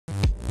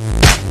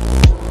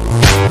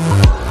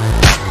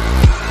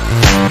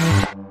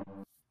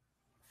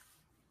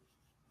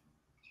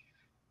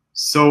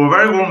So a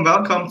very warm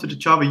welcome to the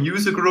Java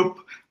user group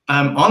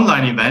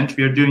online event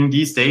we are doing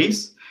these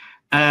days.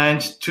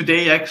 And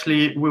today,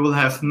 actually, we will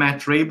have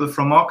Matt Raible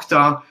from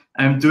Okta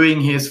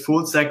doing his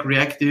full stack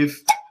reactive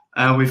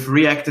with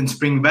React and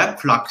Spring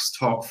WebFlux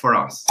talk for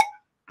us,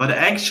 but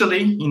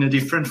actually in a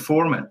different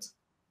format.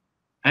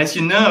 As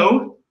you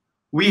know,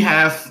 we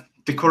have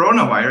the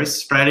coronavirus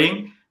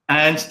spreading,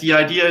 and the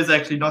idea is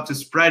actually not to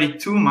spread it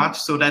too much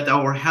so that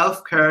our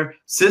healthcare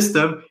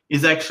system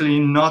is actually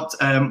not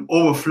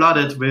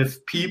overflooded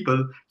with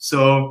people.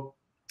 So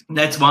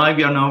that's why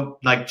we are now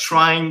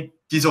trying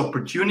this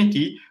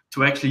opportunity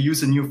to actually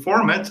use a new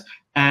format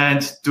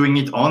and doing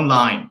it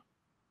online.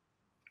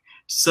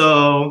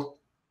 So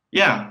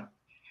yeah,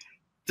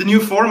 the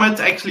new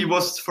format actually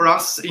was for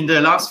us in the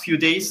last few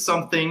days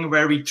something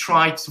where we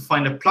tried to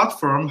find a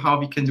platform how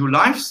we can do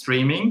live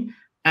streaming.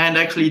 And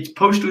actually it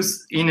pushed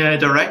us in a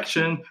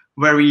direction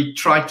where we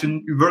try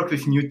to work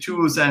with new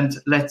tools, and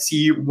let's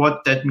see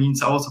what that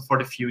means also for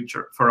the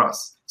future for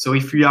us. So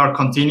if we are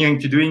continuing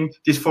to doing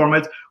this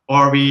format,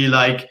 or we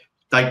like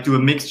do a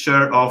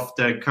mixture of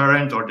the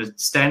current or the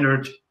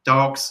standard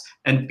talks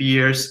and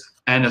peers,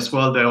 and as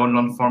well the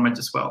online format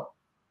as well.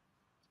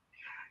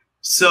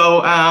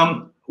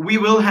 So we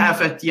will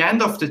have at the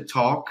end of the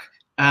talk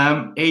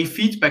a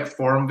feedback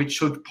form which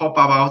should pop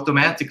up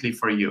automatically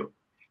for you.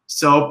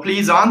 So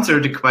please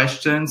answer the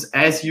questions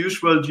as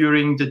usual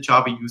during the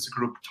Java user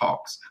group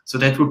talks. So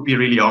that would be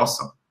really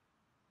awesome.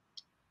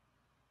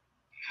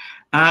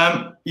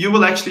 You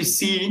will actually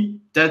see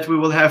that we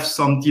will have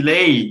some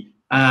delay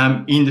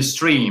in the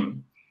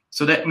stream.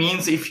 So that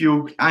means if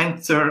you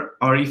answer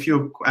or if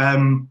you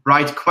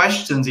write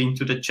questions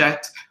into the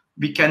chat,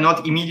 we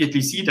cannot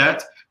immediately see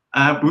that.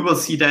 We will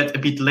see that a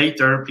bit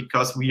later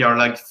because we are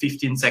like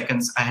 15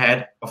 seconds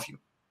ahead of you.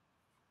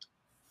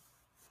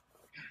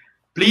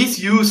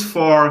 Please use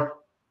for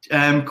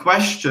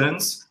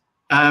questions,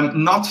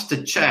 not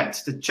the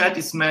chat. The chat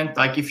is meant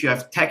like if you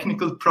have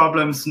technical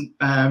problems,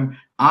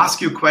 ask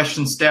your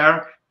questions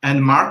there,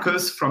 and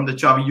Marcus from the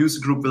Java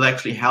user group will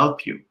actually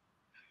help you.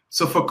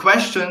 So for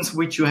questions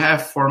which you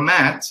have for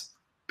Matt,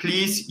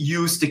 please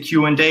use the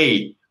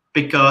Q&A,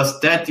 because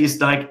that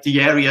is like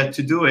the area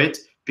to do it,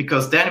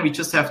 because then we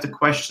just have the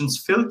questions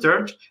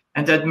filtered,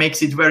 and that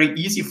makes it very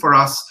easy for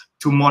us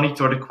to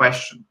monitor the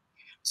question.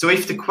 So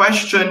if the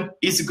question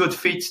is a good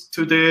fit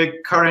to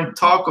the current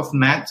talk of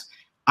Matt,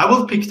 I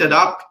will pick that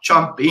up,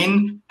 jump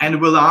in,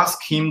 and will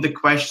ask him the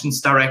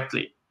questions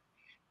directly.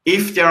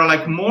 If there are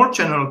like more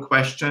general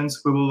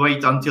questions, we will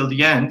wait until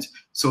the end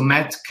so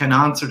Matt can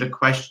answer the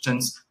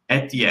questions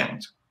at the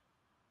end.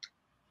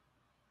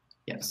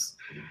 Yes.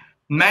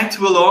 Matt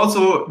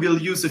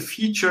will use a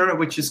feature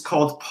which is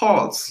called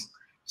polls.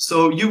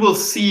 So you will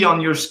see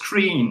on your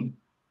screen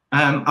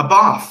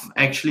above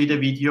actually the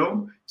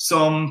video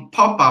some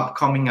pop-up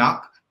coming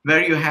up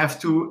where you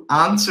have to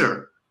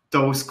answer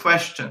those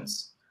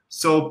questions.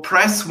 So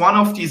press one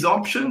of these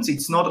options.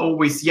 It's not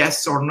always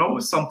yes or no.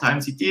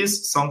 Sometimes it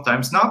is,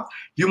 sometimes not.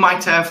 You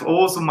might have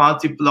also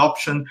multiple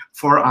options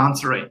for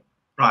answering,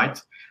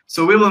 right?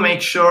 So we will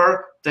make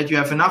sure that you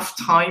have enough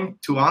time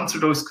to answer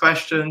those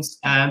questions,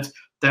 and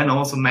then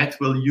also Matt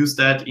will use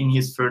that in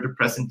his further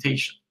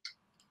presentation.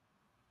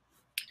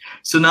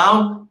 So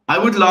now I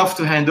would love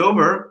to hand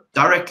over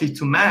directly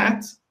to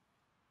Matt.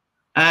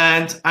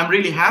 And I'm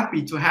really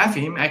happy to have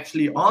him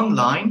actually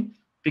online,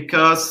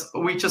 because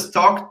we just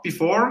talked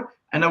before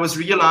and I was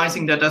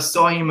realizing that I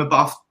saw him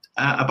about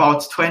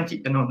 10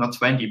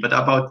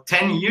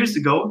 years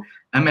ago.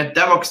 I met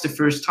Devox the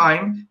first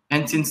time,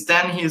 and since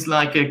then he's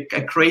like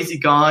a crazy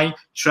guy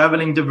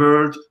traveling the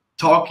world,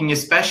 talking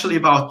especially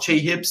about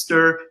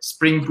jhipster,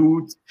 Spring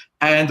Boot,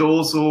 and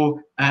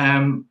also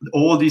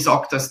all this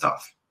Okta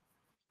stuff.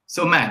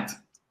 So Matt,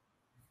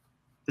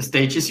 the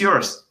stage is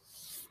yours.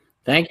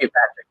 Thank you,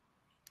 Patrick.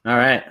 All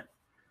right,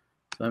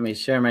 so let me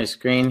share my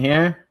screen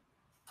here.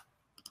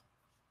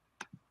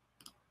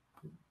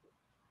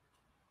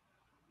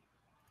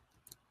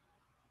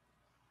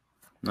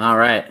 All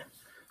right,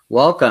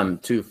 welcome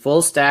to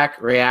Full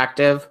Stack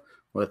Reactive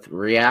with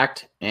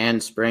React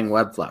and Spring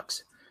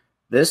WebFlux.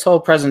 This whole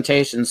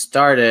presentation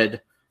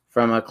started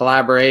from a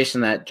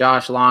collaboration that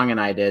Josh Long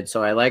and I did,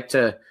 so I like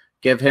to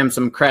give him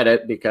some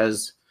credit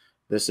because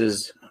this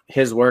is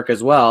his work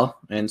as well,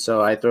 and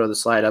so I throw the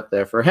slide up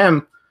there for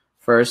him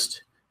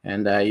first.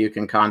 And you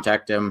can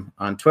contact him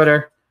on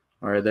Twitter,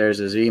 or there's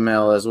his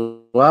email as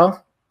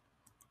well.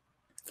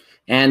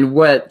 And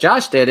what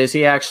Josh did is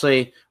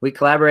we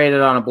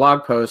collaborated on a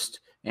blog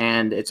post,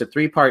 and it's a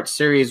 3-part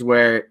series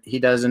where he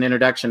does an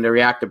introduction to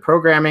reactive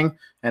programming,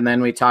 and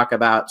then we talk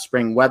about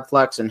Spring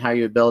WebFlux and how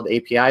you build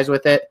APIs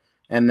with it.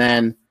 And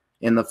then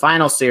in the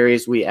final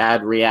series, we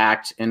add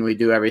React, and we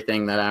do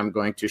everything that I'm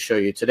going to show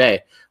you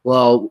today.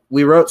 Well,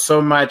 we wrote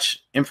so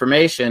much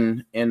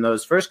information in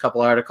those first couple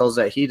articles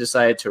that he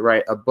decided to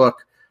write a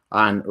book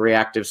on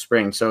Reactive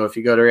Spring. So if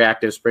you go to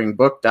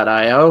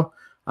reactivespringbook.io,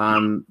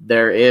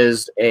 there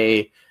is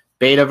a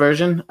beta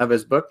version of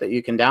his book that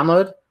you can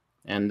download,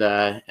 and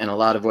a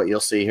lot of what you'll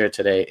see here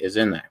today is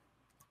in there.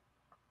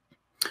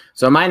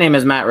 So my name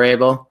is Matt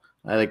Raible.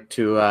 I like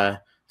to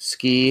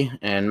ski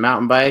and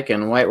mountain bike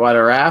and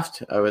whitewater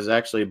raft. I was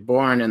actually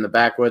born in the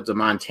backwoods of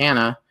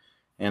Montana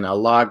in a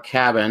log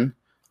cabin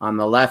on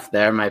the left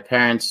there. My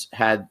parents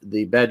had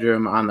the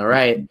bedroom on the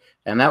right,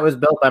 and that was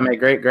built by my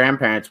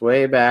great-grandparents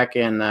way back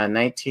in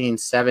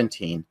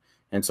 1917.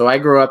 And so I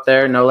grew up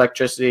there, no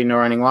electricity, no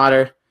running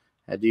water.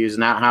 Had to use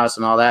an outhouse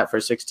and all that for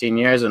 16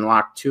 years and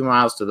walked 2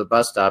 miles to the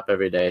bus stop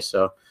every day.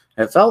 So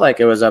it felt like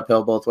it was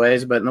uphill both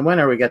ways, but in the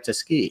winter we get to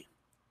ski.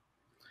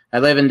 I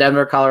live in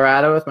Denver,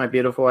 Colorado with my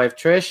beautiful wife,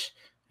 Trish,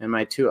 and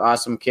my 2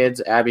 awesome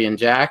kids, Abby and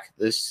Jack.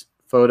 This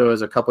photo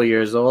is a couple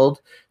years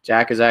old.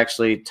 Jack is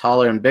actually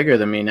taller and bigger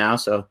than me now,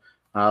 so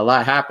a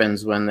lot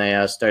happens when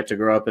they start to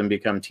grow up and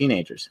become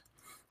teenagers.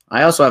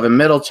 I also have a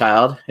middle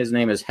child. His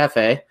name is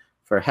Hefe,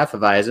 for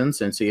Hefeweizen,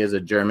 since he is a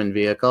German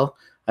vehicle.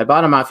 I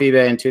bought him off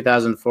eBay in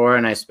 2004,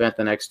 and I spent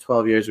the next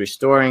 12 years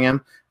restoring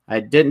him. I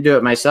didn't do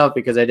it myself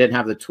because I didn't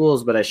have the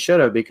tools, but I should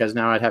have, because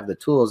now I'd have the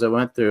tools. I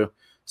went through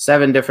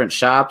 7 different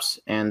shops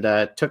and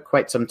took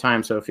quite some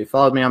time. So if you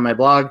followed me on my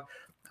blog,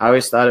 I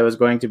always thought it was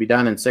going to be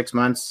done in 6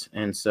 months,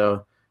 and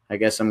so I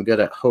guess I'm good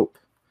at hope.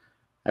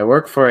 I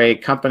work for a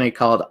company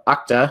called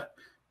Okta.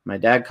 My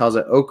dad calls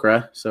it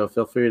okra, so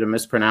feel free to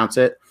mispronounce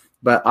it.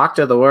 But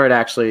okta, the word,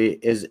 actually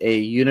is a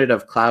unit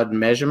of cloud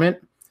measurement.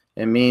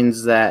 It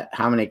means that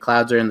how many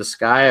clouds are in the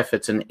sky. If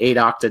it's an 8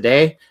 okta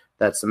day,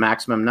 that's the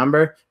maximum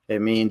number.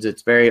 It means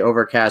it's very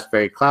overcast,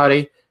 very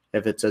cloudy.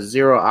 If it's a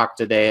 0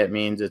 okta day, it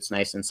means it's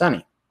nice and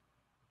sunny.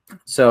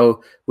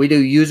 So we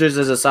do users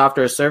as a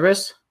software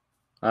service.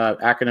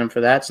 Acronym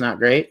for that's not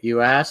great,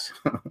 UAS.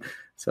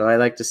 So I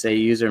like to say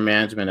user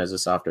management as a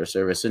software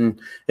service. And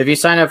if you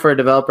sign up for a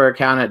developer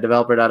account at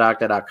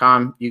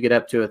developer.okta.com, you get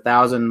up to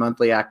 1,000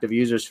 monthly active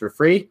users for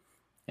free.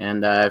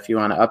 And if you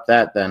want to up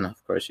that, then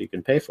of course you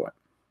can pay for it.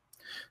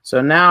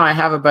 So now I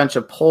have a bunch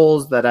of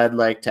polls that I'd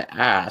like to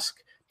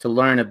ask to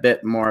learn a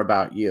bit more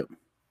about you.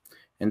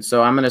 And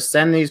so I'm going to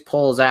send these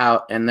polls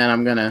out, and then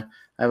I'm going to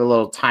have a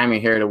little timer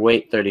here to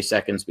wait 30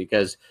 seconds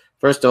because,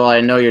 first of all,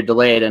 I know you're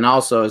delayed. And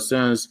also, as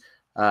soon as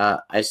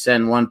I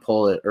send one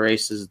poll, it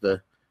erases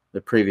the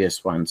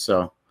previous one.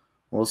 So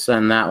we'll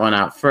send that one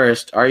out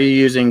first. Are you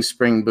using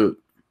Spring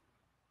Boot?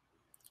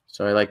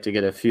 So I like to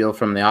get a feel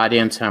from the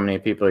audience how many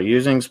people are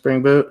using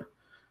Spring Boot.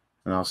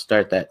 And I'll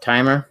start that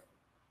timer.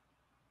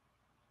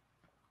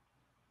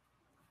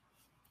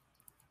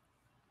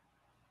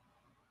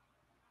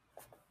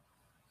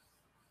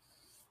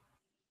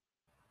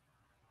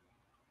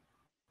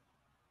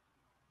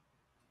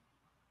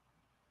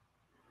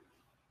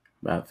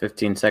 About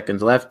 15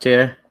 seconds left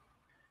here.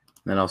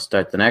 Then I'll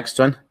start the next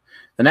one.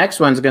 The next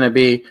one's going to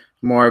be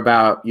more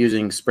about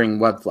using Spring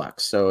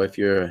WebFlux. So if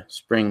you're a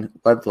Spring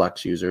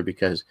WebFlux user,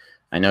 because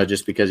I know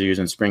just because you're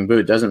using Spring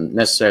Boot doesn't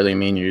necessarily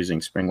mean you're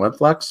using Spring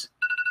WebFlux.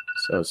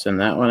 So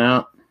send that one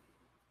out.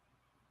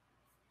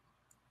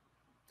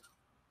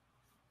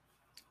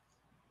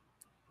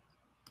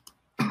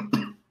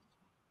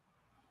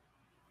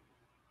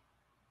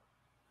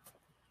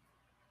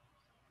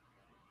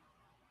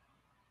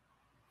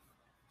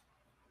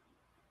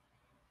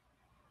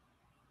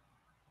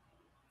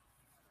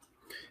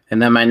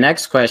 And then my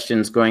next question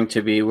is going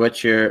to be,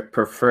 what's your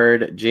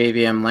preferred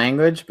JVM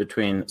language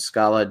between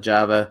Scala,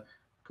 Java,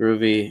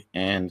 Groovy,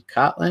 and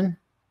Kotlin?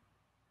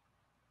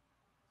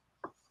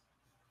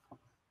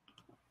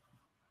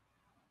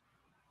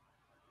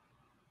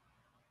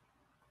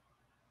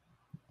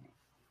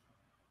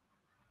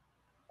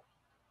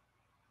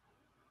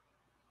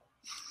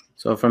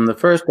 So from the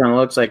first one, it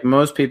looks like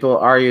most people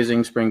are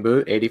using Spring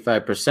Boot,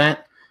 85%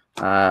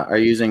 are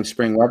using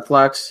Spring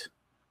WebFlux,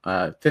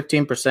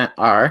 15%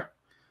 are.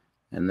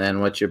 And then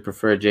what's your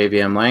preferred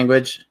JVM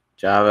language?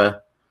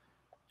 Java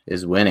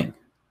is winning.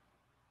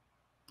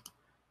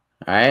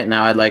 All right,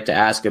 now I'd like to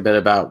ask a bit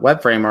about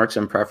web frameworks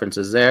and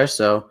preferences there.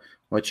 So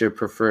what's your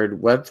preferred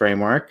web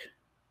framework?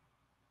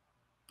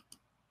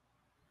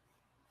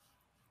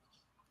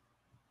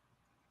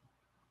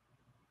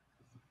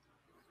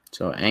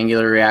 So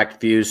Angular,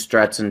 React, Vue,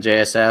 Struts, and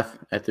JSF.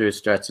 I threw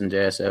Struts and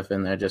JSF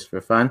in there just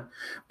for fun.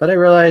 But I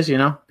realize, you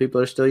know,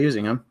 people are still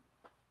using them.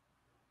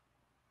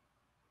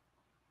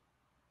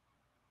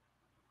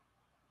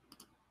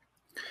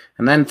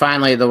 And then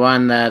finally, the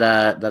one that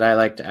I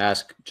like to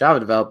ask Java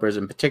developers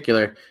in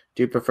particular,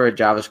 do you prefer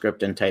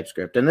JavaScript and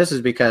TypeScript? And this is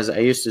because I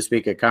used to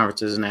speak at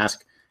conferences and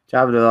ask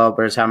Java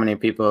developers how many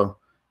people,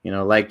 you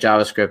know, like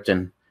JavaScript,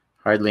 and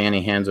hardly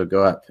any hands would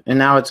go up. And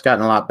now it's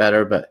gotten a lot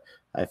better, but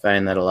I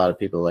find that a lot of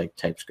people like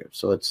TypeScript.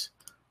 So let's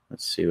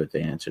see what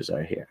the answers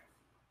are here.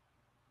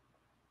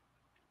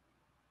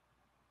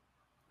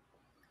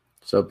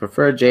 So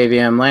preferred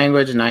JVM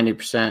language,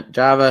 90%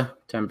 Java,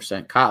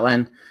 10%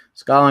 Kotlin.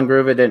 Scala and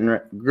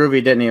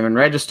Groovy didn't even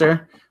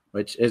register,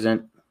 which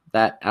isn't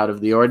that out of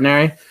the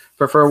ordinary.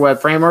 Preferred web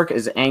framework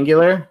is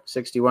Angular,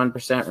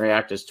 61%.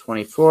 React is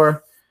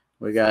 24%.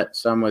 We got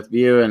some with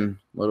Vue and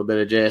a little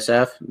bit of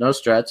JSF. No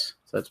struts,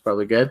 so that's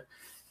probably good.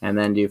 And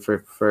then do you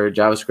prefer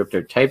JavaScript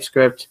or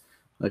TypeScript?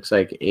 Looks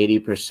like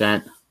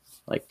 80%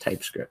 like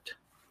TypeScript.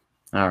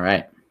 All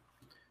right.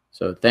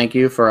 So thank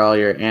you for all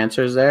your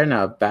answers there.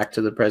 Now back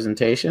to the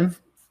presentation.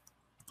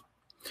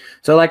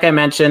 So like I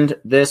mentioned,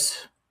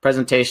 this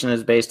presentation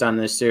is based on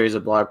this series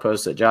of blog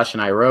posts that Josh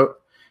and I wrote.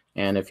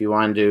 And if you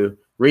wanted to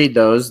read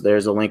those,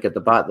 there's a link at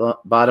the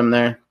bottom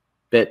there,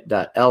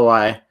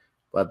 bit.ly,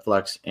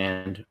 WebFlux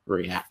and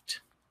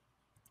React.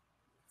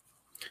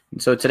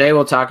 And so today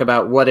we'll talk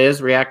about what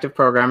is reactive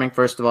programming,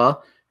 first of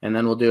all, and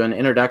then we'll do an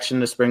introduction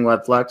to Spring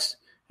WebFlux,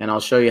 and I'll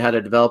show you how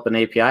to develop an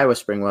API with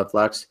Spring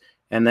WebFlux.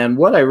 And then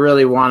what I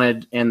really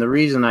wanted, and the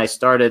reason I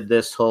started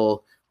this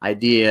whole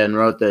idea and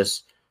wrote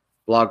this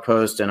blog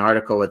post and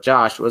article with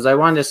Josh, was I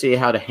wanted to see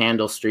how to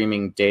handle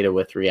streaming data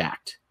with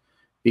React.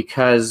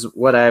 Because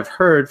what I've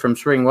heard from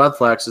Spring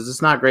WebFlux is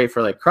it's not great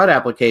for like CRUD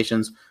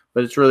applications,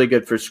 but it's really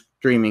good for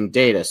streaming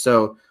data.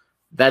 So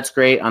that's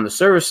great on the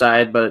server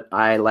side, but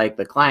I like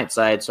the client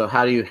side. So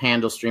how do you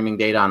handle streaming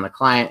data on the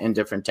client and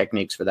different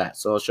techniques for that?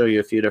 So I'll show you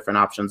a few different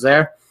options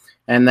there.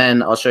 And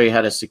then I'll show you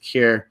how to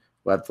secure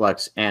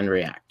WebFlux and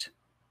React.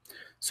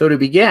 So to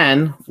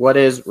begin, what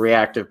is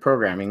reactive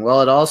programming?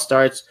 Well, it all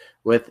starts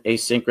with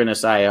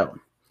asynchronous I/O.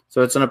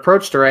 So it's an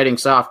approach to writing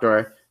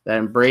software that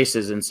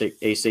embraces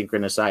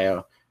asynchronous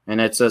I/O. And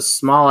it's a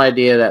small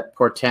idea that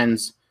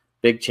portends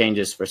big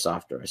changes for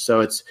software.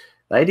 So the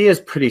idea is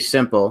pretty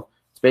simple.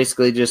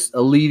 Basically just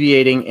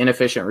alleviating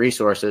inefficient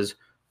resources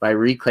by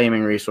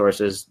reclaiming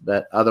resources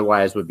that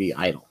otherwise would be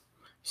idle.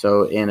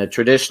 So in a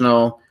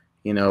traditional,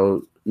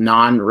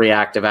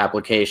 non-reactive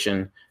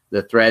application,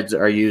 the threads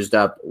are used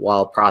up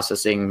while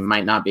processing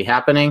might not be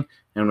happening.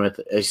 And with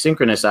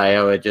asynchronous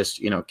I/O, it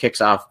just, kicks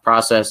off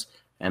process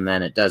and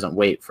then it doesn't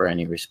wait for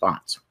any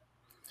response.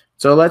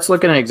 So let's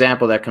look at an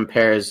example that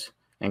compares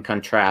and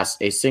contrasts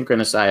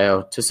asynchronous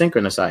I/O to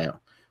synchronous I/O.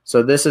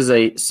 So this is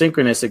a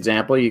synchronous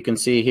example. You can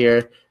see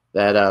here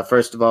that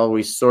first of all,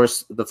 we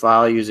source the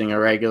file using a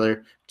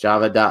regular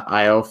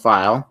java.io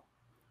file,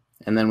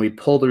 and then we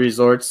pull the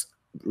results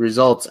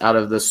out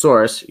of the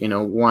source,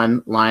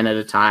 one line at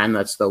a time.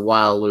 That's the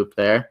while loop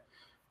there.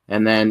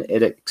 And then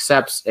it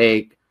accepts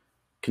a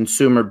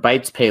consumer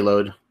bytes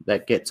payload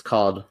that gets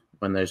called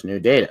when there's new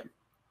data.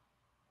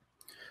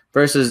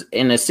 Versus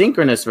in a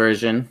synchronous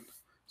version,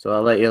 so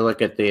I'll let you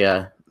look at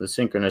the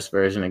synchronous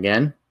version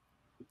again.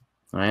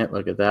 All right,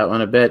 look at that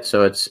one a bit.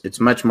 So it's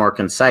much more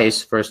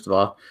concise, first of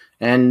all.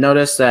 And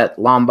notice that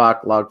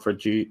Lombok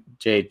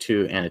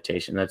log4j2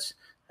 annotation. That's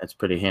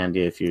pretty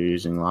handy if you're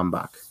using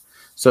Lombok.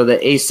 So the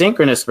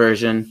asynchronous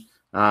version,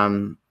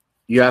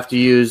 you have to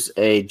use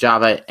a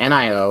Java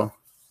NIO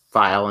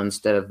file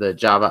instead of the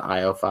Java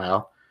IO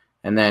file.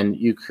 And then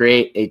you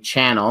create a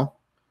channel,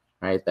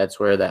 right? That's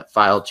where that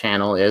file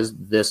channel is,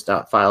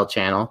 this.file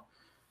channel.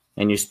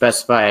 And you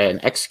specify an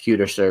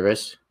executor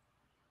service.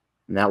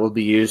 And that will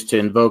be used to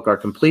invoke our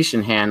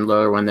completion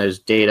handler when there's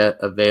data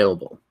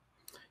available.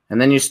 And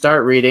then you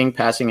start reading,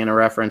 passing in a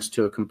reference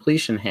to a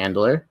completion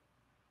handler.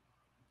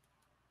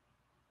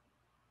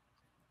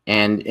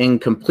 And in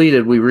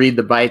completed, we read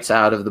the bytes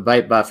out of the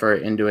byte buffer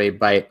into a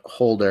byte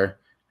holder,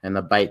 and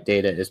the byte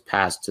data is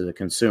passed to the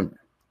consumer.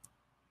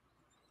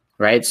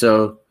 Right?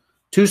 So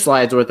 2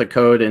 slides worth of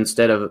code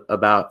instead of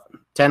about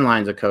 10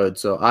 lines of code.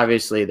 So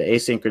obviously the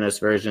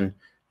asynchronous version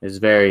is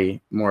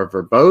very more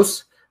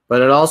verbose,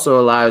 but it also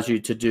allows you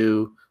to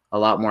do a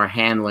lot more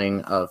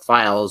handling of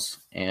files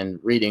and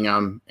reading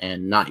them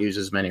and not use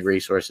as many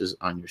resources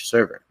on your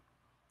server.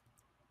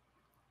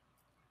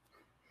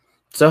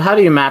 So how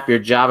do you map your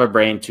Java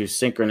brain to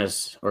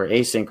synchronous or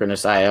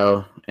asynchronous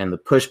I/O and the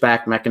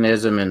pushback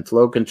mechanism and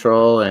flow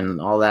control and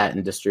all that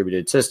in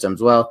distributed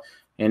systems? Well,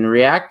 in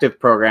reactive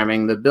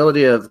programming, the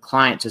ability of the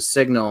client to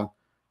signal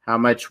how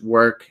much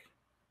work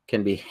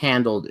can be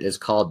handled is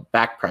called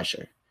back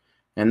pressure.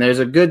 And there's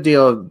a good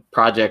deal of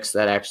projects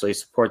that actually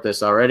support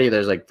this already.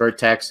 There's like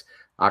Vertex,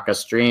 okta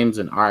Streams,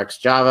 and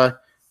RxJava,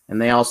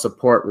 and they all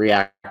support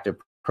reactive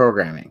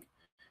programming.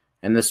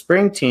 And the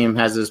Spring team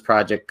has this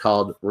project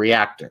called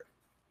Reactor.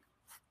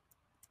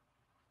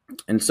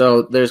 And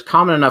so there's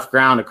common enough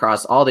ground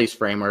across all these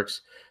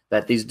frameworks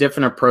that these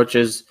different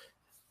approaches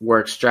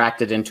were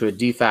extracted into a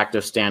de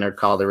facto standard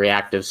called the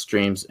Reactive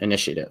Streams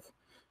Initiative.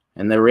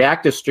 And the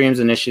Reactive Streams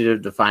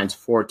Initiative defines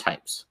 4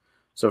 types.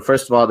 So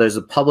first of all, there's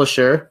a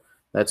publisher.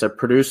 That's a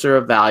producer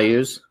of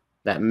values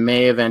that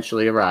may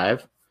eventually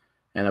arrive,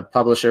 and a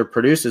publisher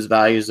produces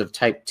values of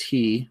type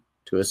T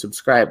to a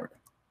subscriber.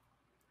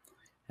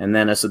 And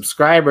then a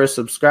subscriber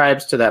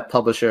subscribes to that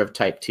publisher of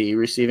type T,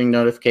 receiving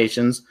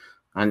notifications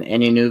on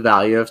any new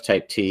value of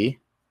type T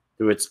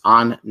through its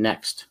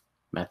onNext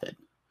method.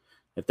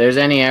 If there's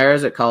any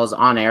errors, it calls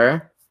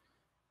onError,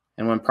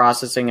 and when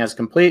processing is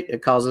complete,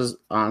 it calls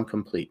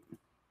onComplete.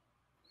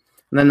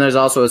 And then there's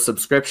also a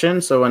subscription.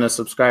 So when a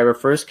subscriber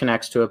first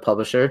connects to a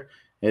publisher,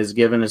 is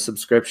given a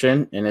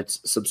subscription in its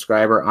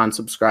subscriber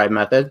onSubscribe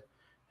method.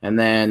 And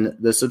then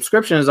the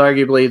subscription is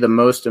arguably the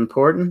most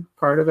important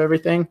part of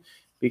everything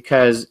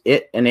because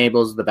it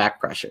enables the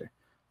back pressure.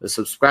 The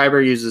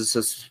subscriber uses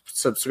the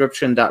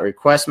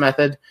subscription.request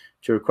method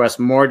to request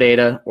more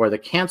data, or the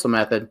cancel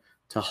method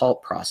to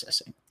halt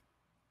processing.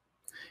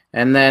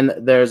 And then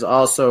there's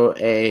also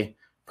a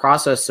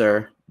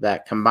processor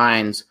that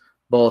combines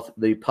both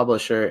the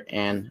publisher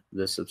and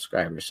the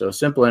subscriber. So a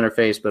simple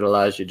interface, but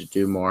allows you to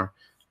do more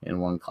in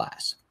one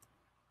class.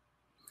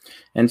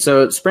 And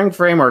so Spring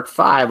Framework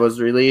 5 was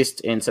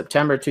released in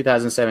September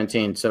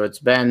 2017. So it's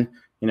been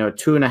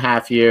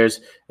 2.5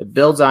 years. It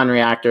builds on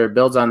Reactor,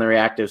 builds on the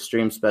Reactive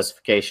stream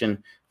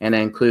specification, and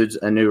includes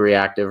a new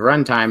Reactive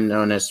runtime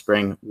known as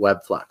Spring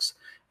WebFlux.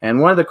 And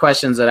one of the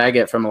questions that I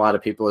get from a lot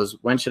of people is,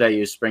 when should I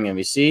use Spring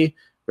MVC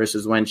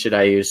versus when should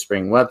I use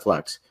Spring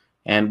WebFlux?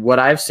 And what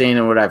I've seen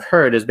and what I've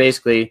heard is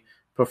basically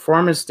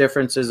performance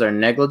differences are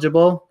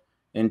negligible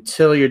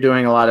until you're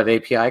doing a lot of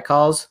API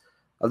calls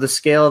of the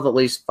scale of at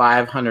least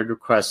 500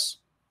 requests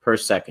per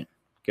second,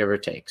 give or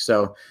take.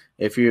 So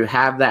if you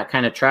have that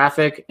kind of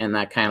traffic and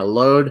that kind of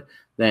load,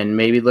 then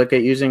maybe look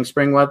at using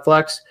Spring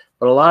WebFlux.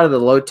 But a lot of the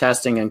load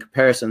testing and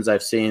comparisons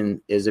I've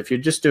seen is if you're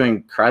just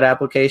doing CRUD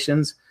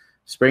applications,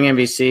 Spring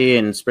MVC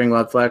and Spring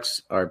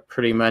WebFlux are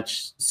pretty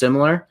much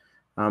similar.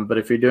 But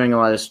if you're doing a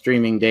lot of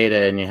streaming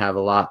data and you have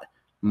a lot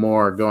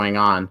more going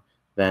on,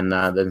 then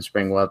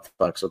Spring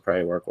WebFlux will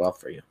probably work well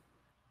for you.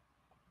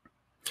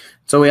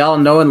 So we all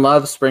know and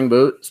love Spring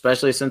Boot,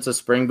 especially since a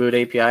Spring Boot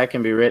API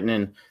can be written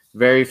in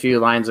very few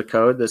lines of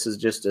code. This is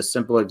just a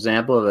simple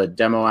example of a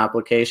demo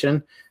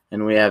application.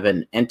 And we have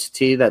an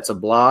entity that's a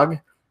blog,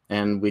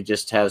 and we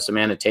just have some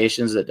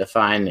annotations that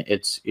define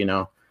its,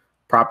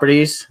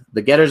 properties.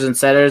 The getters and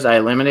setters I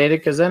eliminated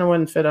because then it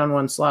wouldn't fit on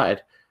one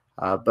slide.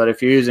 But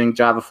if you're using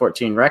Java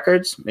 14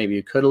 records, maybe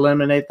you could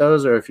eliminate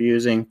those, or if you're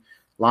using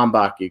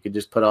Lombok, you could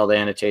just put all the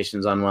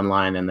annotations on one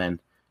line, and then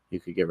you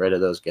could get rid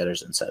of those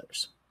getters and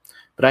setters.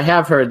 But I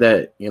have heard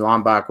that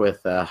Lombok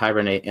with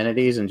Hibernate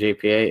entities and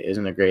JPA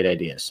isn't a great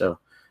idea. So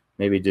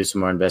maybe do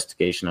some more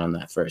investigation on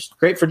that first.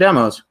 Great for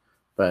demos,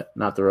 but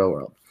not the real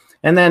world.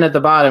 And then at the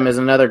bottom is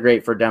another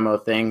great for demo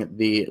thing,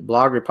 the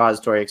blog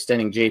repository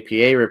extending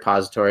JPA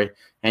repository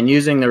and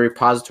using the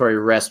repository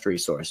REST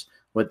resource.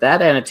 What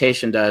that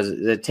annotation does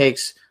is it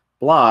takes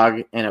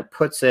blog and it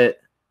puts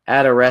it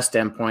at a REST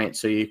endpoint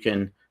so you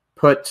can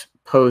put,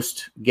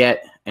 post,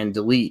 get, and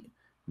delete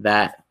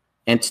that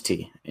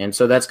entity. And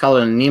so that's called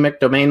an anemic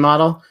domain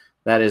model.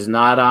 That is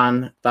not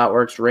on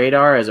ThoughtWorks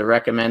radar as a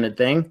recommended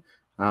thing,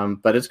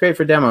 but it's great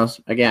for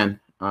demos. Again,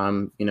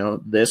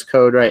 this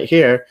code right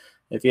here,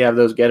 if you have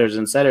those getters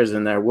and setters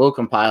in there, will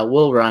compile,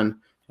 will run,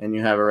 and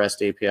you have a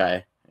REST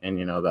API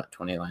and about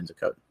 20 lines of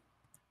code.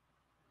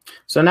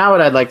 So now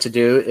what I'd like to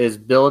do is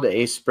build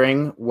a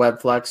Spring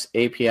WebFlux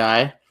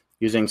API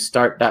using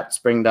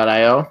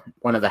start.spring.io,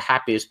 one of the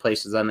happiest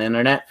places on the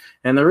internet.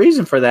 And the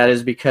reason for that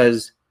is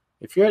because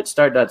if you're at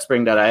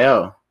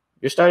start.spring.io,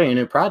 you're starting a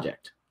new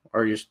project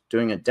or you're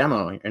doing a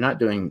demo. You're not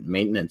doing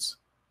maintenance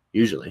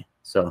usually.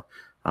 So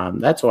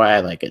that's why I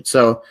like it.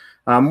 So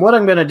what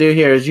I'm going to do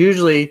here is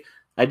usually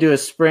I do a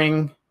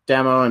Spring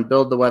demo and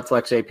build the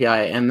WebFlux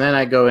API, and then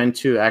I go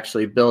into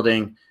actually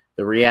building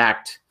the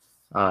React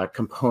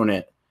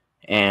component,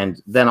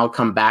 and then I'll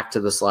come back to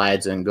the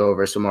slides and go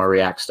over some more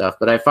React stuff.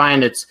 But I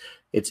find it's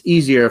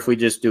easier if we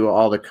just do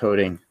all the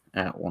coding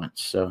at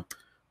once. So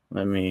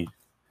let me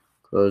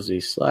close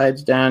these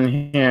slides down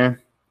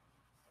here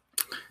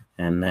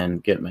and then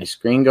get my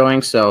screen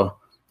going. So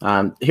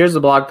here's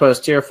the blog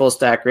post here, Full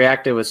Stack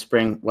Reactive with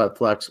Spring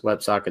WebFlux,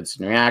 WebSockets,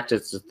 and React.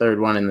 It's the third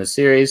one in the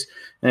series.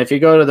 And if you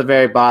go to the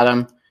very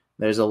bottom,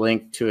 there's a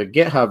link to a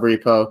GitHub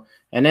repo.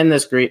 And in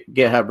this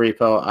GitHub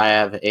repo, I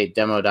have a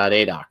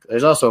demo.adoc.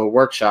 There's also a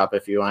workshop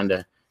if you want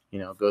to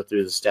go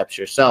through the steps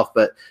yourself.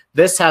 But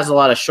this has a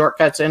lot of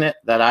shortcuts in it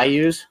that I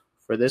use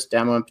for this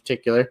demo in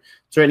particular.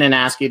 It's written in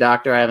ASCII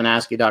Doctor. I have an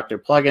ASCII Doctor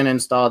plugin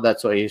installed.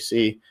 That's why you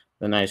see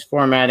the nice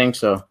formatting.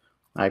 So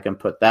I can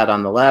put that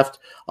on the left.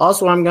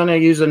 Also, I'm going to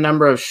use a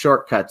number of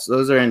shortcuts.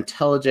 Those are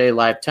IntelliJ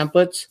live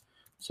templates.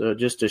 So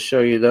just to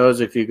show you those,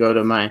 if you go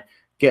to my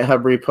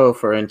GitHub repo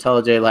for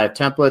IntelliJ live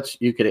templates,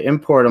 you could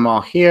import them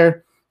all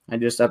here. I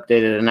just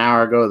updated an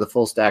hour ago the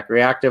full stack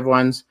reactive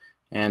ones.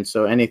 And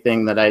so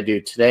anything that I do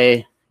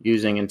today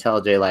using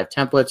IntelliJ live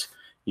templates,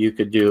 you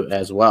could do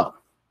as well.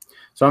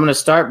 So I'm going to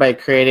start by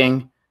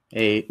creating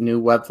a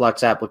new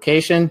WebFlux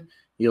application.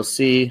 You'll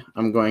see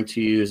I'm going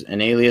to use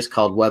an alias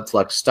called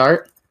WebFlux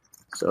start.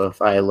 So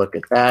if I look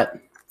at that,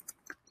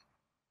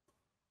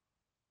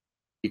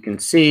 you can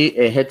see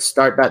it hits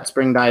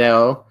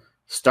start.spring.io,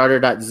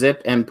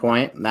 starter.zip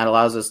endpoint, and that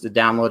allows us to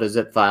download a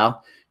zip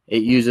file.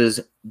 It uses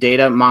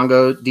data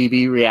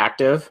MongoDB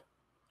Reactive,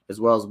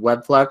 as well as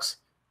WebFlux,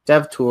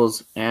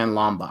 DevTools, and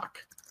Lombok.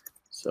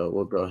 So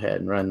we'll go ahead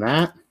and run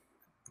that.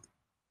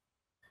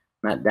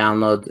 That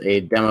downloads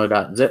a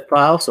demo.zip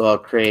file, so I'll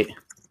create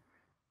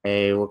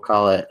a, we'll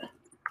call it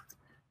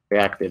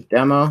reactive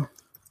demo.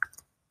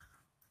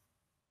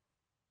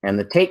 And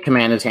the take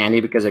command is handy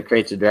because it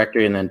creates a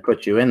directory and then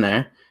puts you in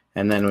there.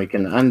 And then we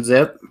can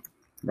unzip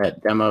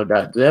that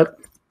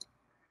demo.zip,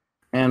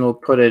 and we'll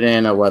put it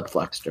in a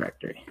WebFlux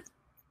directory.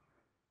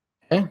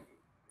 Okay.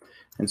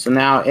 And so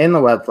now in the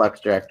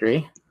WebFlux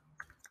directory,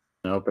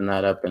 I'll open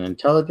that up in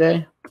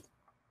IntelliJ.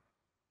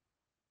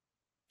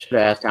 Should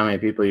have asked how many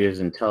people use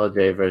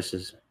IntelliJ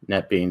versus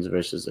NetBeans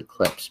versus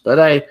Eclipse.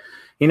 But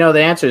You know,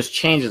 the answers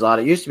changed a lot.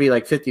 It used to be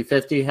like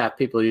 50-50, half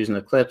people using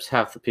Eclipse,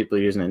 half the people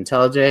using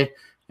IntelliJ.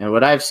 And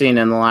what I've seen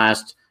in the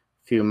last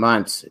few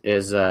months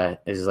is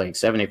like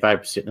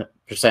 75%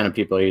 of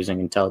people are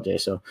using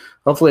IntelliJ. So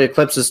hopefully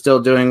Eclipse is still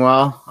doing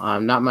well.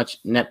 Not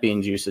much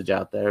NetBeans usage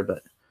out there,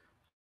 but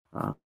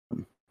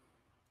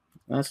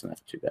that's not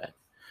too bad.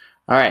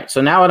 All right,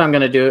 so now what I'm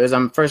going to do is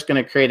I'm first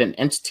going to create an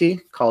entity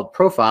called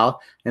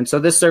profile. And so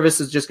this service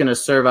is just going to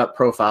serve up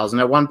profiles. And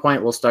at one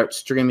point, we'll start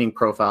streaming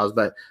profiles.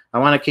 But I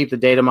want to keep the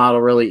data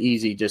model really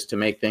easy just to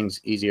make things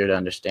easier to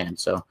understand.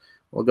 So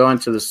we'll go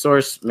into the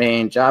source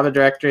main Java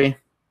directory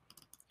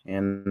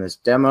and this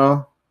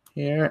demo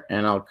here,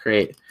 and I'll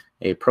create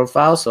a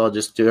profile. So I'll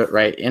just do it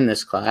right in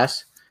this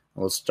class.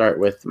 We'll start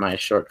with my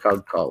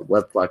shortcode called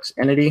WebFlux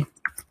entity.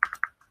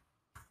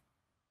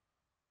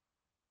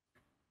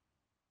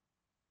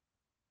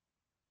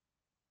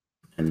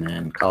 And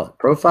then call it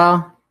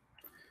profile.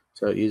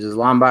 So it uses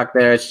Lombok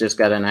there. It's just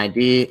got an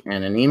ID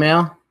and an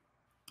email.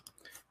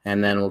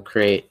 And then we'll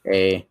create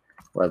a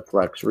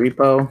WebFlux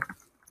repo.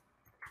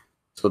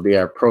 This will be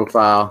our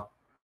profile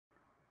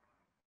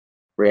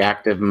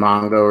reactive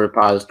Mongo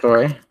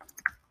repository.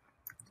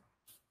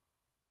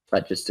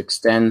 That just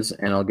extends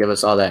and it'll give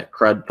us all that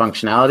CRUD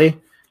functionality.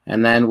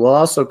 And then we'll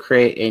also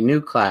create a new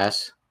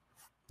class.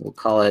 We'll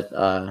call it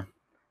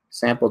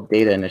sample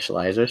data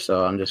initializer.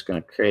 So I'm just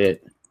going to create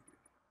it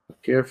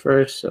here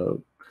first.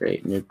 So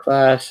create new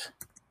class,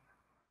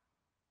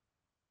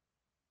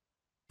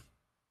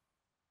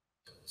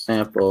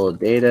 sample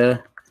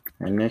data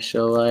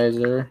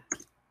initializer.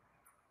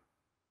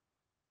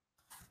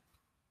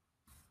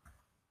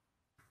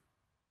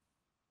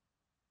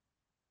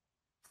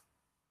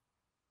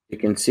 You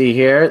can see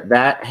here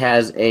that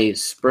has a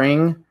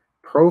Spring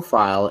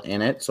profile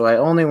in it. So I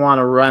only want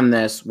to run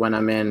this when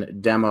I'm in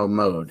demo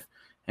mode.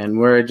 And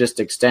we're just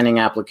extending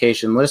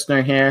application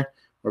listener here.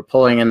 We're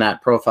pulling in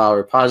that profile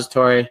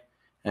repository,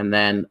 and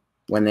then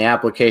when the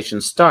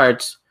application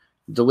starts,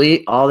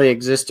 delete all the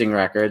existing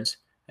records,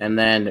 and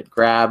then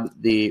grab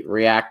the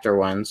reactor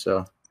one.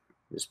 So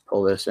just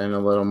pull this in a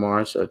little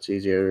more so it's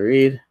easier to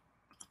read.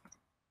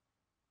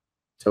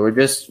 So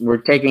we're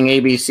taking A,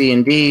 B, C,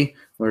 and D.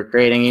 We're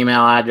creating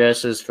email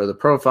addresses for the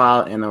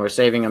profile, and then we're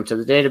saving them to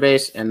the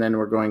database, and then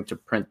we're going to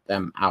print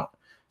them out.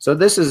 So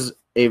this is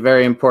a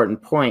very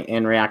important point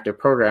in reactive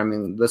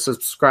programming, the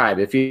subscribe.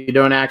 If you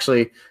don't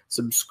actually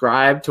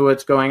subscribe to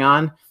what's going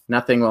on,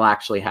 nothing will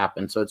actually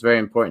happen. So it's very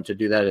important to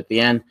do that at the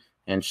end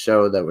and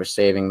show that we're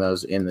saving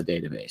those in the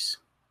database.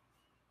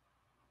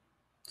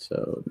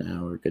 So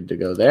now we're good to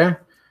go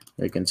there.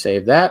 We can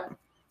save that.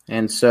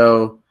 And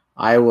so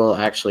I will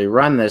actually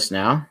run this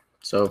now.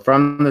 So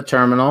from the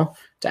terminal,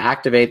 to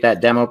activate that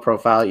demo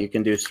profile, you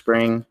can do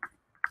Spring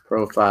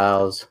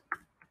profiles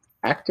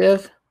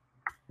active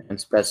and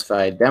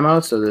specify demo.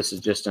 So this is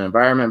just an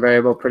environment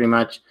variable pretty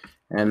much,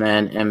 and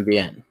then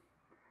MVN.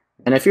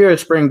 And if you're a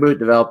Spring Boot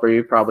developer,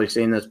 you've probably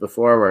seen this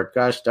before where,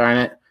 gosh darn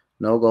it,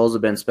 no goals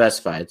have been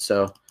specified.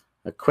 So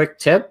a quick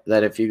tip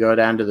that if you go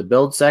down to the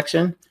build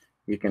section,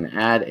 you can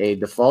add a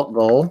default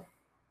goal,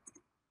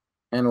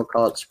 and we'll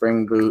call it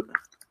Spring Boot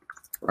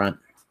run.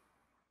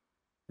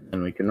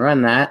 And we can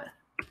run that,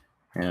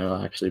 and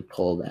it'll actually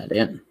pull that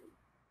in.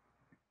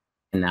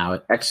 And now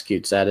it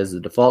executes that as the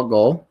default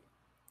goal.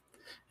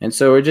 And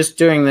so we're just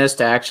doing this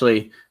to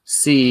actually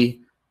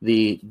see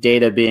the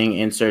data being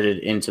inserted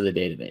into the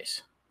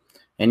database.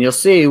 And you'll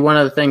see one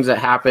of the things that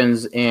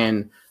happens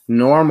in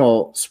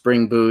normal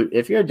Spring Boot,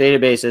 if your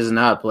database isn't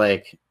up,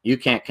 like you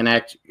can't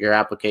connect, your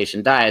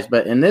application dies.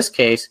 But in this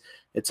case,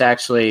 it's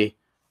actually,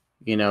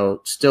 you know,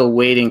 still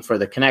waiting for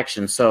the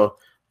connection. So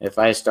if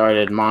I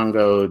started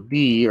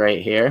MongoD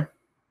right here,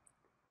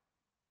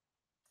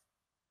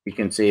 you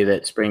can see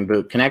that Spring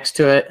Boot connects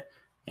to it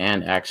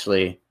and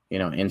actually, you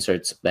know,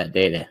 inserts that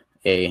data,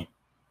 A,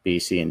 B,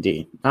 C, and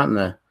D. Not in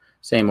the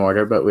same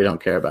order, but we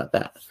don't care about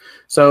that.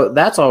 So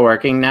that's all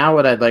working. Now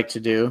what I'd like to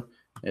do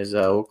is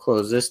we'll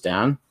close this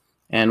down,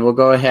 and we'll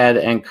go ahead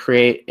and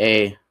create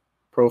a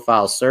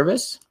profile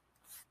service.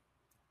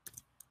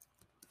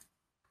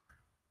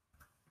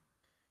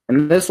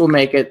 And this will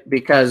make it,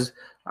 because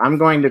I'm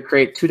going to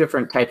create two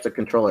different types of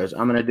controllers.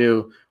 I'm going to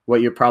do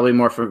what you're probably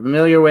more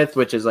familiar with,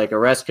 which is like a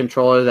REST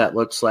controller that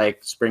looks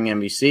like Spring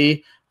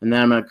MVC. And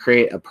then I'm going to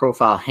create a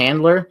profile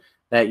handler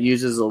that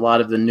uses a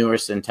lot of the newer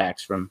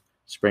syntax from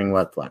Spring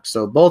WebFlux.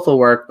 So both will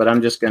work, but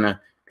I'm just going to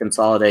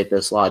consolidate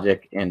this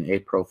logic in a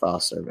profile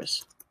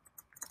service.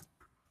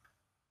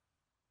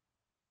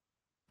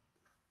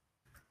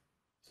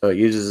 So it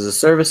uses a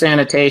service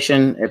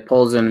annotation. It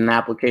pulls in an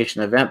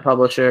application event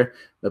publisher,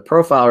 the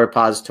profile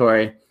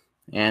repository,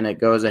 and it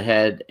goes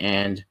ahead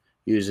and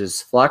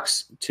uses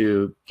Flux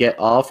to get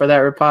all for that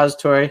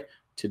repository,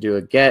 to do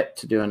a get,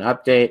 to do an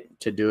update,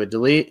 to do a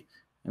delete.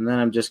 And then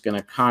I'm just going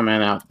to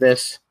comment out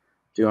this,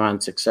 do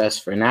on success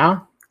for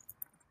now.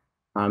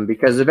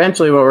 Because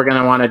eventually what we're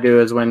going to want to do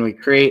is when we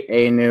create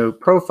a new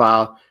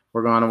profile,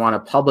 we're going to want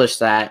to publish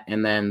that,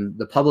 and then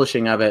the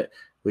publishing of it,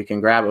 we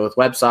can grab it with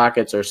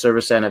WebSockets or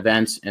service and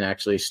events and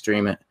actually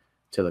stream it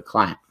to the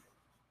client.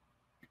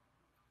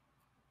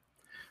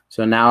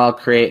 So now I'll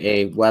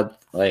create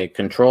a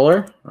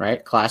controller,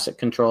 right? Classic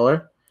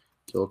controller.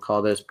 So we'll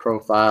call this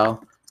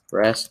profile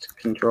REST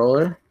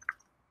controller.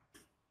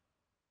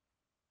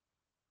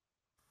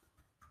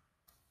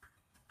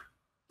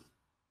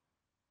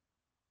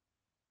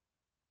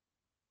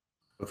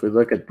 If we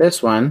look at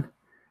this one,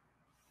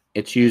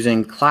 it's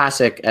using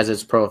classic as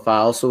its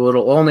profile, so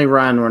it'll only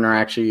run when we're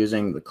actually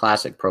using the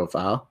classic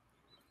profile.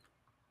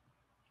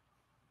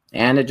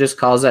 And it just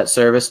calls that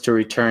service to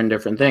return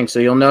different things. So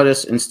you'll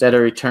notice instead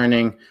of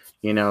returning,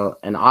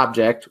 an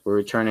object, we're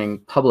returning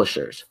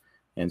publishers.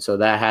 And so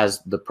that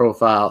has the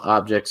profile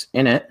objects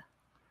in it.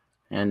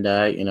 And,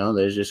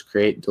 there's just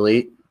create,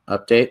 delete,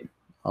 update,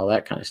 all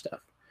that kind of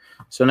stuff.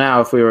 So now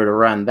if we were to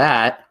run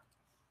that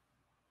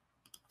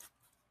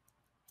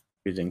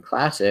using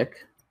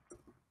classic,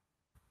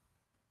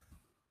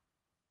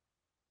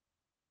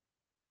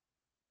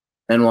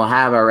 then we'll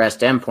have our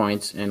REST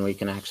endpoints and we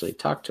can actually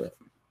talk to it.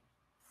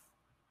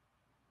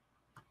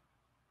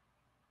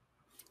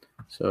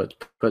 So let's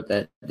put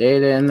that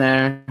data in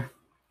there.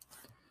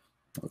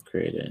 We'll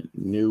create a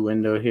new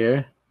window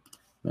here,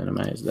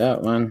 minimize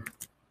that one.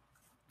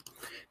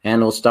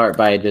 And we'll start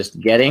by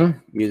just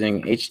getting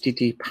using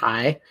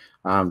HTTP.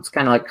 It's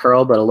kind of like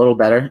curl, but a little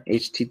better.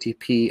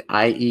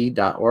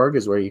 httpie.org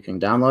is where you can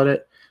download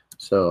it.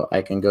 So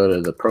I can go to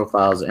the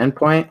profiles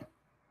endpoint.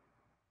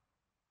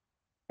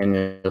 And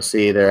you'll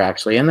see they're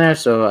actually in there.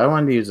 So I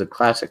wanted to use the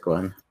classic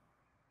one.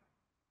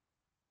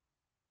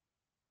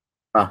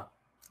 Oh,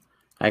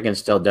 I can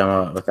still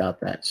demo it without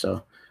that.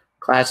 So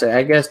classic,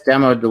 I guess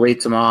demo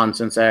deletes them all. And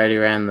since I already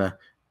ran the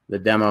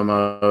demo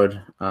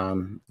mode,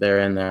 they're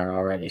in there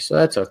already. So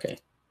that's okay.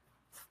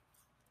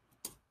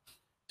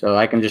 So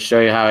I can just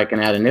show you how I can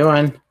add a new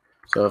one.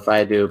 So if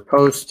I do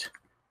post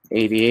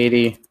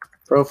 8080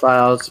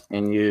 profiles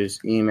and use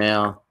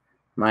email,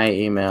 my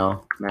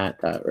email,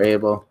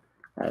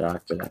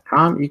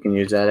 matt.raible@okta.com. You can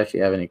use that if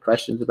you have any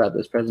questions about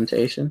this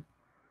presentation.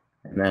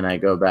 And then I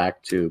go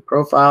back to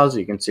profiles.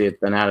 You can see it's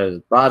been added at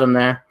the bottom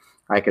there.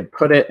 I could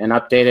put it and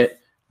update it.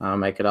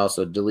 I could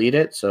also delete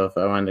it. So if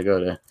I wanted to go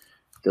to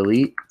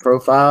delete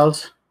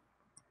profiles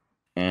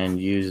and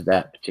use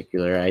that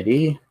particular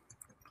ID,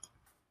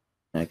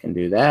 I can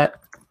do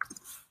that.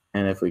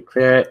 And if we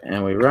clear it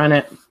and we run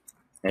it,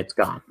 it's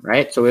gone,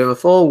 right? So we have a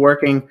full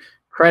working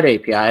CRUD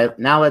API.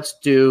 Now let's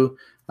do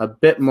a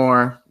bit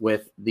more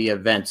with the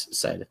events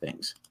side of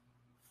things.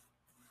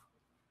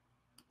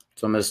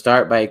 So I'm going to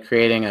start by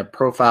creating a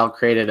profile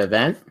created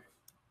event.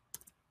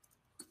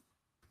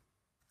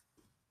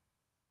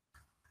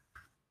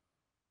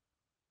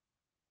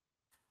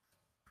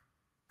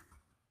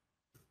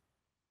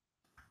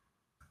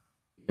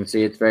 You can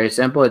see it's very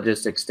simple. It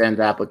just extends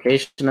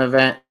application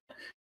event,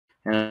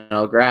 and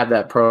I'll grab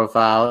that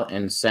profile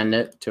and send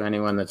it to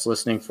anyone that's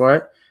listening for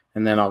it.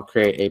 And then I'll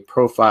create a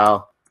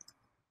profile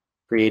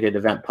created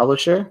event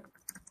publisher.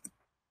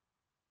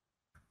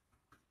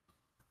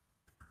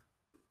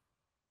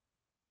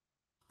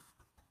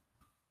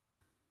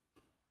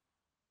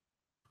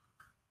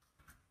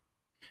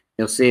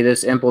 You'll see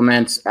this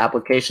implements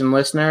application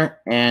listener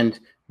and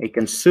a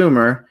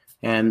consumer,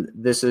 and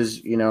this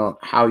is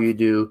how you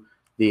do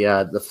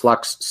the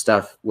Flux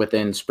stuff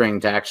within Spring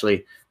to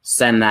actually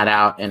send that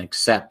out and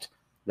accept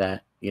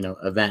that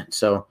event.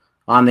 So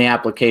on the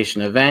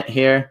application event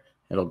here,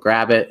 it'll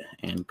grab it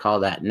and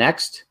call that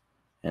next,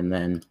 and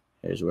then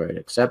here's where it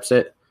accepts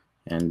it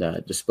and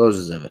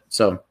disposes of it.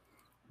 So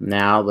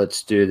now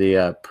let's do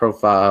the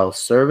profile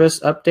service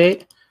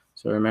update.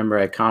 So remember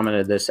I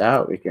commented this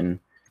out. We can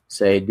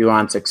say do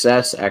on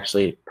success,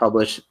 actually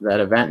publish that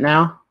event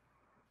now.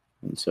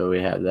 And so we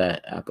have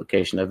that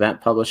application event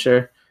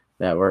publisher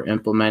that we're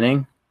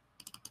implementing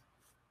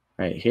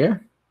right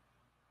here.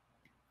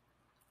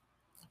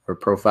 For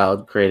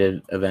profile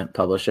created event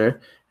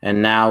publisher.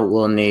 And now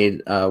we'll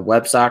need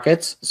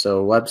WebSockets.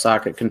 So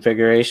WebSocket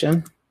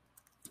configuration.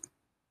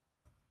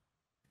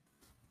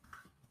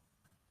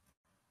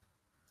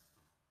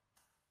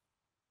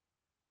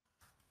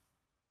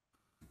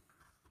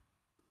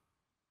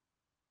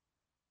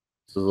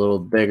 It's a little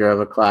bigger of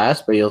a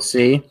class, but you'll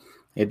see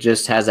it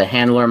just has a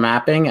handler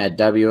mapping at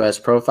WS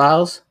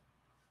profiles.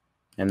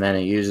 And then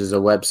it uses a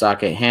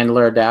WebSocket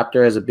handler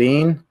adapter as a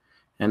bean.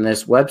 And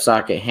this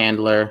WebSocket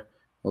handler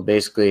will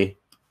basically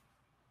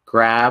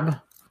grab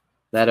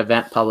that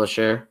event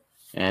publisher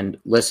and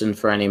listen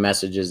for any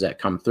messages that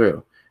come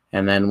through.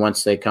 And then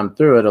once they come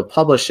through, it'll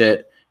publish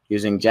it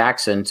using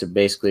Jackson to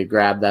basically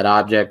grab that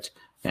object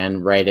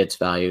and write its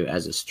value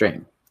as a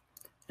string.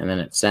 And then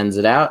it sends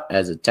it out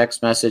as a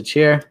text message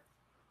here.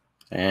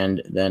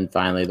 And then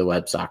finally the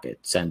WebSocket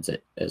sends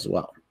it as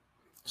well.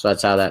 So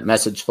that's how that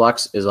message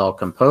flux is all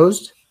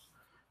composed.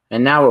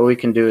 And now what we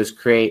can do is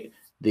create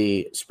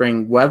the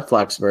Spring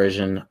WebFlux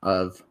version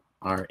of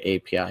our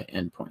API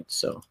endpoint.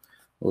 So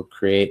we'll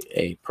create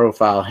a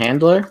profile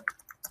handler.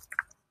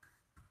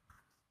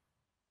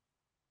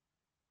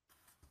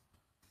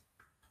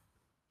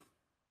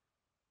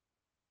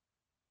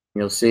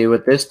 You'll see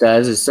what this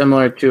does is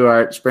similar to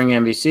our Spring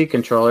MVC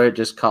controller. It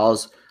just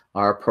calls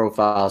our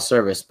profile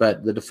service.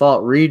 But the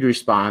default read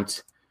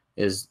response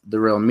is the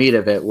real meat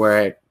of it,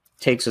 where it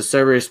takes a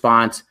server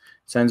response,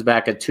 sends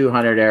back a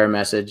 200 error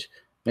message,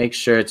 makes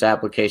sure it's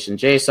application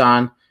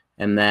JSON,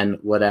 and then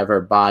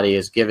whatever body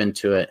is given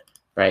to it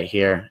right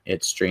here,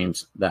 it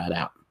streams that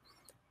out.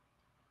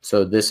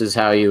 So this is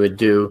how you would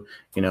do,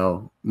 you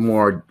know,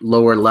 more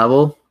lower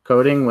level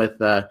coding with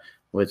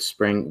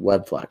Spring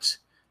WebFlux.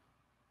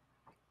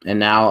 And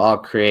now I'll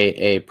create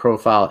a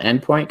profile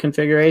endpoint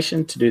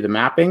configuration to do the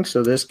mapping.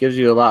 So this gives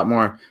you a lot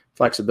more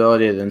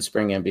flexibility than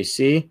Spring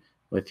MVC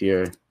with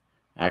your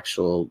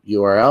actual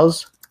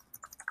URLs.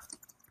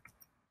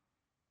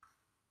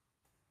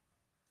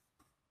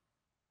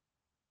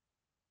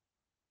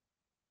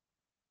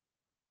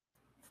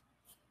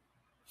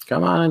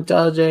 Come on,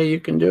 intellij,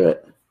 you can do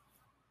it.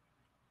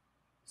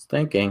 It's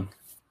thinking.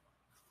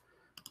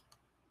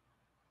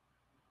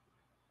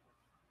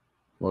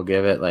 We'll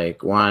give it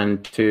like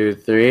 1, 2,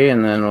 3,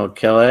 and then we'll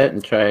kill it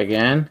and try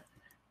again.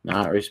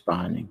 Not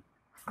responding.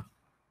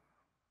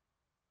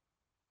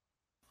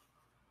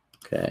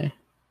 Okay.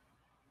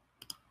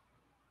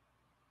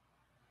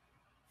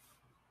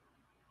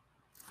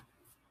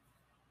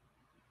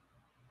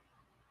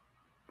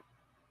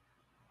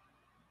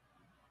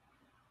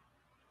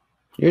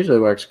 Usually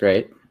works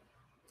great.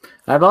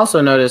 I've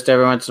also noticed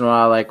every once in a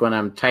while, like when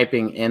I'm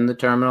typing in the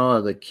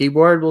terminal, the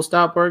keyboard will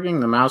stop working.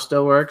 The mouse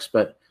still works,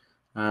 but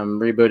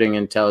rebooting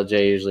intellij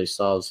usually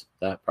solves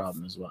that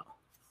problem as well.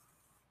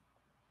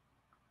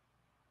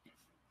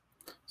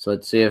 So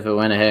let's see if it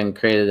went ahead and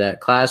created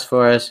that class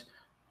for us.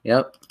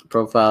 Yep,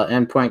 profile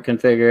endpoint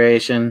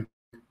configuration,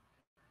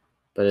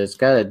 but it's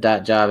got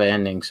a .java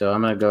ending, so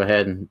I'm going to go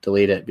ahead and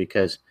delete it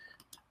because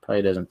it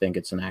probably doesn't think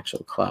it's an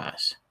actual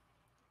class.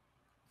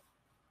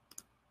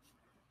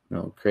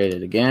 We'll create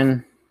it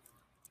again.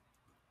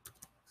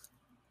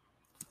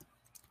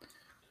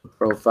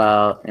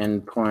 Profile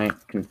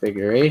endpoint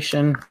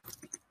configuration.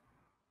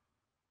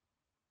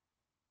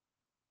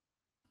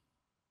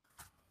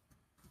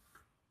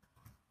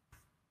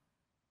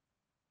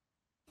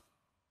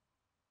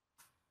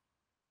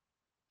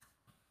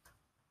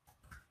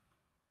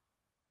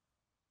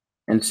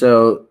 And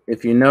so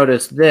if you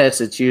notice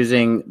this, it's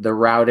using the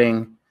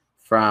routing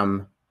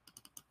from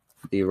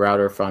the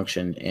router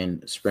function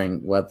in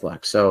Spring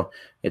WebFlux. So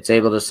it's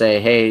able to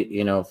say, hey,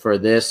 you know, for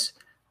this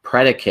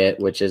predicate,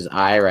 which is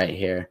I right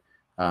here,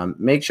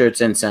 make sure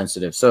it's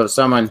insensitive. So if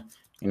someone,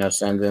 you know,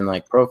 sends in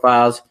like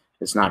profiles,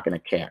 it's not going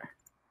to care.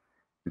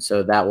 And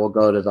so that will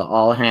go to the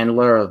all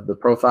handler of the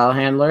profile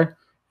handler.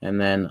 And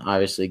then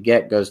obviously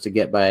get goes to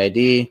get by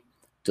ID,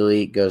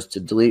 delete goes to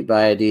delete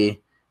by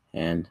ID,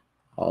 and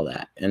all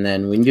that. And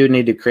then we do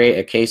need to create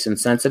a case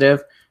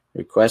insensitive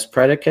request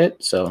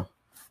predicate. So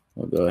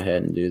we'll go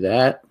ahead and do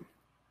that.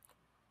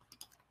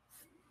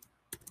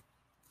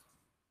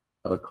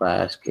 A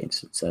class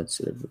case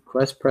insensitive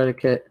request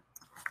predicate.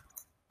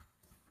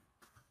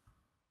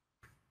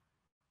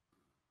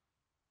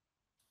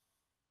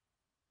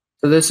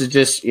 So this is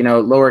just, you know,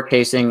 lower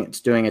casing. It's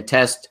doing a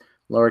test,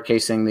 lower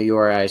casing the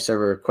URI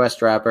server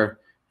request wrapper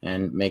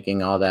and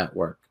making all that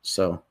work.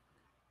 So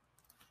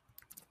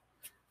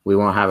we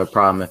won't have a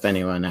problem if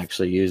anyone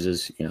actually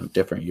uses, you know,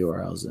 different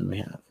URLs than we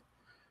have.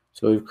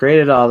 So we've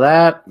created all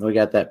that. We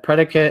got that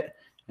predicate,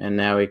 and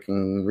now we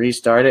can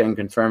restart it and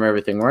confirm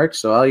everything works.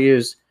 So I'll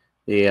use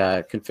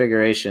the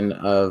configuration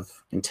of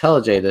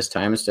intellij this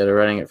time instead of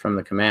running it from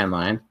the command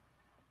line.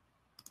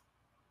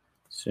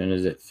 As soon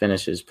as it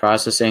finishes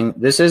processing.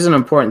 This is an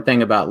important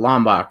thing about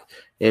Lombok,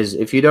 is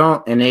if you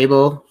don't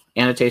enable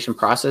annotation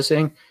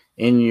processing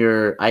in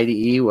your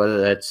IDE,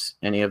 whether that's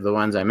any of the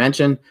ones I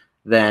mentioned,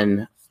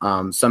 then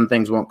some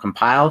things won't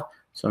compile.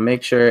 So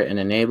make sure and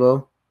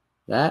enable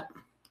that.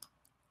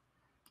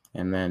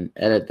 And then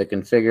edit the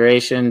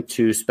configuration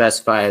to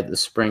specify the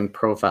Spring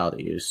profile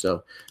to use.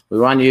 So we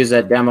want to use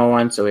that demo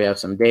one so we have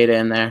some data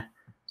in there.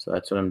 So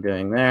that's what I'm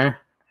doing there.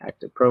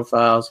 Active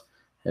profiles,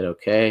 hit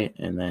OK,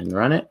 and then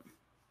run it.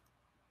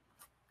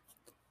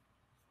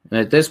 And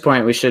at this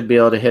point, we should be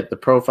able to hit the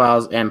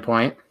profiles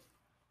endpoint.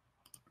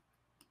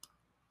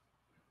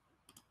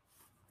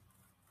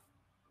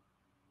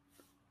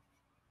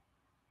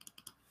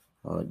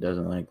 Oh, it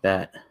doesn't like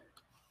that.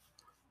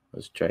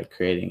 Let's try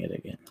creating it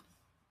again.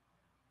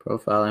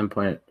 Profile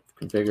endpoint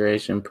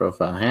configuration,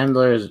 profile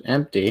handler is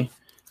empty.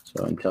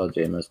 So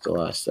intellij must have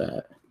lost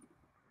that.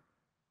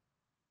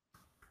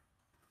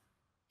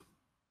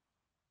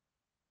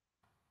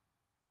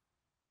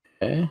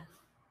 Okay.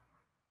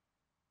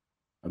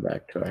 Go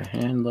back to our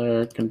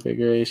handler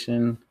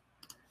configuration.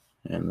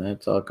 And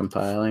that's all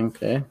compiling.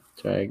 Okay,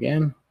 try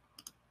again.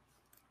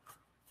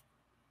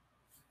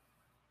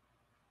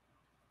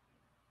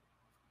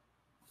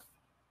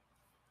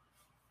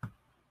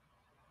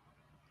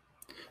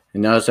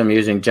 And notice I'm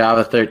using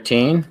Java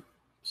 13.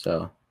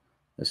 So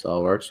this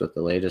all works with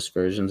the latest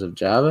versions of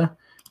Java.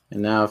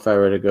 And now if I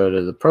were to go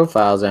to the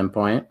profiles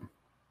endpoint,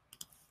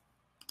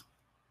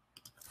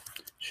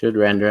 should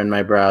render in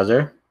my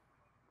browser,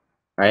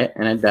 right?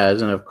 And it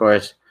does. And of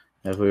course,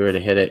 if we were to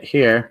hit it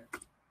here,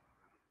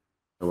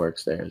 it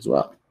works there as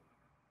well.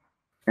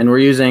 And we're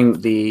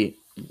using the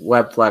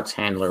WebFlux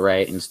handler,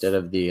 right, instead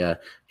of the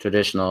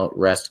traditional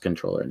REST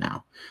controller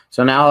now.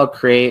 So now I'll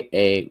create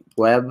a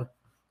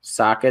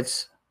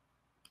WebSockets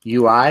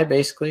UI,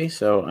 basically.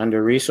 So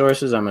under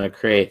resources, I'm going to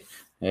create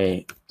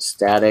a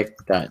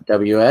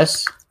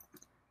static.ws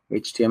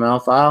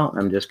HTML file.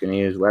 I'm just going to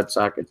use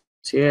WebSockets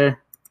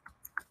here.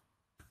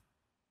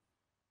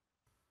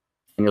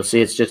 And you'll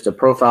see it's just a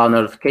profile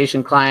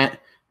notification client.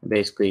 It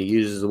basically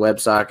uses the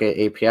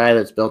WebSocket API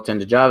that's built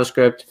into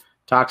JavaScript,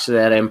 talks to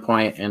that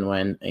endpoint, and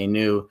when a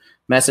new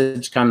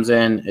message comes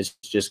in, it's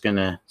just going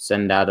to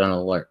send out an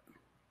alert.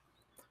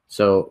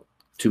 So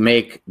to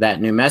make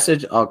that new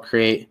message, I'll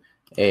create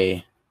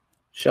a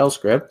shell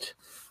script,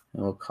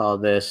 and we'll call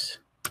this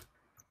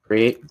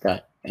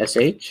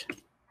create.sh.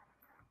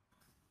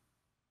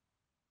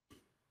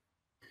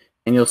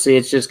 And you'll see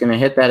it's just going to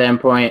hit that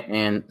endpoint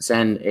and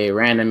send a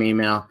random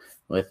email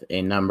with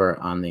a number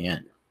on the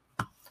end.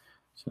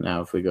 So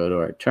now if we go to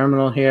our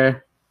terminal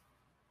here,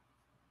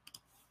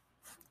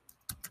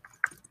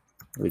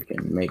 we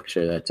can make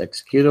sure that's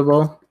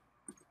executable.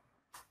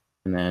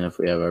 And then if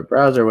we have our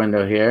browser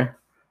window here,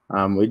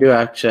 we do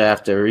actually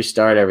have to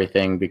restart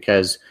everything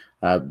because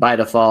by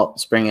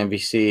default, Spring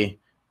MVC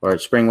or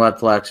Spring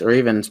WebFlux or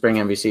even Spring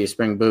MVC,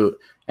 Spring Boot,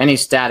 any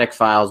static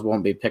files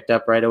won't be picked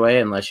up right away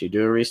unless you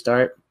do a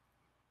restart.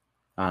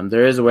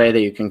 There is a way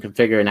that you can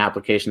configure an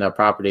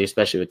application.property,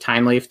 especially with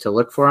Timeleaf, to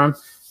look for them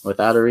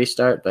without a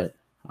restart, but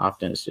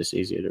often it's just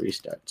easier to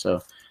restart.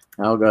 So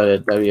now we'll go to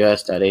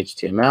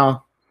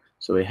ws.html.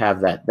 So we have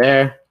that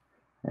there,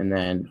 and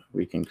then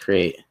we can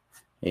create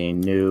a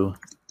new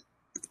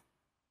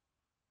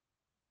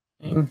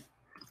thing.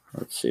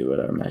 Let's see what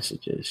our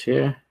message is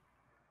here.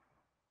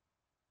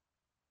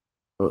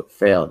 Oh, it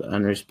failed,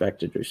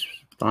 unrespected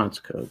response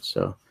code.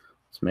 So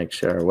let's make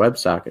sure our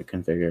WebSocket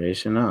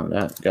configuration, oh,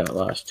 that got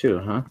lost too,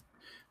 huh?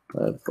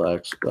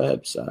 WebFlux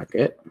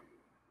WebSocket.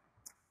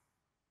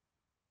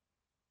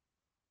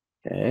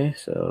 Okay,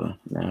 so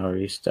now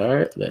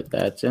restart,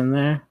 that's in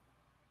there.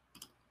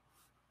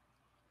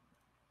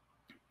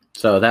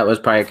 So that was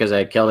probably because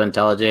I killed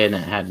intellij and it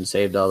hadn't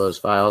saved all those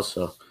files,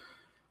 so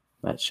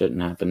that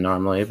shouldn't happen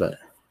normally, but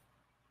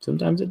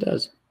sometimes it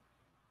does.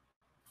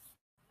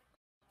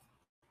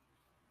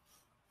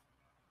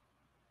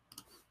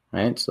 All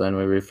right, so then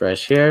we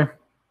refresh here,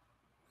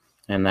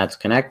 and that's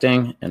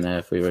connecting. And then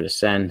if we were to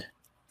send,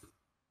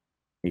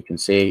 you can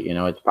see, you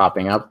know, it's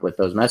popping up with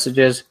those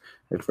messages.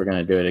 If we're going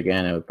to do it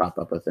again, it would pop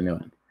up with a new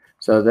one.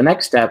 So the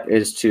next step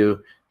is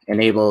to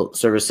enable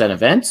server-sent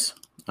events,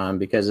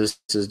 because this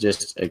is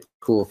just a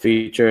cool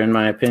feature in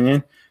my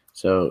opinion.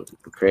 So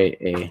create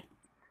a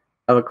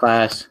Java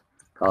class,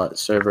 call it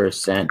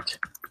server-sent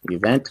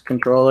event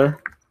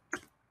controller.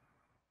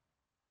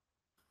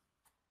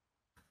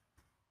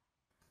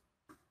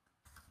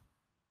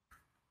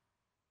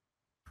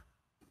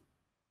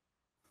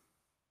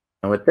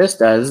 And what this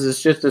does is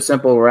just a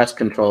simple REST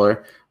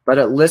controller, but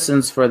it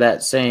listens for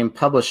that same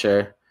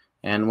publisher,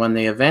 and when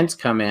the events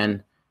come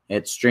in,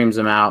 it streams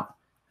them out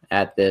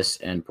at this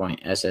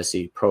endpoint,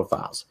 SSE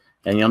profiles.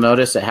 And you'll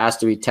notice it has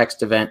to be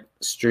text event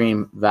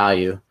stream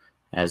value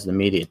as the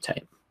media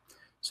type.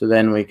 So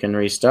then we can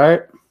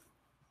restart.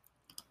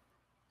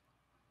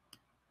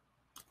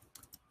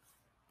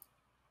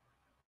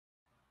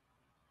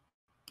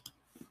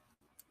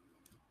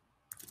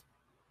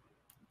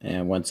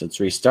 And once it's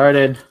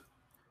restarted,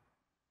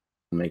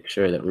 make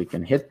sure that we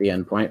can hit the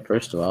endpoint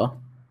first of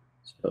all.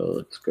 So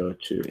let's go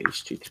to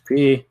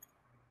HTTP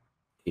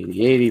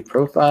 8080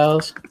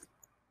 profiles.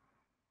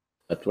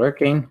 That's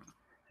working.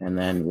 And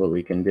then what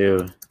we can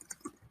do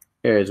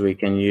here is we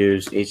can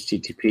use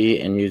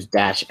HTTP and use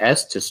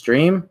 -s to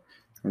stream.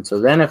 And so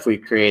then if we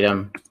create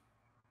them,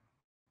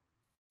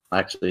 we'll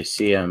actually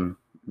see them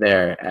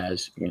there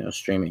as, you know,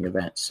 streaming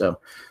events. So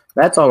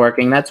that's all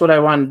working. That's what I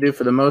want to do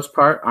for the most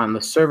part on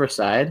the server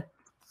side.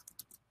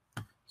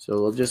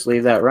 So we'll just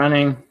leave that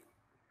running,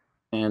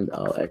 and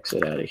I'll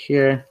exit out of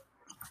here.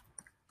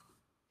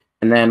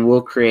 And then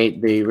we'll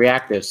create the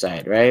reactive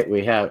side, right?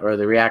 We have, or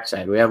the React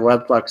side. We have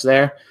WebFlux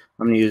there.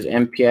 I'm going to use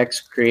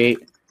npx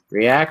create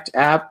React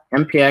app.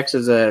 npx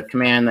is a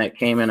command that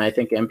came in, I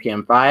think,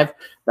 npm 5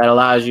 that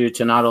allows you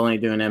to not only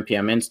do an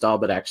npm install,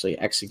 but actually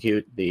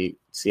execute the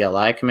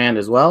CLI command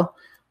as well.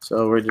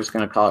 So we're just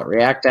going to call it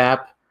React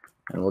app,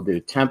 and we'll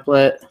do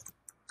template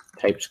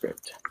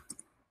TypeScript.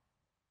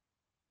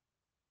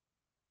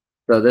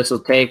 So this will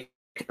take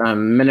a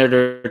minute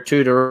or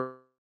two to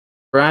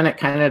run. It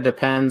kind of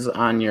depends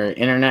on your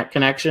internet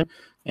connection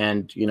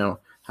and, you know,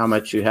 how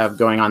much you have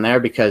going on there,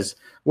 because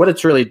what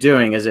it's really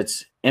doing is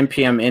it's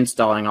npm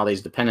installing all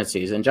these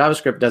dependencies, and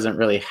JavaScript doesn't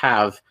really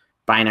have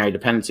binary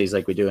dependencies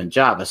like we do in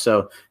Java.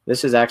 So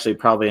this is actually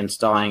probably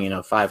installing, you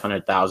know,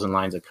 500,000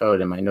 lines of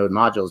code in my node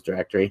modules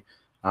directory.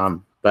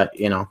 But,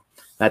 you know,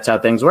 that's how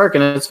things work.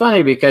 And it's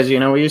funny because, you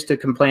know, we used to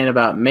complain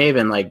about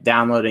Maven like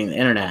downloading the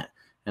internet,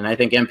 and I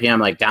think npm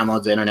like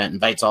downloads the internet and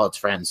invites all its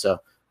friends. So,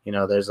 you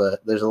know, there's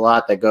a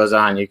lot that goes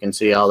on. You can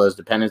see all those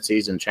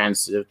dependencies and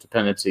transitive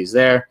dependencies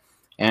there.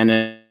 and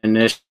it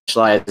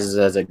initializes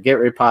as a Git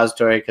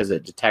repository because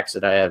it detects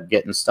that I have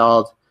Git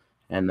installed,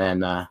 and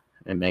then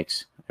it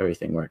makes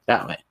everything work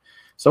that way.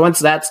 So once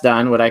that's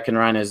done, what I can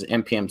run is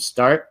npm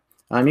start.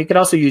 You could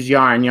also use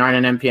yarn.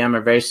 Yarn and npm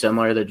are very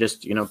similar. They're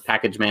just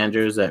package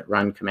managers that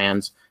run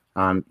commands.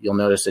 You'll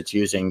notice it's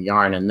using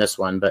yarn in this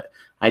one, but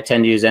I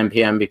tend to use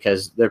npm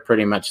because they're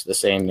pretty much the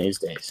same these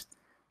days.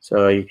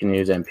 So you can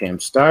use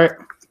npm start,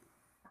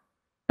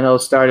 and it'll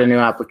start a new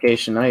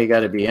application. Oh, you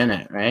got to be in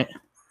it, right?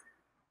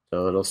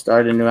 So it'll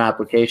start a new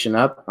application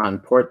up on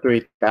port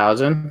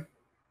 3000.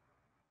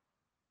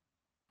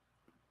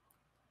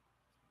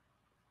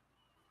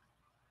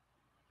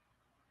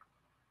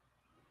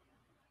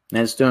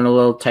 And it's doing a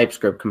little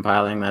TypeScript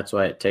compiling. That's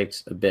why it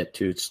takes a bit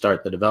to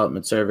start the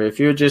development server. If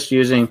you're just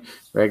using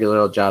regular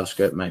old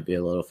JavaScript, it might be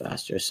a little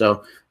faster.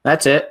 So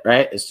that's it,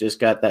 right? It's just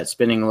got that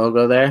spinning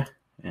logo there.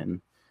 And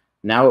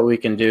now what we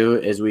can do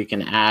is we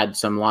can add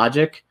some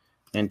logic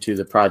into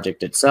the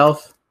project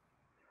itself.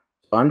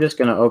 So I'm just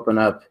going to open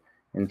up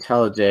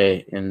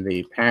intellij in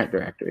the parent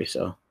directory.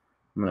 So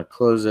I'm going to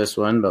close this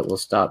one, but we'll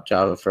stop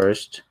Java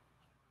first.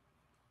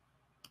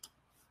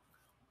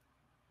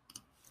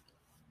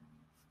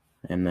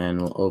 And then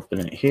we'll open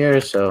it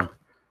here. So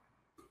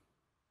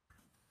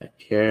back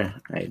here,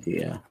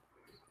 idea.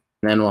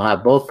 And then we'll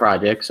have both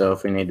projects. So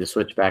if we need to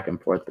switch back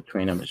and forth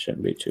between them, it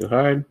shouldn't be too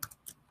hard.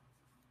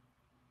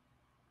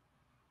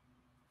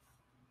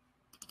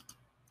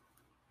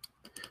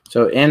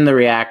 So in the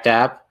React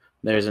app,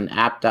 there's an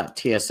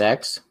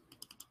app.tsx.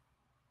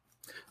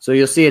 So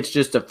you'll see it's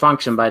just a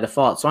function by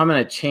default. So I'm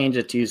going to change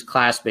it to use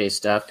class-based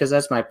stuff because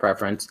that's my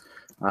preference.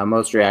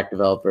 Most React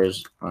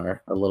developers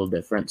are a little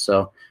different.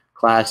 So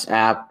class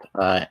app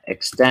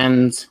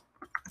extends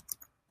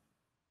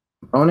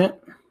component.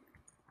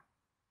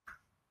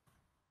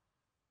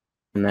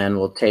 And then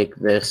we'll take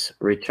this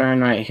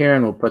return right here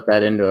and we'll put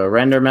that into a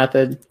render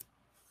method.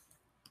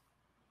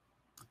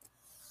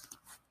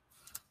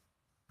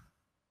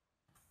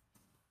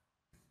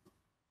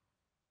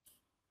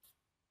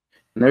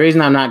 And the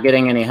reason I'm not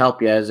getting any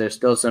help yet is there's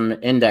still some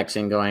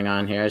indexing going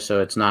on here,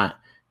 so it's not,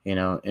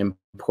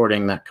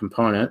 importing that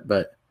component,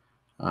 but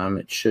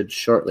it should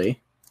shortly.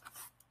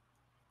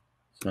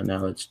 So now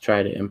let's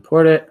try to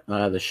import it.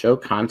 The show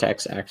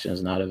context action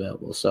is not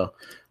available. So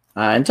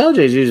IntelliJ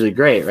is usually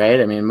great, right?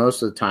 I mean,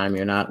 most of the time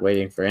you're not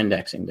waiting for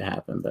indexing to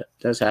happen, but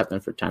it does happen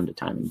from time to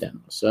time in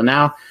demos. So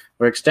now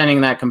we're extending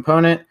that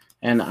component,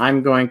 and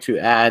I'm going to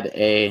add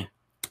a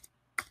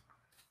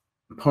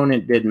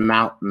component did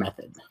mount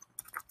method.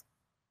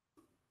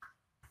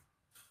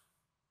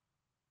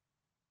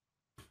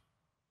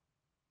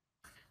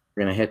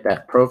 We're going to hit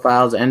that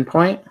profiles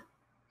endpoint,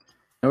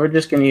 and we're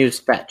just going to use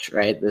fetch,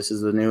 right? This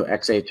is the new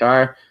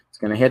XHR. It's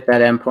going to hit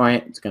that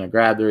endpoint. It's going to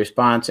grab the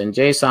response in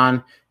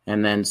JSON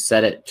and then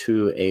set it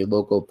to a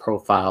local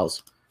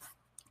profiles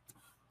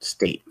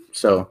state.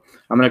 So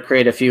I'm going to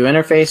create a few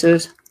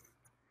interfaces,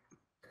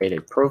 create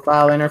a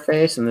profile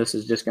interface, and this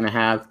is just going to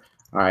have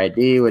our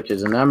ID, which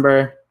is a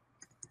number,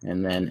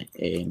 and then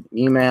an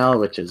email,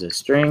 which is a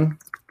string.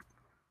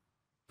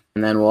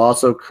 And then we'll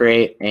also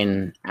create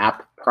an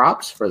app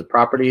props for the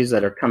properties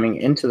that are coming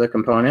into the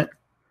component.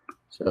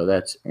 So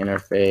that's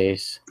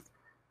interface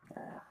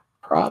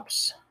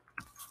props.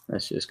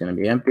 That's just going to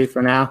be empty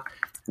for now.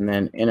 And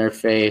then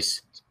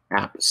interface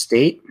app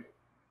state.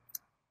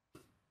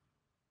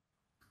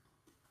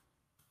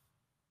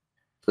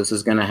 This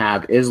is going to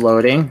have is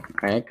loading,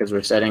 right? Because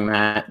we're setting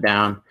that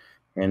down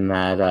in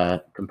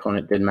that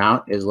component did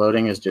mount. Is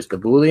loading is just a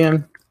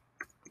Boolean.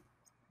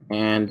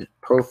 And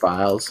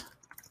profiles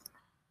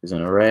is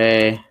an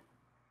array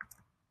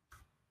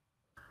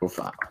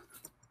profile.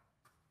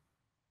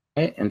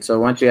 Okay, and so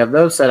once you have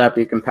those set up,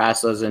 you can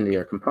pass those into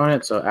your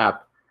component. So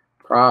app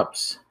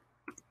props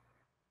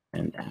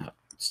and app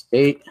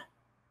state.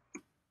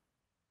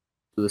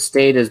 So the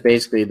state is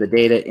basically the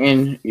data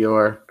in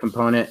your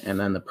component, and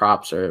then the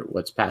props are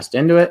what's passed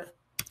into it.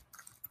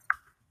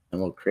 And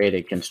we'll create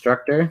a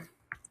constructor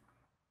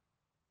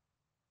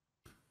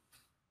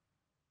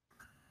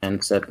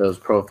and set those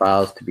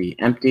profiles to be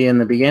empty in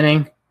the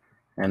beginning,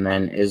 and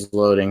then is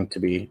loading to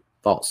be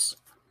false.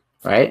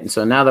 Right, and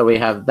so now that we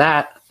have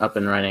that up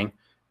and running,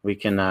 we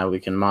can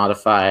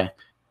modify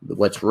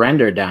what's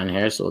rendered down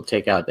here. So we'll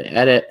take out the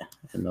edit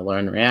and the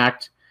learn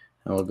React,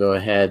 and we'll go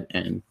ahead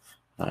and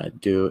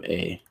do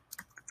a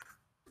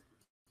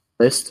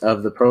list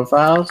of the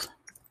profiles.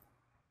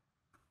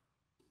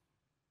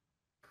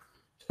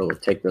 So we'll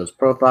take those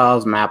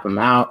profiles, map them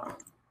out.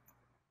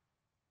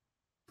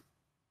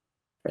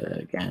 Try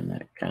that again.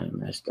 That kind of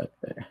messed up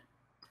there.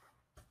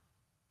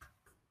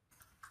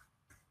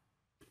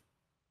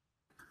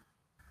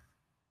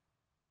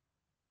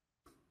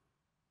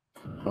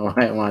 Oh,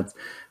 it wants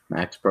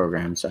max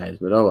program size,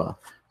 but oh well.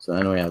 So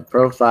then we have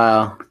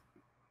profile,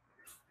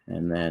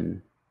 and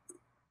then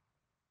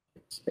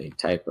it's a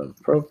type of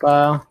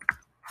profile,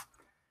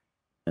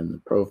 and the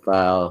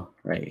profile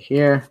right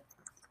here.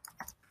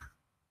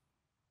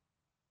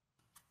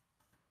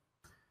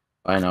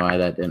 I know why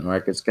that didn't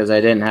work. It's because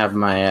I didn't have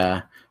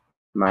my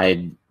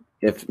my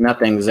if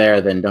nothing's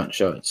there, then don't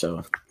show it.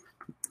 So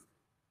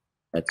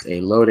that's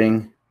a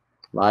loading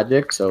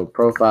logic. So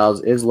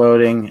profiles is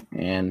loading,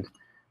 and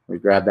we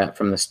grab that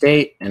from the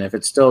state. And if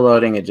it's still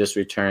loading, it just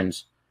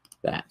returns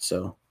that.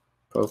 So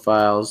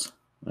profiles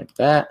like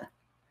that.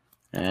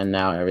 And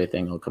now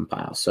everything will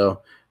compile.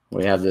 So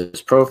we have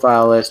this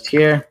profile list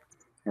here,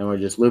 and we're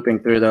just looping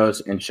through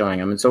those and showing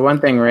them. And so one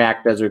thing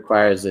React does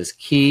require is this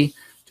key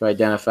to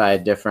identify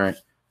different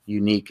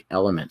unique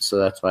elements. So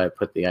that's why I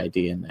put the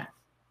ID in there.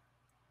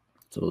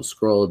 So we'll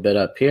scroll a bit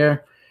up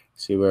here,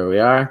 see where we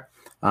are.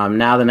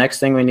 Now the next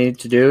thing we need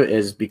to do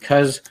is,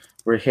 because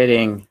we're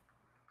hitting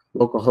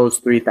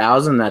localhost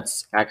 3000,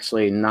 that's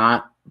actually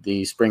not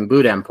the Spring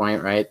Boot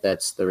endpoint, right?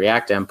 That's the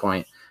React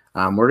endpoint.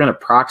 We're going to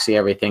proxy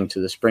everything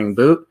to the Spring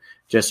Boot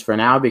just for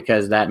now,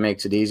 because that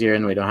makes it easier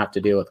and we don't have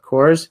to deal with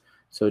cores.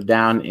 So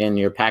down in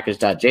your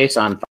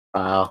package.json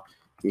file,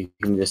 you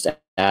can just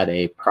add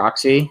a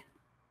proxy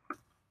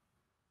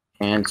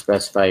and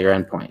specify your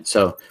endpoint.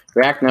 So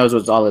React knows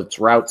what all its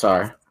routes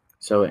are.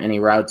 So any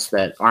routes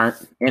that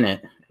aren't in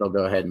it, it'll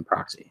go ahead and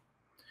proxy.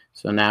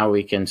 So now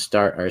we can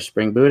start our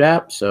Spring Boot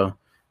app. So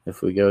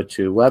if we go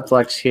to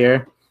WebFlux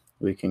here,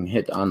 we can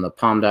hit on the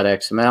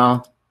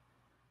pom.xml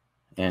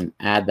and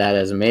add that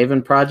as a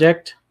Maven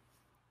project.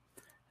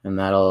 And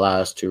that'll allow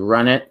us to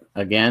run it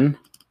again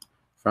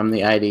from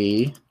the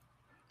IDE.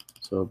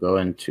 So we'll go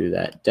into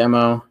that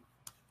demo.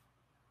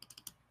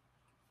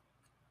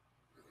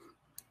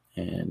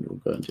 And we'll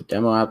go into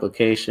demo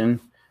application.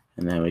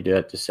 And then we do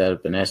have to set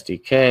up an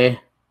SDK.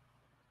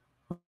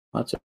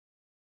 Lots of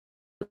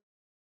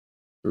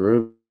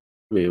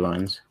Ruby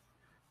ones.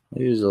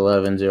 We'll use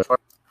 11.04.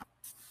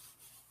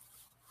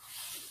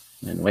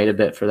 And wait a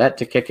bit for that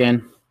to kick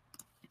in.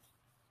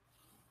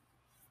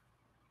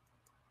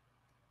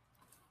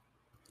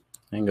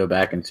 And go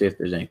back and see if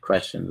there's any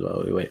questions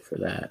while we wait for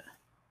that.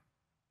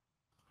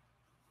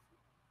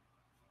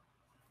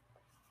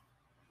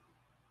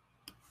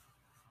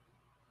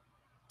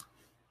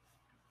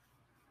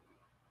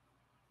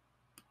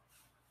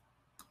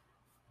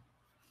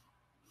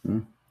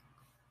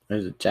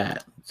 There's a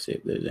chat. Let's see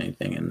if there's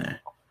anything in there.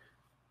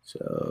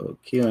 So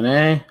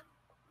Q&A.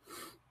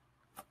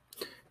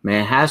 May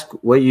I ask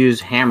what you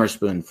use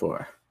Hammerspoon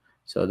for?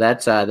 So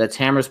that's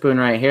Hammerspoon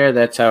right here.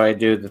 That's how I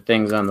do the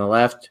things on the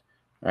left,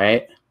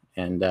 right?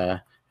 And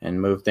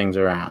move things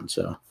around.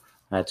 So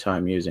that's how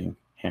I'm using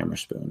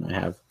Hammerspoon. I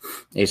have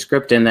a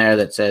script in there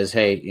that says,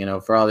 hey, you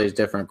know, for all these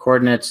different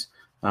coordinates,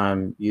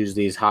 use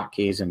these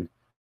hotkeys and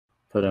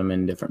put them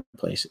in different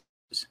places.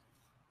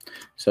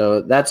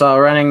 So that's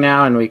all running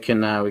now, and we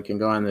can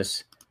go on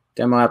this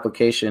demo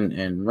application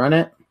and run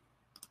it.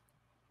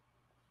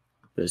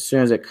 But as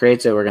soon as it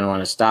creates it, we're going to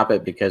want to stop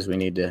it because we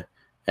need to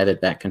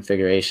edit that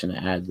configuration to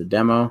add the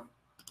demo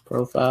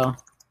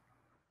profile.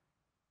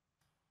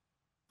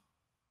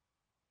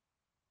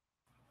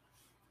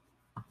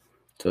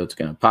 So it's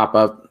going to pop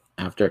up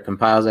after it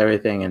compiles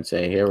everything and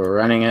say, here, we're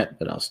running it,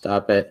 but I'll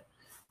stop it,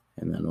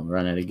 and then we'll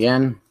run it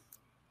again.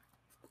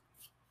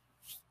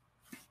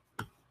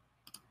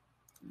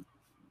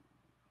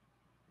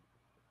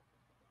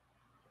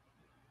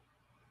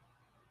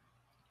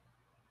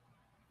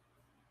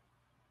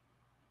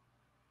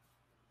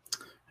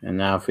 And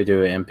now if we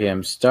do an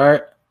npm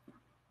start,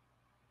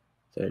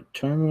 the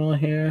terminal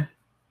here,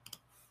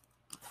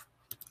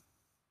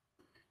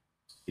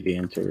 cd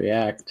into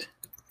React,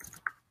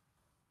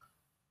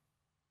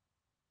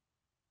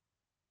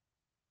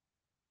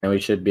 and we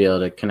should be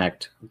able to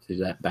connect to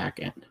that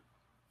backend.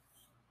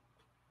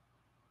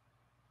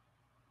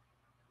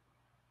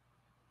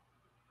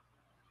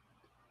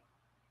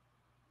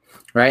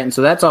 Right, and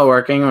so that's all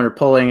working. We're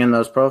pulling in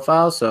those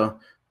profiles, so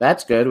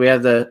that's good. We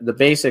have the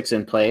basics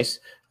in place.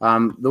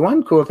 The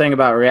one cool thing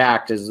about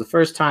React is the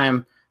first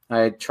time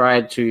I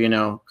tried to, you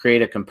know,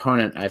 create a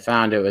component, I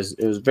found it was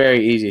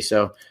very easy.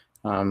 So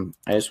I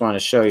just want to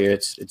show you,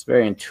 it's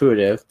very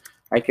intuitive.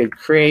 I could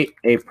create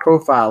a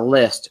profile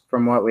list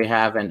from what we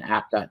have in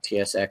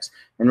app.tsx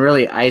and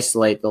really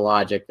isolate the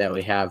logic that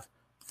we have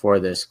for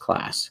this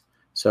class.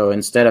 So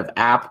instead of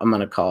app, I'm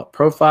going to call it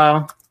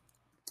profile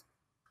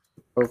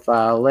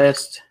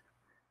list,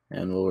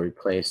 and we'll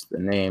replace the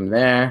name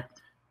there,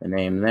 the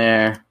name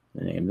there,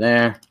 the name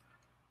there.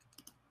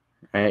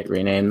 All right,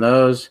 rename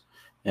those.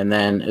 And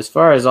then as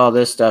far as all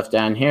this stuff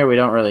down here, we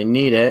don't really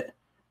need it,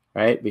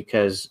 right?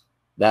 Because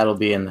that'll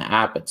be in the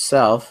app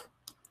itself.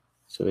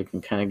 So we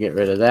can kind of get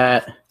rid of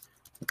that.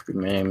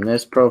 Rename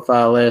this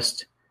profile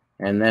list.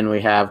 And then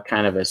we have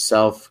kind of a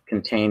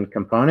self-contained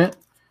component.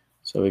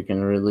 So we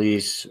can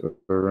release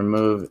or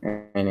remove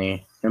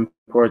any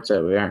imports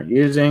that we aren't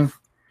using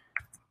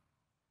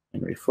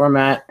and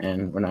reformat.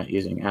 And we're not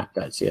using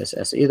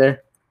app.css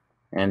either.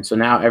 And so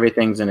now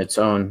everything's in its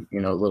own, you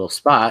know, little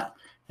spot.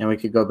 And we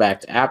could go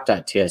back to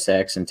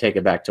app.tsx and take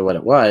it back to what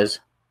it was,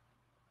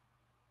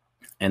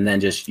 and then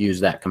just use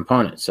that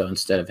component. So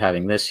instead of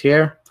having this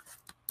here,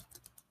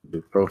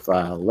 do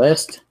profile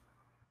list.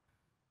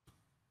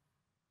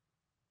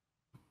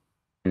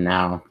 And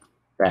now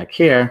back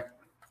here,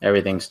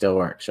 everything still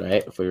works,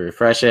 right? If we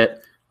refresh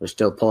it, we're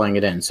still pulling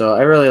it in. So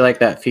I really like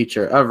that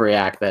feature of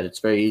React, that it's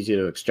very easy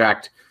to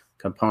extract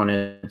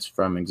components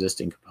from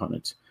existing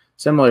components.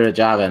 Similar to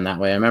Java in that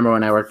way. I remember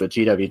when I worked with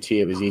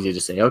GWT, it was easy to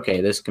say,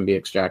 okay, this can be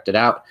extracted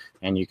out,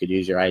 and you could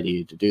use your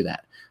IDE to do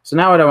that. So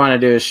now what I want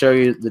to do is show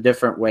you the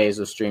different ways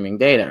of streaming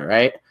data,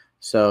 right?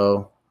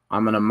 So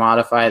I'm going to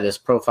modify this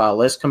profile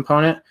list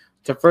component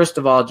to first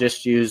of all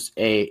just use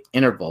a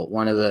interval,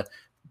 one of the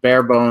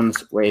bare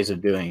bones ways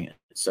of doing it.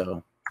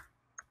 So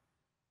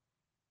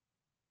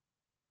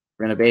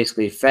we're going to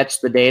basically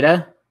fetch the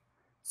data,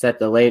 set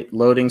the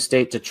loading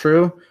state to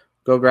true,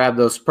 go grab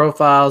those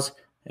profiles,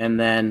 and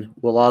then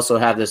we'll also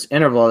have this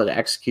interval that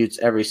executes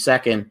every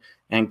second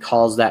and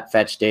calls that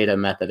fetch data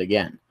method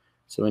again.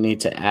 So we need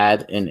to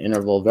add an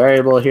interval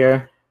variable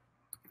here.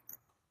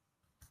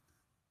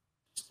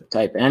 Just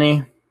type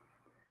any,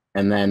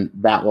 and then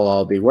that will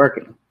all be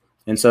working.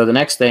 And so the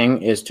next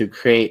thing is to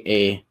create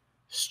a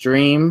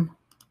stream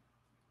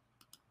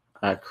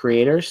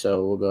creator.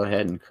 So we'll go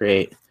ahead and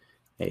create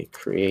a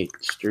create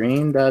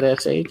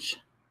stream.sh.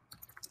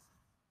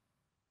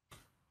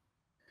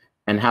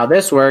 And how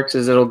this works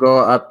is it'll go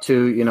up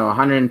to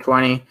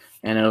 120,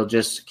 and it'll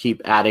just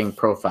keep adding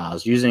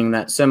profiles using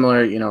that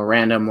similar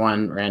random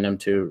 1, random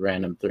 2,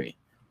 random 3.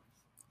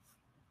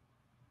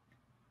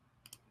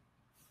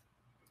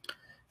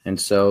 And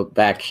so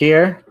back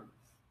here,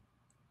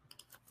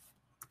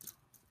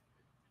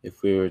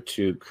 if we were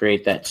to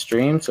create that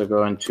stream, so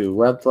go into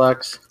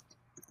WebFlux,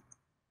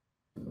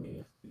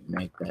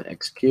 make that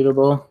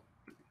executable.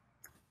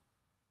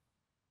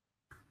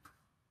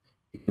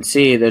 You can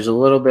see there's a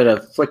little bit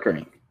of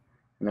flickering.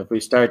 And if we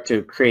start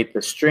to create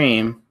the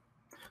stream,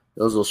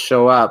 those will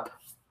show up,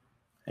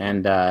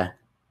 and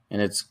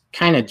it's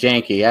kind of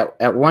janky.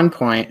 At one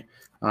point,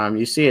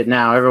 you see it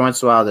now, every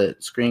once in a while the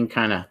screen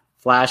kind of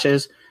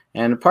flashes.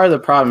 And part of the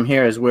problem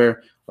here is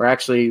we're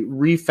actually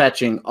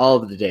refetching all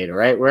of the data,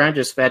 right? We aren't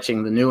just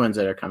fetching the new ones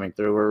that are coming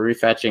through, we're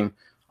refetching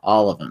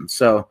all of them.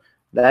 So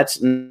that's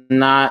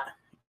not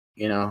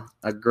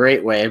a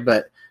great way,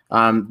 but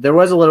there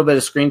was a little bit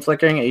of screen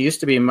flickering. It used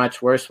to be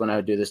much worse when I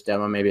would do this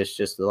demo. Maybe it's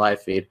just the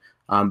live feed.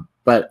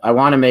 But I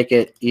want to make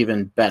it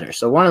even better.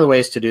 So one of the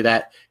ways to do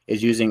that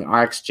is using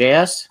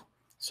RxJS.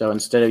 So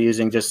instead of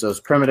using just those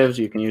primitives,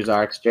 you can use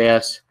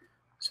RxJS.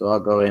 So I'll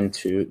go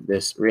into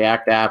this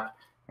React app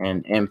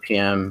and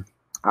npm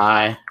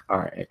I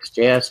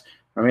RxJS,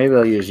 or maybe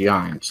I'll use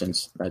yarn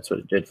since that's what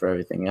it did for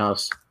everything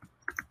else.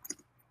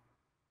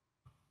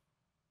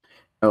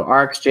 So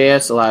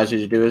RxJS allows you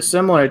to do is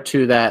similar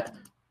to that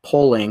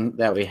polling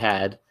that we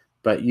had,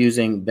 but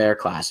using their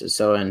classes.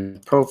 So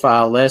in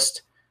profile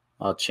list,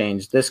 I'll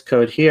change this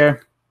code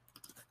here.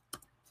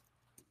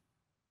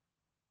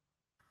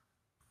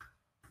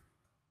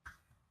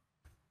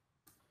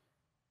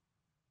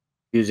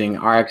 Using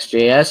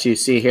RxJS, you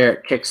see here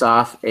it kicks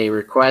off a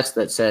request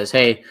that says,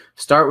 hey,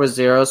 start with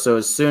 0. So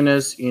as soon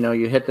as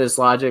you hit this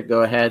logic,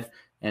 go ahead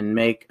and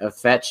make a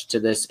fetch to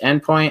this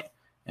endpoint,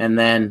 and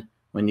then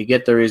when you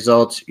get the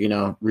results,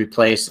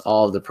 replace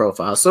all of the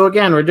profiles. So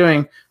again, we're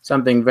doing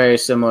something very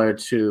similar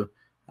to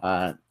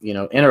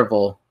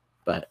interval,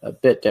 but a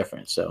bit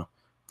different. So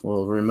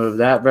we'll remove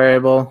that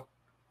variable,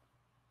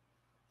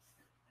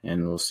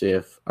 and we'll see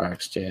if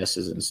RxJS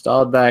is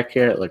installed back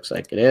here. It looks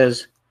like it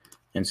is.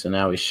 And so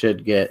now we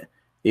should get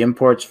the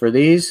imports for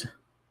these.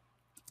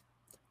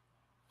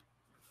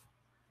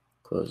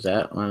 Close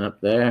that one up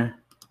there.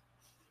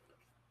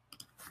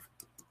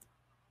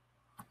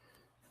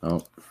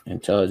 Oh,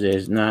 intellij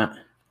is not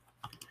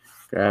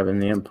grabbing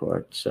the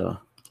import, so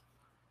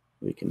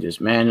we can just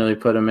manually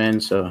put them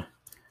in. So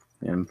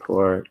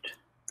import,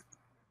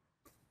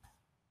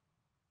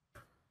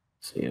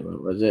 let's see,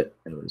 what was it?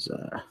 It was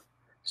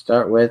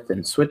start with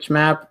and switch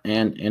map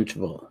and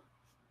interval.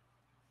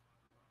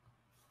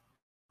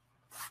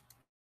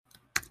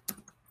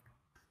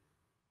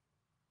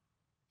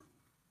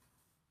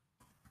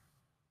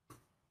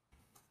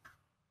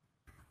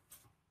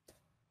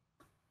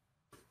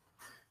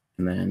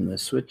 And then the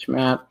switch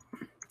map,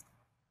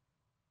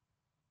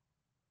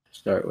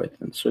 start with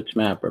and switch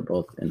map are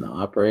both in the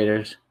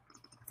operators.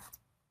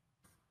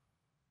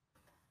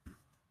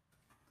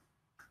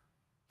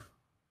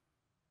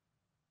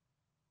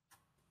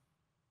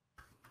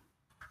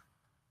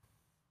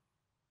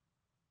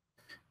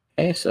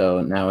 Okay, so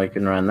now we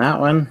can run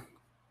that one.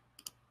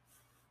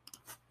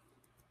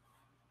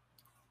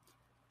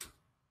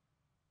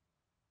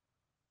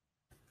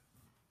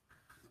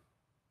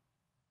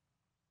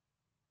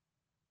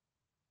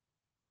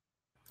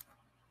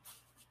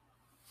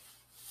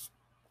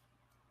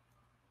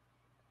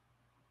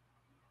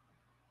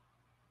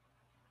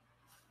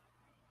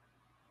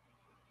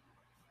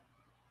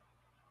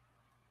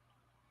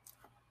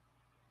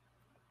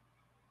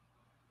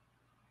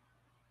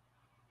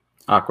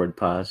 Awkward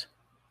pause.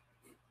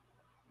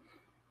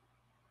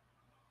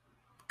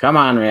 Come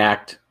on,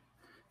 React.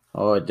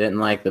 Oh, it didn't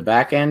like the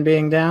back end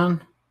being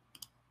down.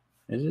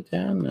 Is it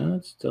down? No,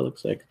 it still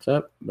looks like it's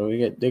up, but we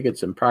did get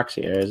some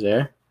proxy errors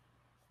there.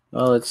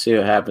 Well, let's see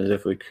what happens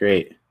if we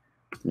create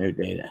new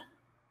data.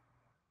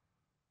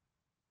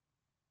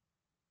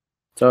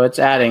 So it's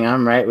adding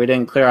them, right? We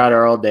didn't clear out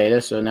our old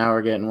data, so now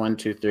we're getting 1,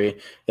 2, 3.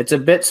 It's a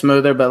bit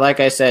smoother, but like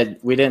I said,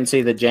 we didn't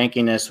see the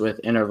jankiness with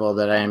interval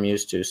that I am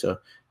used to, so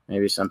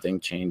maybe something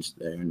changed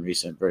there in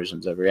recent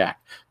versions of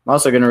React. I'm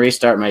also going to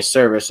restart my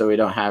server so we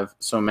don't have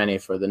so many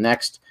for the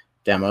next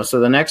demo. So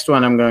the next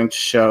one I'm going to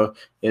show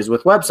is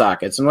with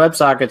WebSockets, and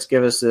WebSockets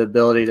give us the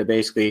ability to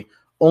basically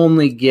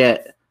only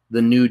get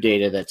the new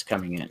data that's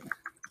coming in.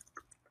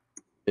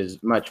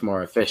 Is much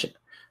more efficient.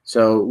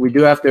 So we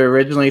do have to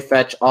originally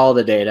fetch all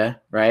the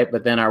data, right?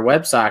 But then our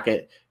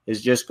WebSocket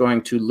is just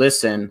going to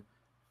listen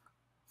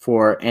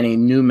for any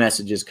new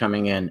messages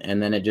coming in,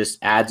 and then it just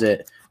adds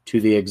it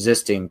to the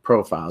existing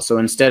profile. So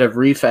instead of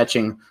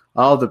refetching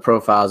all the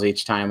profiles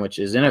each time, which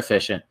is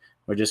inefficient,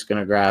 we're just going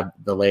to grab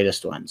the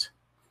latest ones.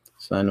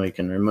 So then we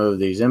can remove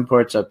these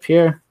imports up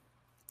here.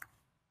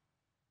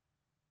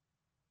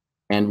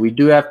 And we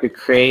do have to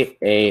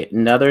create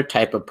another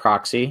type of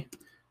proxy.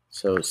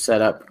 So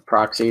set up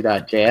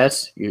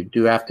proxy.js. You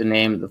do have to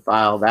name the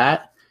file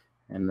that,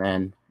 and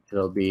then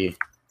it'll be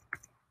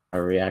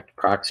a React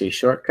proxy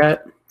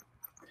shortcut.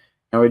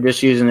 And we're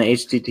just using the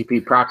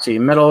HTTP proxy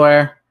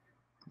middleware,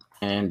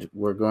 and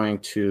we're going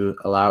to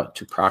allow it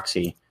to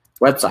proxy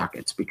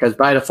WebSockets because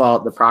by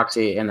default, the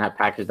proxy in that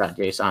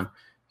package.json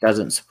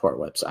doesn't support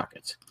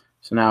WebSockets.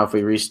 So now if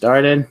we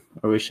restarted,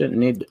 or we shouldn't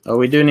need, oh,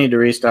 we do need to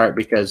restart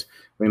because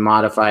we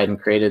modified and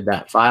created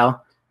that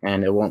file,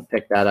 and it won't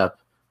pick that up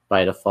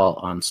by default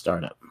on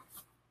startup.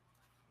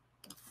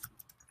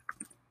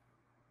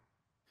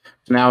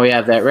 So now we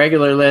have that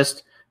regular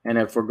list, and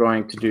if we're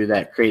going to do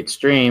that create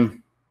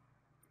stream,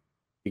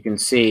 you can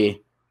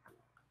see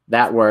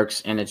that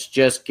works, and it's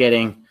just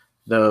getting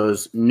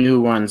those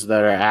new ones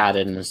that are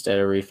added instead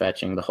of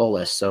refetching the whole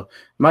list. So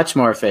much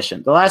more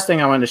efficient. The last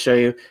thing I wanted to show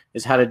you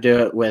is how to do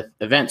it with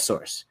event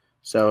source.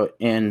 So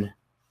in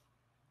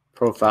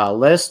profile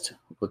list,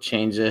 we'll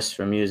change this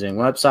from using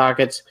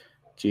WebSockets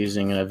to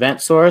using an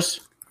event source.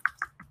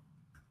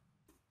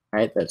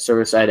 Right, that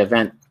server-side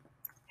event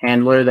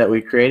handler that we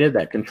created,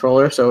 that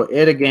controller. So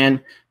it again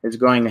is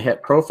going to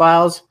hit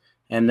profiles,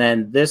 and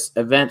then this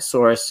event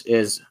source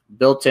is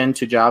built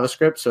into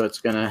JavaScript, so it's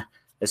going to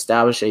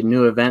establish a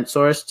new event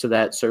source to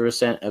that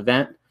server-sent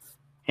event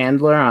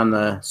handler on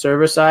the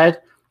server side.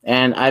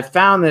 And I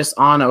found this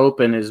on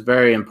open is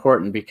very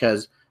important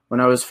because when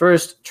I was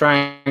first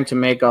trying to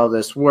make all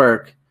this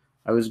work,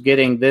 I was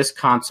getting this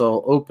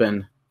console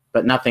open,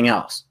 but nothing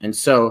else. And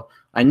so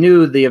I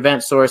knew the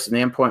event source and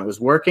the endpoint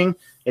was working.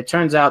 It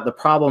turns out the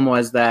problem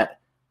was that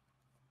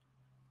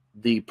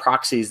the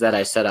proxies that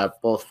I set up,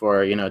 both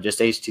for just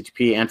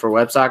HTTP and for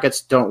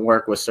WebSockets, don't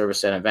work with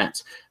server-sent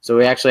events. So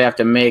we actually have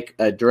to make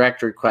a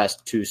direct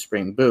request to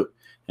Spring Boot.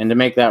 And to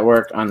make that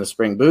work on the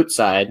Spring Boot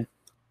side,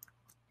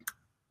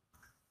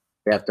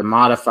 we have to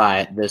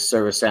modify this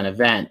server-sent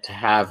event to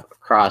have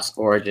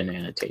cross-origin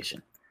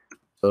annotation.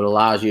 So it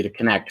allows you to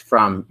connect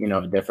from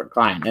a different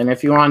client. And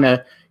if you want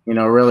to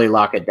really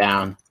lock it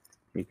down,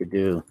 you could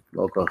do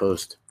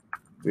localhost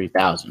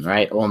 3000,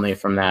 right? Only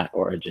from that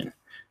origin.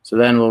 So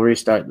then we'll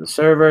restart the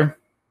server.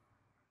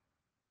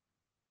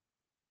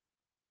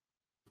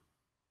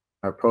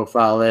 Our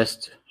profile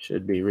list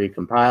should be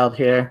recompiled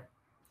here.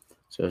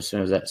 So as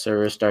soon as that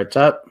server starts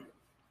up,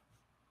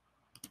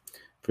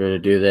 if we were to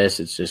do this,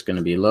 it's just going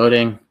to be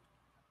loading.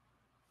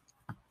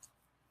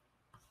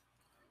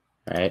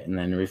 All right, and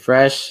then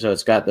refresh. So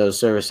it's got those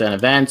server sent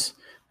events.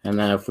 And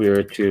then if we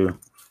were to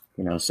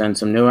send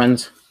some new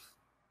ones,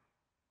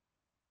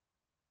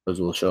 those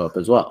will show up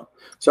as well.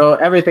 So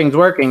everything's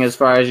working as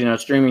far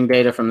as streaming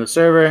data from the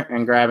server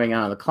and grabbing it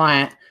on the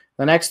client.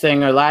 The next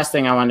thing or last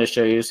thing I wanted to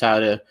show you is how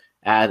to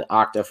add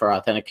Okta for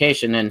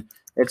authentication. And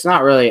it's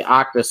not really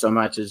Okta so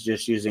much as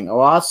just using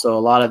OAuth. So a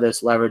lot of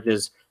this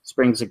leverages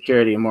Spring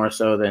Security more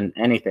so than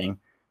anything.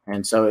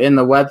 And so in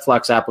the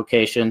WebFlux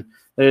application,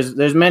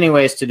 there's many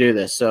ways to do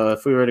this. So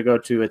if we were to go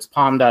to its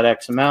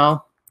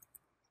pom.xml,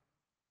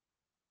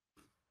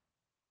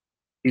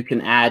 you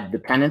can add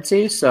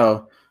dependencies.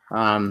 So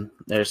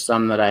there's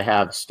some that I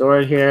have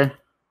stored here.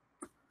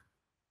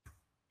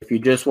 If you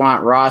just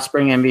want raw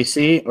Spring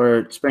MVC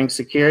or Spring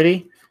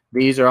Security,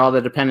 these are all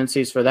the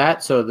dependencies for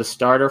that. So the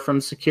starter from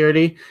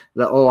security,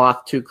 the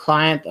OAuth 2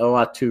 client, the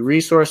OAuth 2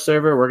 resource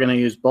server, we're going to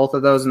use both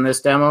of those in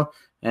this demo.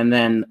 And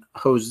then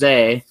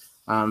Jose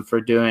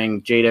for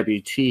doing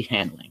JWT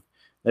handling.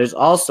 There's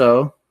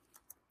also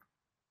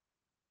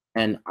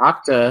an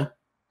Okta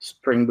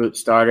Spring Boot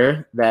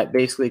starter that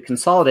basically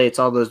consolidates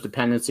all those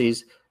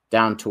dependencies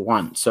down to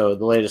one. So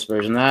the latest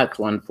version of that is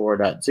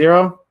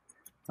 1.4.0,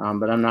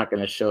 but I'm not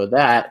going to show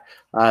that.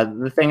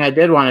 The thing I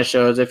did want to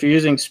show is if you're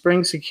using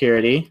Spring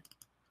Security,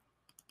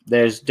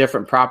 there's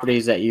different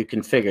properties that you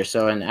configure.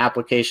 So in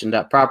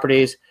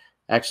application.properties,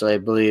 actually I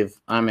believe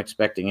I'm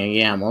expecting a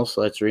YAML,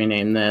 so let's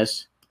rename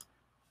this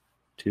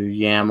to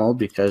YAML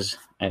because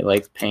I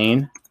like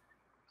pain.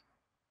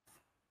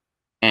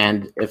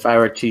 And if I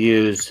were to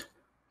use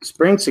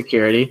Spring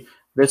Security,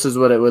 this is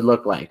what it would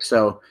look like.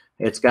 So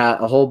it's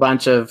got a whole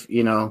bunch of,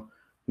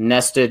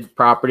 nested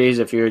properties.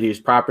 If you were to use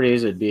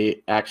properties, it'd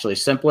be actually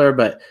simpler,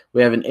 but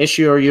we have an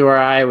issuer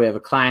URI, we have a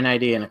client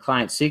ID and a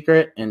client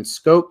secret and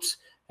scopes.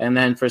 And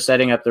then for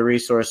setting up the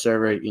resource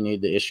server, you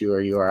need the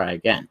issuer URI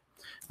again.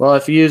 Well,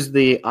 if you use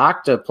the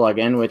Okta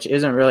plugin, which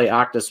isn't really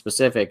Okta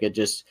specific, it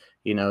just,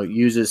 you know,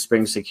 uses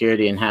Spring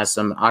Security and has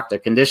some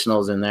Okta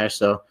conditionals in there.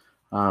 So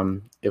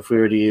if we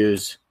were to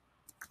use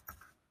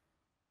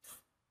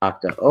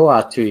Okta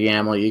OAuth 2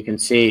 YAML, you can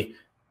see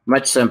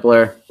much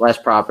simpler, less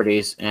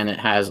properties, and it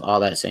has all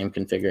that same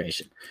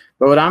configuration.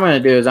 But what I'm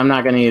going to do is I'm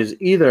not going to use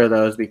either of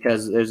those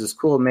because there's this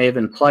cool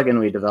Maven plugin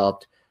we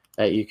developed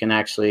that you can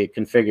actually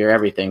configure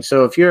everything.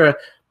 So if you're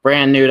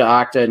brand new to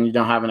Okta and you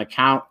don't have an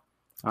account,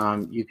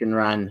 you can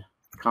run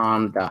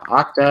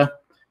com.okta,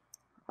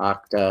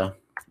 Okta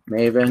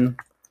Maven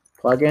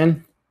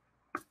plugin,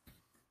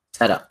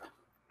 setup.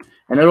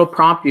 And it'll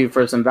prompt you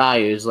for some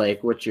values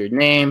like what's your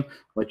name,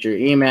 what's your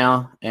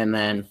email, and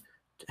then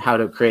how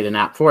to create an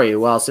app for you.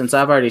 Well, since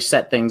I've already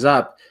set things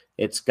up,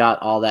 it's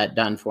got all that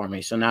done for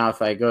me. So now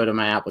if I go to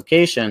my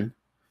application,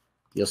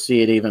 you'll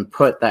see it even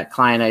put that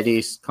client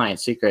ID, client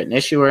secret, and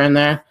issuer in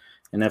there.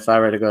 And if I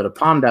were to go to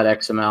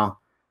pom.xml,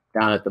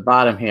 down at the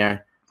bottom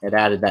here, it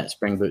added that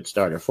Spring Boot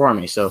starter for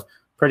me. So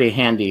pretty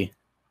handy,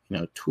 you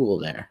know, tool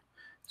there.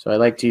 So I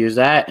like to use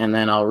that, and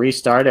then I'll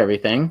restart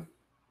everything.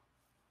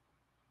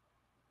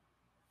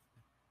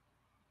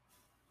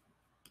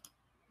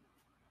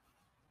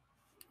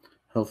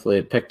 Hopefully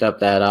it picked up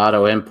that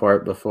auto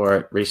import before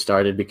it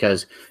restarted,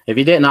 because if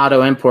you didn't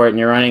auto import and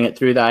you're running it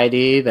through the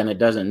IDE, then it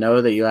doesn't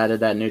know that you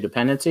added that new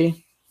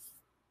dependency.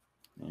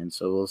 And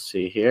so we'll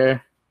see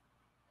here.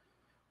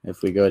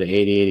 If we go to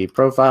 8080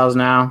 profiles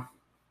now,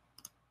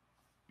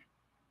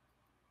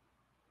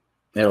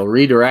 it'll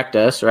redirect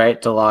us,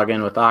 right, to log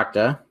in with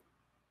Okta.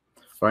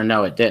 Or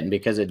no, it didn't,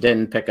 because it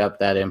didn't pick up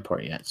that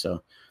import yet.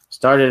 So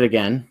start it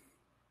again.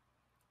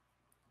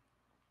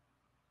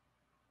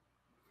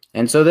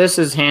 And so this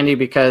is handy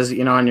because,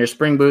 you know, on your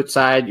Spring Boot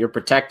side, you're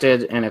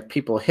protected. And if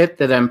people hit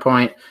the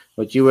endpoint,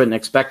 which you wouldn't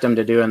expect them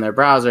to do in their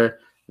browser,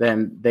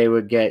 then they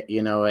would get,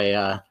 you know,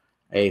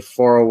 a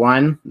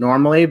 401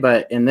 normally.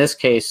 But in this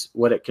case,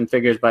 what it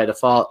configures by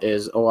default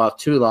is OAuth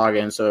 2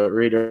 login. So it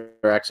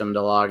redirects them to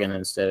login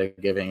instead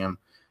of giving them,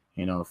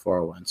 you know, a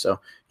 401. So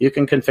you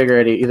can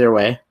configure it either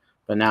way.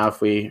 But now if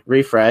we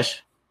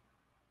refresh,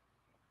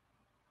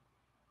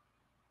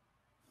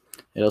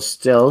 it'll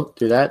still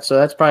do that. So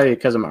that's probably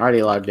because I'm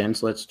already logged in.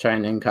 So let's try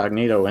an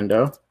incognito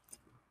window.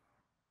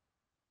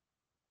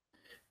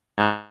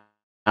 Now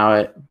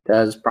it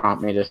does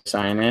prompt me to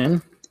sign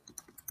in.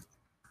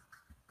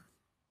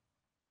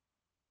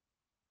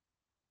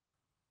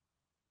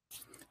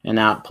 And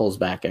now it pulls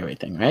back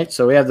everything, right?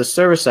 So we have the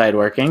server side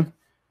working.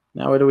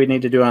 Now what do we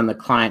need to do on the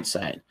client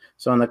side?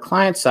 So on the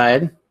client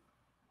side,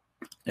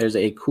 there's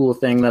a cool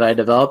thing that I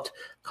developed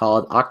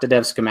called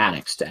Octadev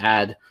schematics to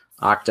add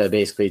Okta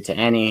basically to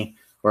any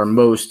or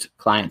most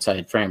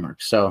client-side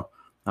frameworks. So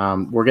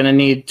we're going to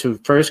need to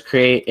first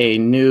create a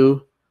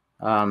new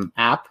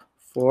app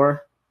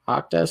for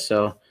Okta.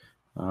 So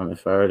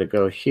if I were to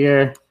go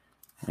here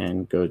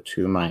and go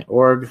to my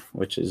org,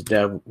 which is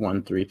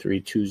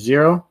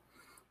dev13320,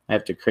 I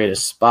have to create a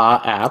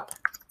SPA app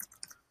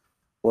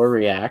for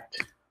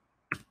React.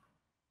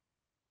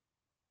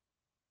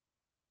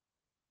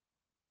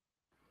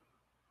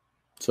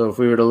 So if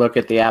we were to look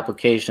at the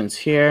applications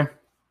here,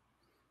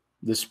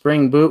 the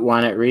Spring Boot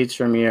one, it reads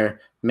from your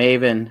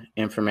Maven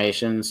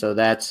information. So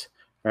that's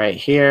right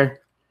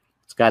here.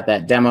 It's got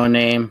that demo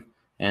name.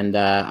 And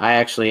I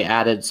actually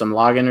added some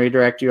login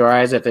redirect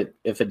URIs.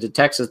 If it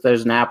detects that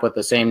there's an app with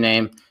the same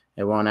name,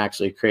 it won't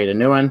actually create a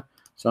new one.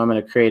 So I'm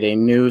going to create a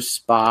new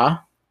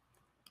SPA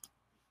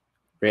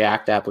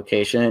React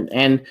application.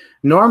 And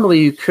normally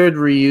you could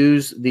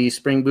reuse the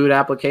Spring Boot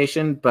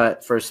application,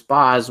 but for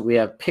SPAs, we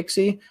have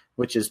Pixie,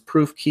 which is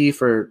proof key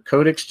for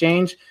code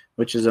exchange,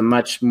 which is a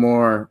much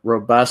more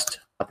robust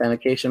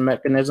authentication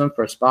mechanism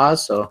for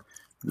SPAs. So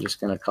I'm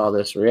just going to call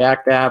this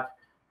React app.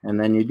 And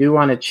then you do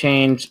want to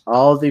change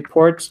all of the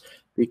ports,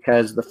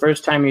 because the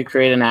first time you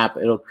create an app,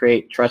 it'll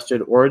create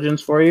trusted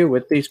origins for you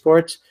with these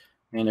ports.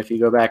 And if you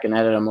go back and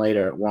edit them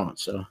later, it won't.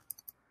 So,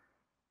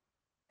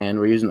 and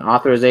we're using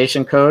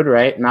authorization code,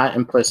 right? Not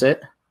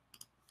implicit.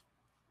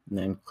 And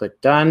then click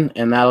done,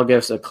 and that'll give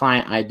us a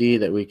client ID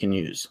that we can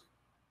use,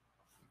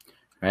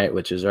 right?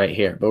 Which is right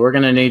here. But we're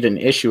going to need an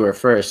issuer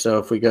first. So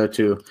if we go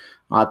to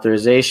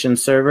authorization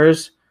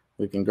servers,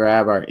 we can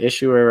grab our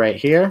issuer right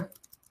here.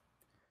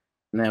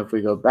 And then if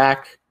we go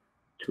back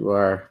to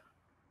our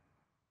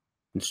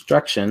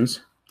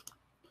instructions,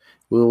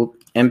 we'll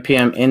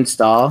npm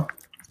install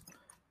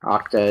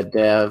okta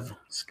dev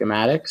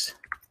schematics.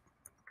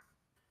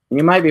 And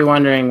you might be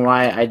wondering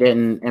why I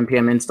didn't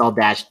npm install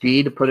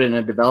 -d to put it in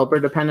a developer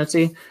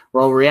dependency.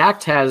 Well,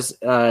 React has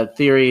a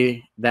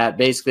theory that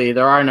basically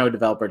there are no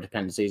developer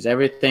dependencies.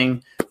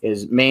 Everything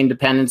is main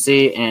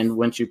dependency, and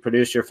once you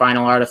produce your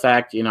final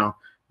artifact, you know,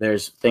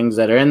 there's things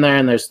that are in there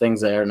and there's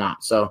things that are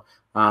not. So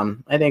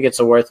I think it's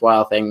a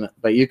worthwhile thing,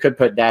 but you could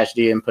put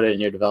 -d and put it in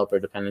your developer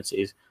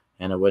dependencies,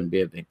 and it wouldn't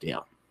be a big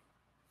deal.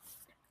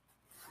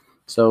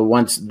 So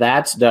once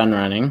that's done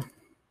running,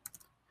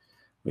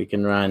 we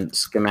can run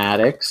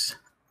schematics,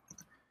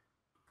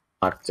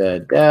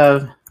 okta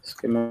dev,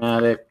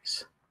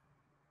 schematics,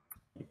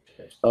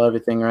 spell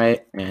everything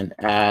right, and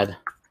add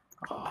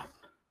off.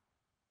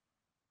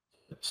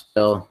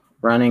 Still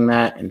running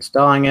that,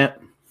 installing it.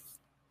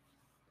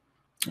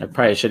 I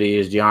probably should have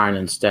used yarn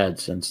instead,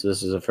 since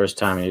this is the first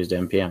time I used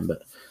npm,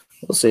 but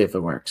we'll see if it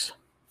works.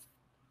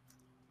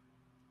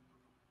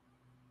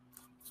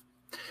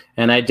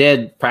 And I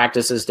did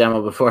practice this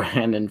demo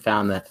beforehand and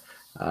found that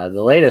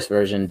the latest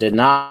version did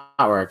not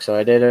work. So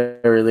I did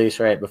a release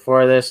right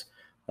before this.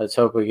 Let's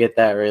hope we get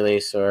that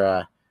release,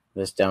 or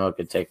this demo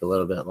could take a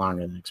little bit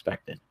longer than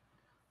expected.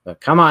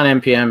 But come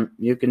on, npm,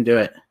 you can do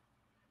it.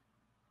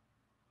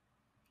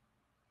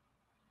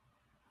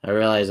 I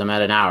realize I'm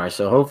at an hour,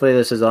 so hopefully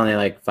this is only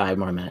like 5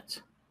 more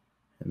minutes,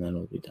 and then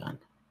we'll be done.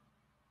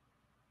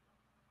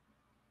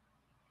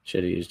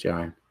 Should have used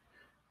yarn.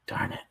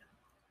 Darn it.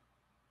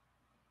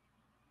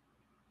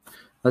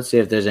 Let's see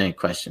if there's any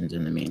questions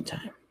in the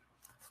meantime.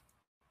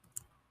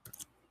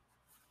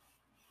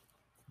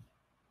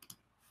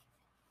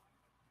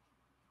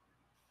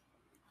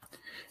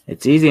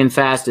 It's easy and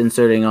fast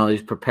inserting all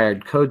these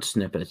prepared code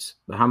snippets,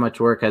 but how much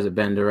work has it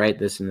been to write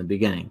this in the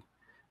beginning?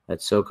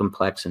 That's so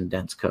complex and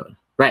dense code.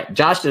 Right,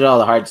 Josh did all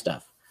the hard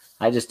stuff.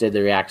 I just did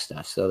the React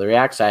stuff. So the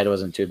React side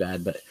wasn't too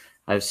bad, but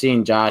I've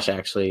seen Josh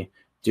actually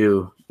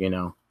do,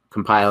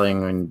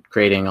 compiling and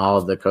creating all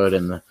of the code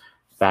in the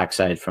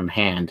backside from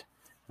hand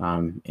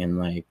in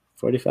like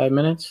 45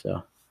 minutes.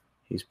 So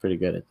he's pretty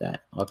good at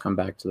that. I'll come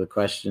back to the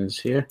questions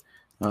here.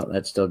 Oh,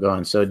 that's still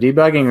going. So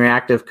debugging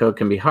reactive code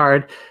can be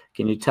hard.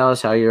 Can you tell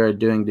us how you are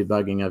doing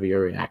debugging of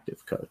your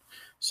reactive code?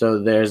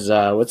 So there's,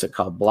 what's it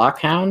called?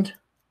 Blockhound.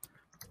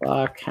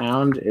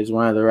 Blockhound is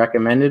one of the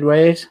recommended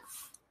ways.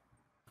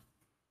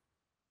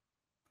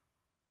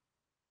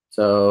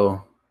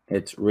 So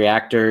it's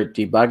reactor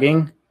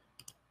debugging.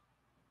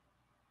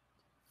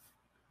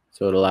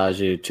 So it allows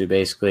you to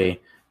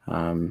basically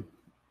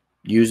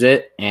use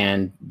it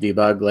and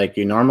debug like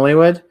you normally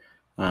would.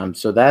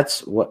 So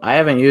that's what I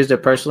haven't used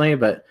it personally,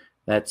 but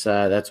that's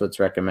what's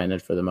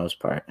recommended for the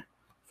most part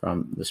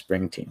from the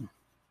Spring team.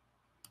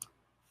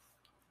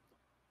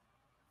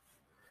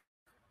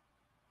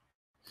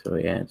 So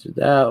we answered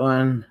that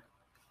one.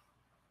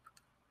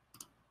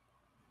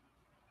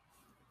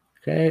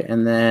 Okay,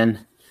 and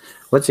then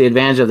what's the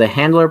advantage of the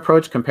handler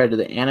approach compared to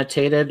the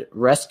annotated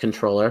REST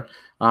controller?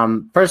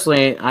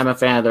 Personally, I'm a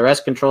fan of the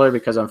REST controller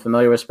because I'm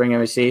familiar with Spring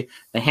MVC.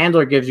 The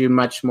handler gives you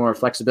much more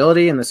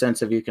flexibility in the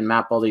sense of you can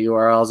map all the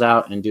URLs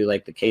out and do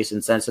like the case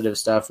insensitive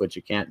stuff, which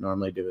you can't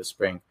normally do with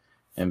Spring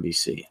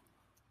MVC.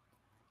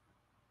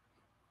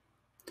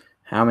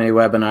 How many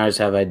webinars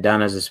have I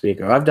done as a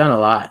speaker? I've done a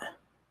lot.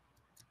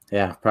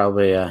 Yeah,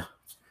 probably. I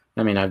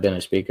mean, I've been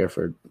a speaker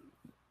for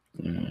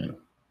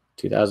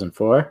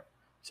 2004,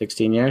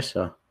 16 years.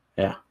 So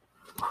yeah,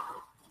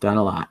 done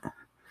a lot.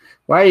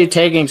 Why are you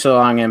taking so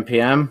long,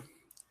 npm?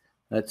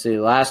 Let's see,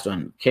 last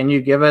one. Can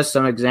you give us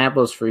some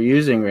examples for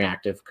using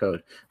reactive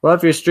code? Well,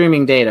 if you're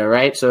streaming data,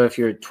 right? So if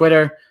you're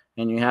Twitter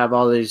and you have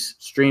all these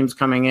streams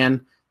coming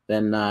in,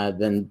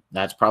 then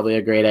that's probably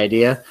a great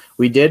idea.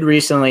 We did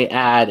recently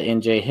add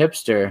in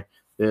jhipster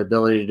the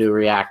ability to do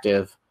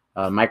reactive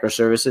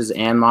microservices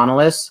and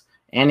monoliths,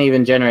 and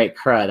even generate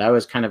CRUD. I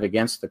was kind of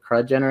against the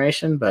CRUD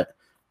generation, but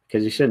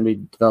because you shouldn't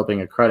be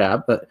developing a CRUD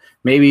app, but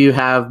maybe you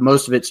have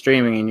most of it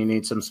streaming and you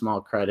need some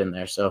small CRUD in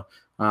there. So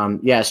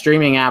yeah,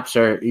 streaming apps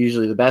are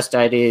usually the best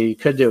idea. You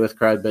could do it with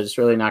CRUD, but it's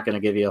really not going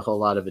to give you a whole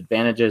lot of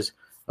advantages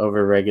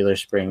over regular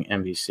Spring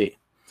MVC.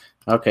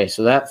 Okay,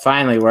 so that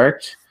finally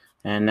worked.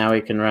 And now we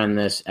can run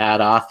this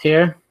add auth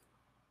here.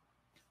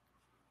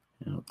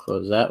 I'll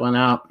close that one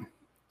out.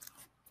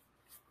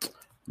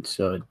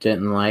 So it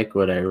didn't like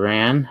what I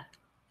ran.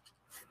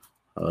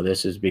 Oh,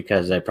 this is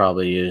because I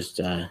probably used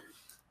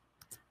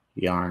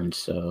yarn.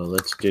 So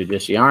let's do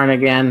just yarn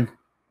again.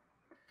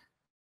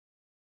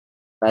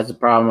 That's the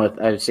problem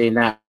with, I've seen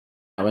that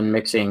when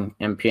mixing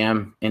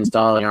npm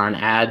install yarn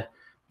add,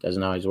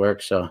 doesn't always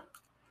work. So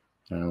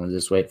we'll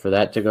just wait for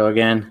that to go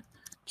again.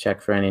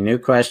 Check for any new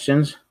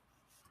questions.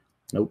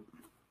 Nope.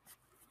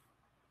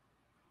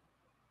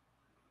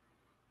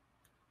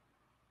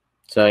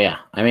 So yeah,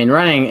 I mean,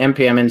 running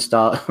npm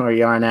install or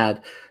yarn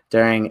add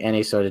during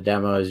any sort of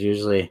demo is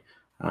usually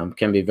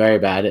can be very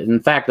bad. In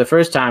fact, the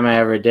first time I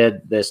ever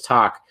did this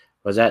talk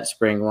was at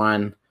Spring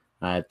 1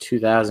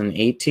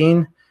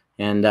 2018,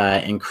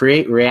 and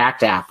create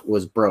React app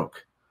was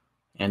broke.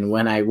 And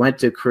when I went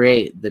to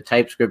create the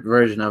TypeScript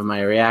version of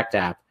my React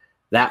app,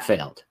 that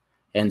failed.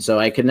 And so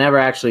I could never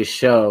actually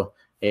show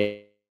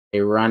a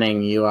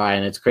running UI,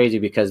 and it's crazy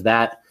because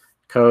that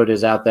code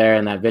is out there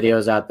and that video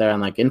is out there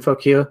on like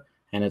InfoQ,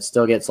 and it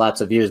still gets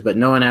lots of views, but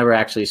no one ever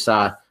actually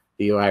saw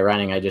the UI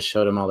running. I just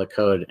showed them all the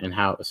code and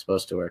how it was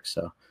supposed to work.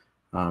 So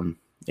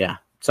yeah,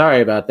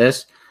 sorry about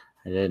this.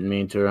 I didn't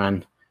mean to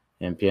run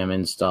npm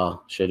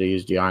install. Should have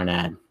used yarn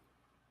add.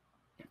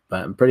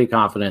 But I'm pretty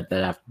confident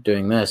that after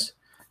doing this,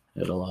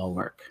 it'll all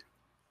work.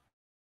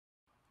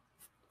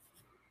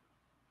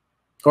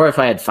 Or if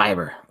I had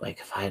fiber, like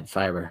if I had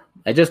fiber.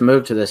 I just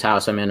moved to this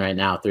house I'm in right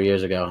now 3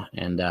 years ago,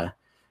 and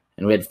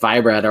we had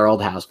fiber at our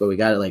old house, but we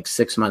got it like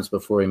 6 months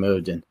before we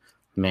moved. And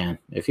man,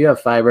 if you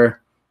have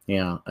fiber, you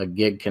know, a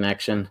gig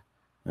connection,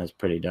 that's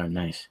pretty darn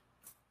nice.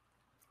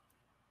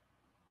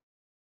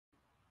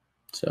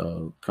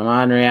 So come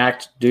on,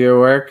 React, do your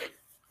work,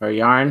 or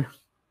Yarn.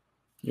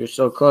 You're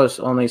so close,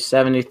 only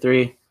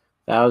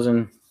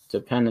 73,000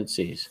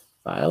 dependencies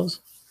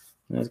files.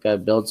 And it's got to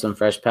build some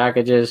fresh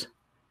packages.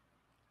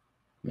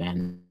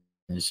 Man,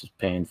 this is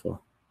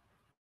painful.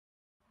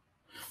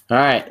 All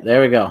right,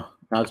 there we go.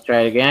 Now let's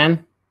try it again.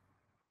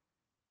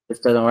 If this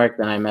doesn't work,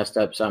 then I messed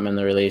up something in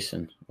the release,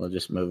 and we'll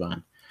just move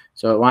on.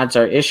 So it wants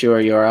our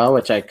issuer URL,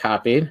 which I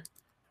copied,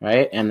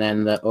 right? And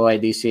then the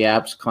OIDC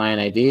apps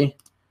client ID.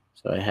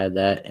 So I had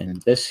that in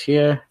this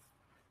here.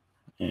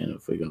 And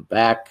if we go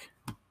back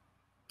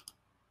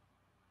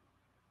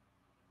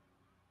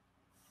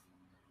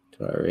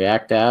to our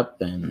React app,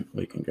 then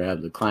we can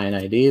grab the client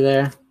ID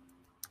there.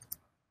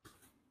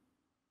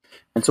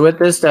 And so what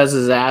this does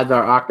is add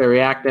our Okta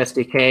React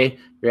SDK,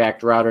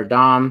 React Router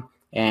DOM,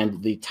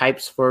 and the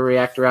types for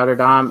React Router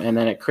DOM, and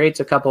then it creates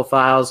a couple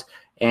files,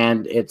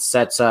 and it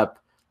sets up,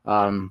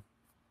 you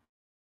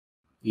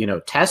know,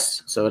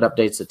 tests. So it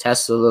updates the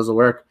tests, so those will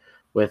work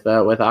with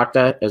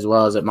Okta, as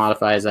well as it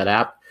modifies that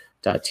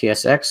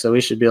app.tsx. So we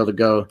should be able to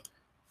go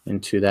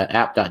into that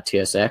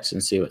app.tsx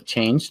and see what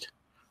changed.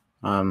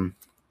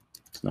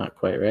 It's not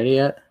quite ready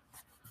yet.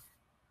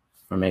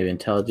 Or maybe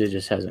IntelliJ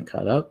just hasn't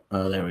caught up.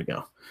 Oh, there we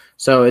go.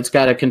 So it's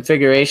got a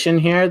configuration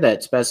here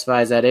that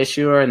specifies that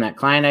issuer and that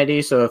client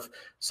ID. So if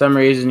some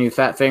reason you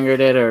fat fingered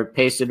it or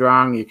pasted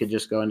wrong, you could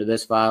just go into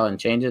this file and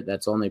change it.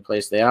 That's the only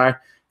place they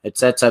are. It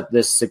sets up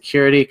this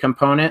security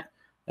component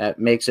that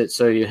makes it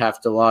so you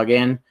have to log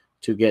in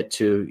to get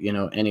to, you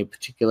know, any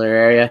particular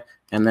area.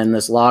 And then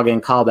this login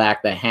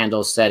callback that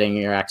handles setting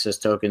your access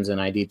tokens and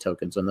ID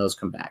tokens when those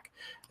come back.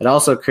 It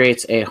also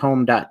creates a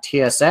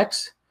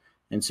home.tsx.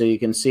 And so you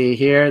can see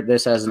here,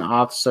 this has an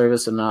auth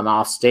service and an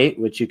auth state,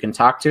 which you can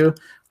talk to.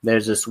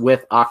 There's this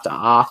with okta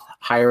auth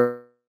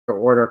higher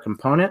order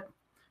component,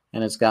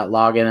 and it's got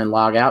login and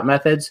logout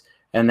methods.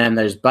 And then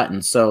there's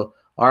buttons. So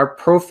our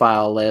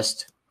profile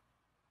list,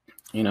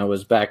 you know,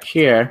 was back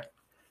here,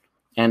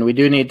 and we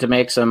do need to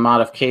make some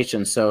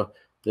modifications. So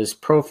this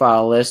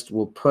profile list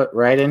we'll put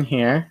right in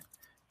here,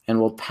 and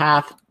we'll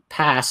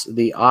pass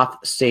the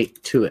auth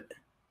state to it.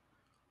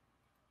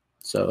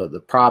 So the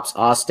props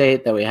auth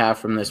state that we have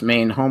from this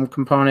main home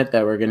component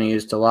that we're going to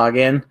use to log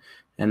in.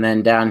 And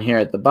then down here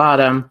at the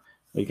bottom,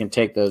 we can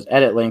take those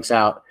edit links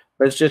out.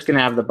 But it's just going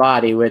to have the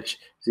body, which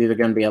is either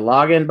going to be a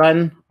login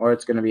button or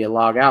it's going to be a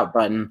logout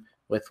button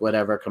with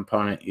whatever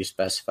component you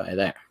specify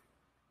there.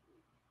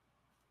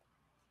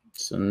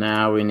 So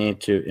now we need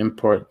to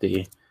import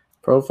the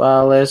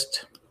profile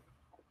list.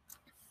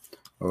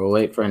 Or we'll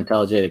wait for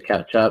IntelliJ to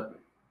catch up.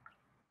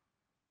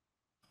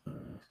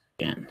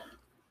 Again.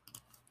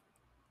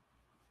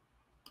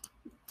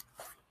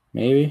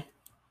 Maybe.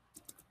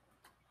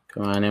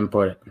 Come on,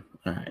 import it.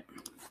 All right.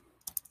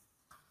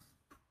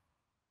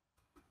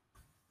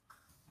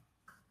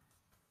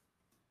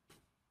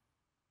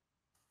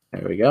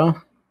 There we go.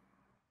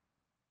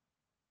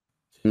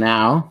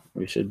 Now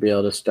we should be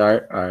able to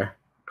start our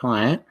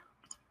client.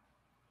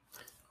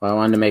 Well, I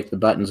wanted to make the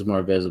buttons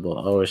more visible.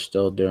 Oh, we're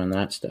still doing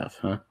that stuff,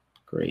 huh?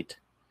 Great.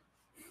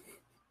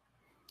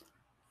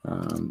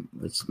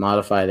 Let's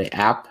modify the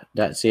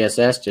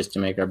app.css just to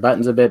make our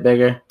buttons a bit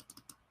bigger.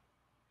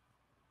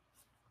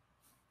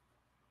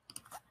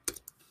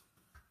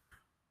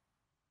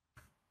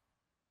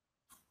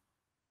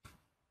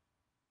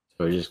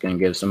 So we're just going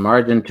to give some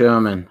margin to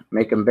them and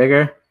make them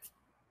bigger.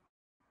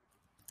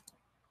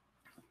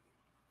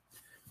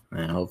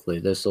 And hopefully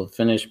this will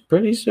finish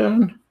pretty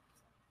soon.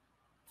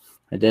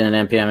 I did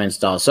an npm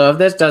install. So if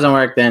this doesn't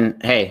work, then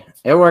hey,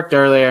 it worked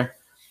earlier.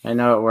 I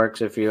know it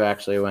works if you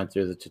actually went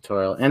through the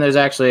tutorial. And there's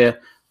actually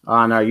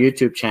on our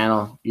YouTube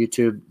channel,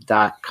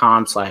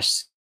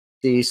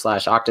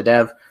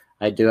 youtube.com/c/octadev,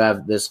 I do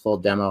have this full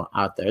demo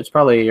out there. It's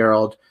probably a year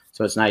old,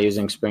 so it's not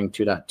using Spring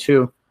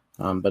 2.2,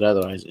 but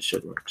otherwise it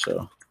should work.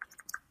 So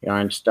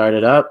Yarn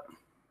started up.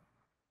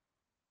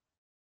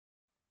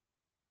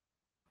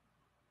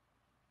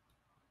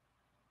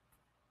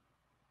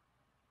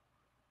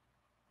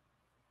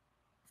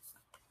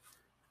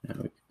 And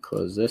we can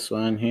close this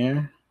one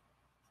here.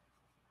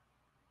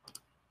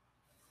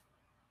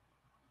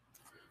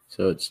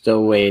 So it's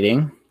still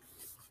waiting.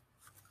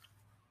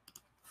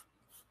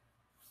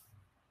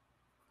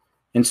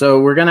 And so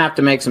we're going to have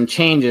to make some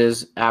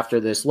changes after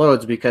this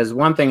loads, because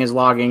one thing is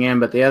logging in,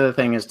 but the other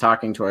thing is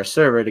talking to our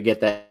server to get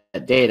that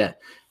data.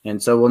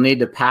 And so we'll need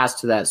to pass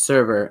to that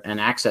server an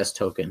access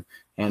token.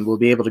 And we'll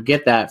be able to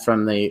get that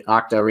from the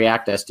Okta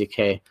React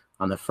SDK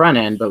on the front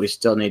end, but we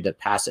still need to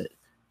pass it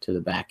to the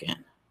back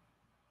end.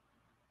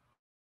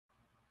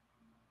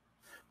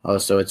 Oh,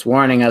 so it's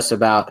warning us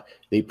about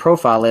the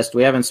profile list.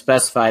 We haven't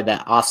specified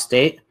that auth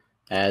state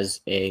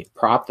as a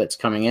prop that's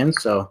coming in.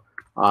 So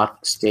auth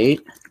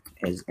state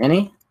is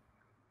any.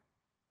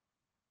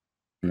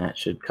 And that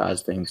should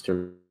cause things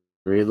to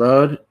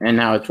reload. And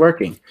now it's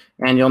working.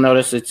 And you'll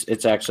notice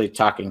it's actually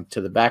talking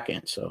to the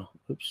backend. So,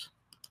 oops.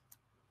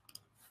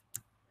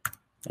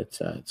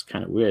 It's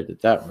kind of weird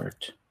that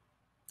worked.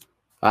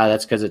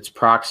 That's because it's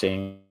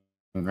proxying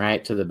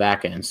right to the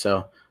backend.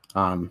 So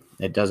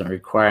it doesn't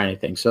require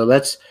anything. So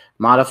let's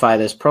modify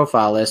this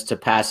profile list to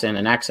pass in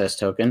an access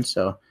token.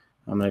 So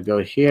I'm going to go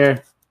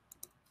here.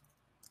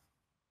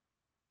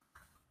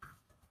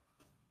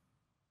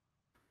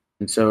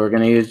 And so we're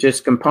going to use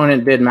just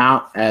component did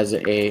mount as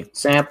a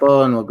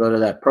sample, and we'll go to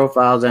that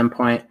profiles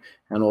endpoint,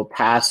 and we'll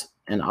pass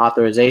an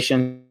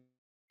authorization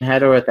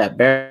header with that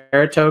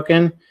bearer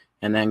token,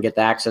 and then get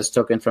the access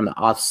token from the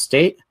auth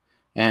state.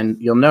 And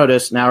you'll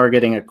notice now we're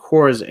getting a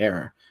CORS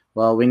error.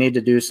 Well, we need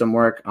to do some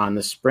work on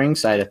the Spring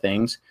side of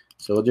things.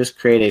 So we'll just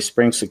create a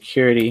Spring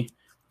security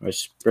or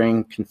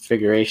Spring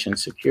configuration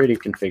security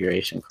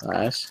configuration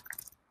class.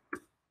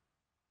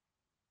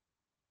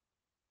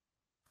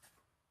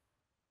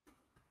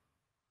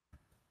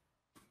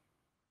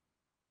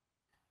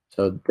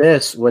 So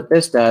what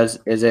this does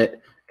is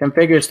it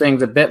configures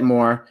things a bit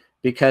more,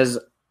 because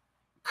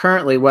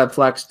currently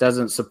WebFlux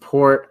doesn't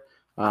support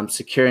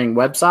securing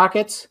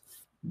WebSockets.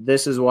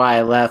 This is why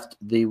I left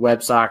the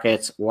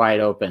WebSockets wide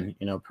open,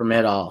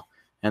 permit all.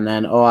 And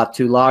then OAuth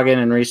 2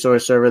 login and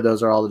resource server,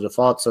 those are all the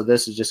defaults. So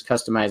this is just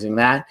customizing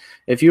that.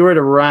 If you were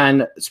to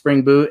run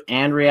Spring Boot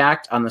and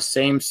React on the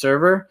same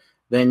server,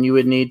 then you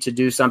would need to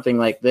do something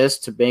like this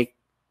to make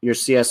your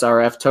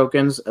CSRF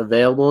tokens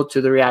available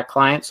to the React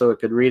client, so it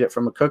could read it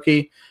from a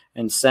cookie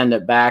and send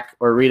it back,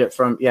 or read it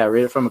from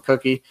a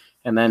cookie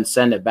and then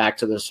send it back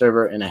to the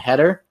server in a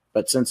header.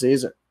 But since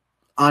these are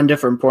on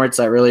different ports,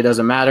 that really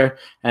doesn't matter.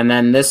 And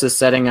then this is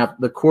setting up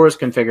the CORS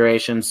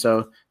configuration,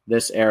 so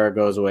this error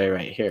goes away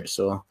right here.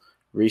 So we'll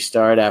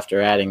restart after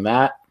adding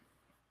that.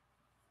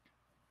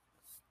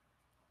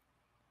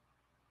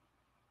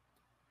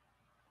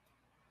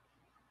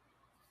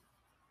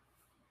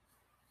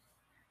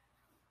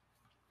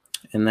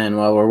 And then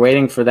while we're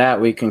waiting for that,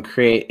 we can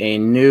create a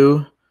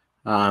new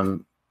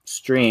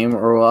stream,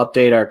 or we'll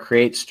update our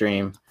create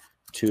stream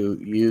to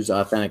use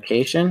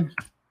authentication,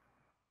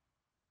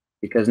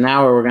 because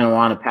now what we're going to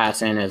want to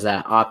pass in is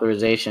that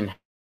authorization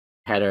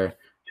header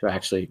to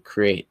actually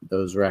create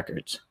those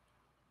records.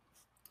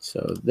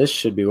 So this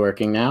should be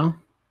working now,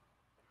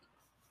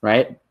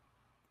 right?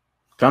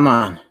 Come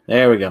on,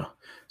 there we go.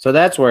 So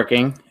that's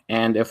working.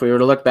 And if we were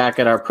to look back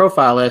at our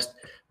profile list,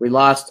 we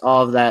lost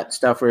all of that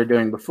stuff we were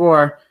doing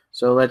before.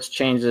 So let's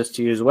change this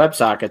to use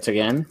WebSockets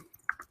again.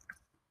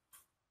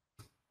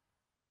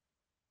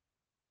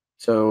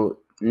 So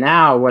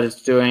now what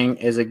it's doing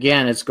is,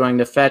 again, it's going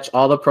to fetch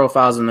all the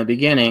profiles in the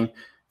beginning,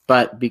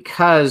 but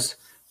because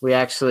we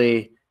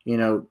actually,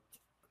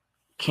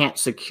 can't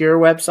secure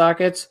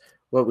WebSockets,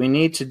 what we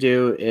need to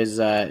do is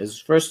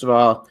first of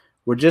all,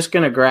 we're just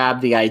going to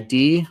grab the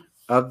ID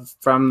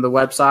from the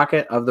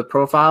WebSocket of the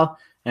profile,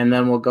 and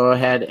then we'll go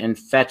ahead and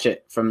fetch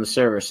it from the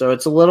server. So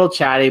it's a little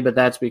chatty, but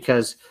that's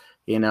because,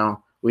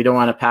 we don't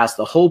want to pass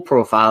the whole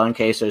profile in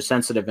case there's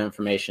sensitive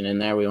information in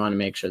there. We want to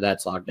make sure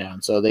that's locked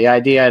down. So the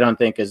ID I don't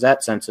think is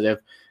that sensitive.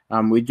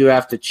 We do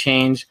have to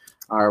change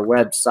our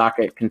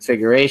WebSocket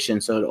configuration,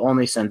 so it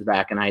only sends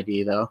back an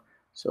ID though.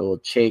 So we'll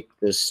take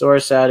the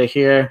source out of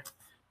here,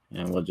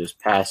 and we'll just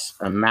pass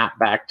a map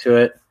back to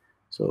it.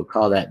 So we'll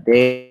call that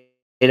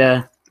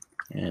data,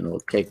 and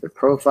we'll take the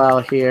profile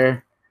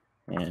here,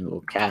 and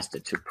we'll cast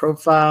it to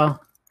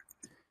profile,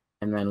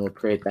 and then we'll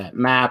create that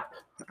map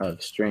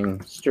of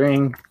string,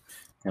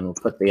 and we'll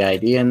put the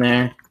ID in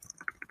there.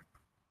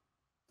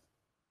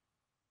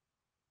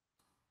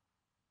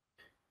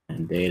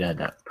 And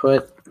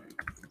data.put.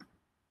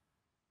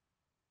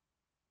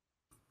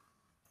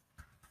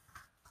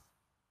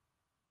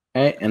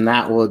 Okay, and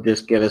that will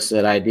just give us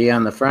that ID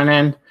on the front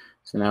end.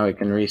 So now we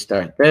can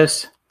restart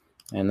this,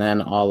 and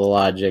then all the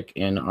logic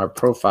in our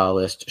profile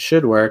list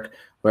should work,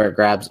 where it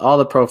grabs all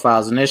the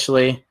profiles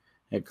initially.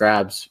 It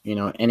grabs,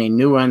 any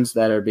new ones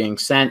that are being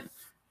sent,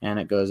 and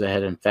it goes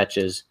ahead and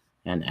fetches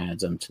and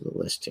adds them to the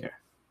list here.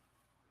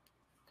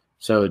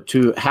 So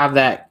to have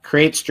that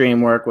create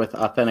stream work with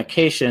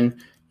authentication,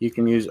 you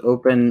can use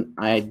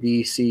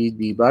OpenIDC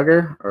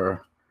debugger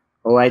or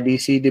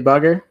OIDC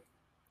debugger.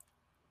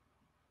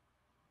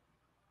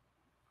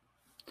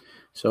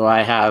 So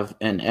I have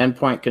an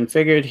endpoint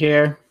configured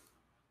here,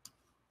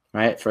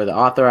 right, for the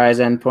authorized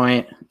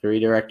endpoint. The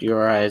redirect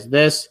URI is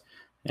this,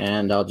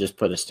 and I'll just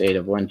put a state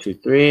of 1, 2,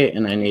 3,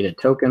 and I need a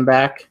token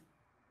back.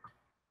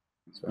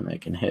 So I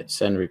can hit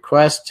send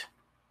request.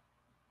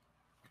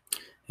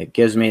 It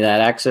gives me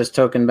that access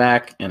token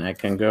back, and I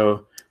can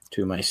go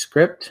to my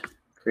script,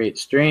 create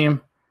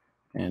stream,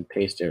 and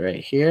paste it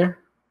right here.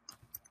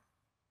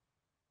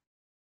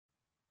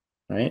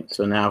 Right,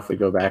 so now if we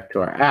go back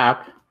to our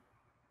app,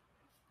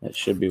 that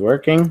should be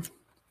working.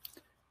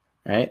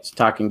 Right, it's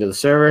talking to the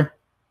server.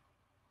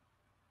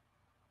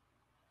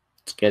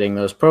 It's getting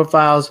those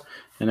profiles,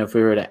 and if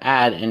we were to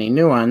add any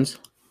new ones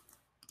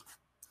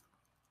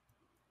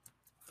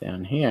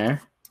down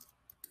here,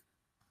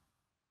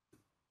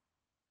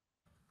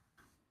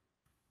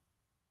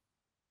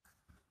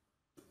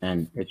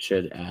 and it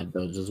should add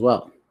those as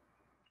well.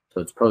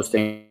 So it's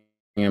posting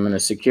them in a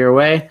secure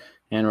way,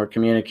 and we're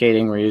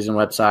communicating. We're using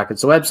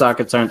WebSockets. The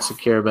WebSockets aren't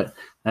secure, but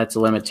that's a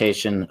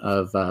limitation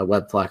of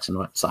WebFlux and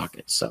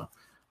WebSockets. So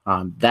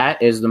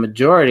that is the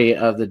majority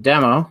of the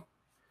demo.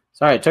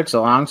 Sorry it took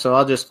so long, so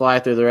I'll just fly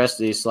through the rest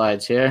of these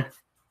slides here.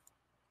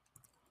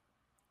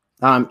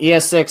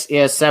 ES6,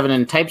 ES7,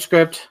 and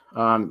TypeScript.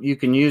 You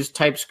can use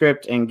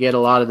TypeScript and get a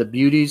lot of the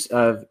beauties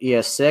of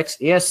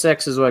ES6.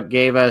 ES6 is what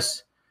gave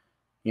us,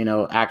 you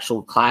know,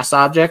 actual class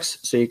objects.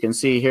 So you can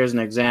see here's an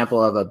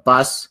example of a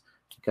bus,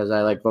 because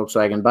I like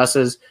Volkswagen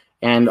buses.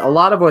 And a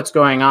lot of what's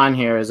going on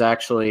here is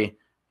actually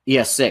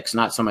ES6,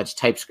 not so much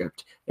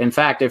TypeScript. In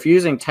fact, if you're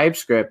using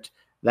TypeScript,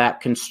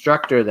 that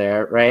constructor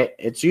there, right,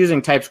 it's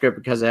using TypeScript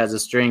because it has the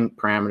string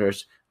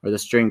parameters or the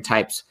string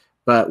types.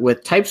 But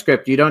with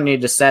TypeScript, you don't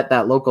need to set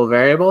that local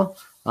variable.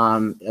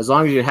 As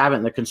long as you have it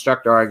in the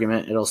constructor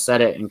argument, it'll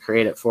set it and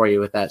create it for you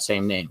with that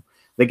same name.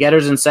 The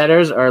getters and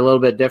setters are a little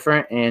bit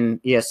different in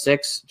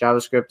ES6,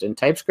 JavaScript, and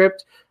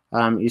TypeScript.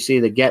 You see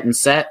the get and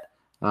set.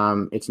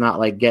 It's not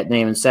like get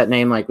name and set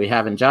name like we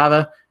have in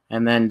Java.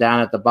 And then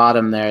down at the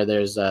bottom there,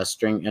 there's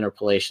string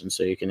interpolation,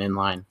 so you can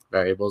inline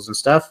variables and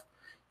stuff.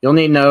 You'll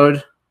need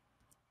Node.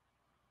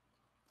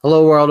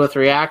 Hello world with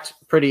React,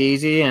 pretty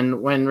easy.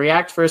 And when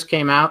React first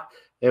came out,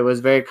 it was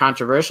very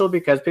controversial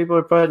because people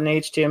were putting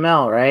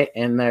HTML, right,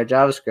 in their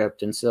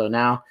JavaScript. And so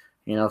now,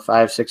 you know,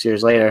 5, 6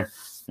 years later,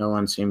 no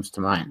one seems to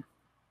mind.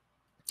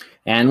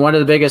 And one of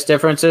the biggest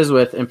differences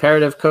with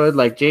imperative code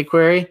like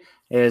jQuery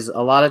is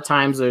a lot of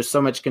times there's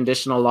so much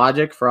conditional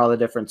logic for all the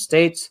different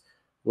states.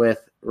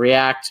 With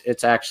React,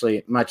 it's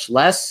actually much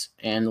less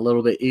and a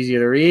little bit easier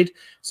to read.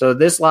 So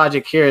this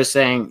logic here is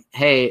saying,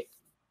 hey,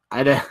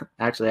 I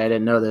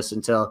didn't know this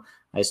until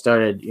I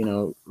started, you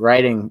know,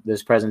 writing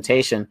this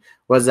presentation,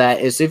 was that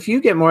is if you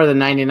get more than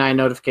 99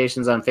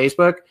 notifications on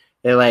Facebook,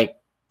 it like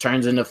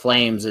turns into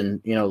flames and,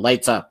 you know,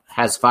 lights up,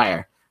 has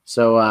fire.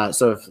 So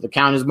so if the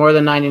count is more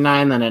than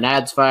 99, then it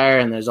adds fire,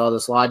 and there's all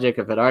this logic.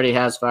 If it already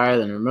has fire,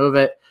 then remove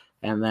it.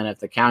 And then if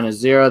the count is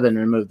 0, then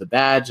remove the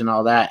badge and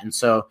all that. And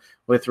so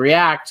with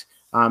React,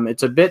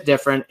 it's a bit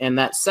different. And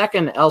that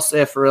second else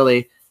if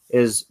really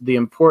is the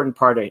important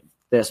part of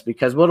this,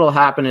 because what will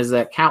happen is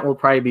that count will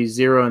probably be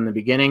 0 in the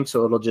beginning,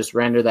 so it'll just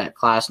render that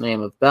class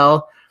name of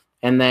Bell.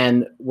 And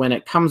then when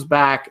it comes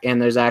back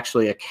and there's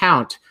actually a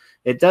count,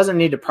 it doesn't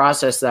need to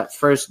process that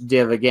first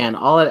div again.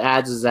 All it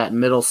adds is that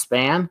middle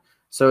span.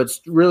 So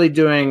it's really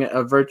doing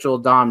a virtual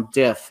DOM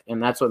diff,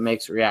 and that's what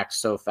makes React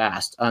so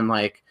fast,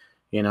 unlike,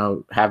 you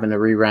know, having to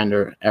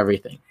re-render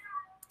everything.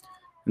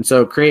 And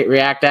so create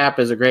React app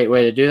is a great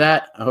way to do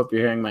that. I hope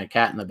you're hearing my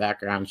cat in the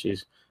background.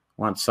 She's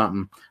wants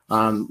something.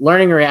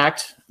 Learning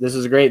React, this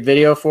is a great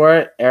video for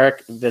it.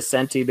 Eric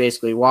Vicente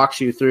basically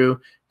walks you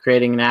through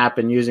creating an app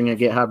and using a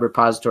GitHub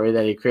repository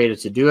that he created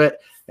to do it.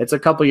 It's a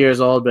couple years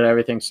old, but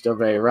everything's still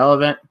very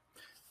relevant.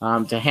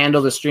 To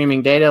handle the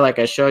streaming data, like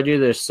I showed you,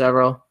 there's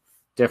several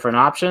different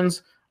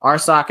options.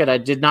 RSocket I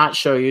did not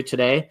show you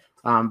today,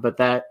 but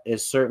that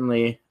is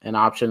certainly an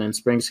option, and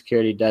Spring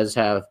Security does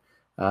have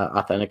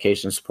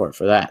authentication support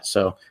for that.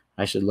 So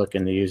I should look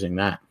into using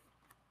that.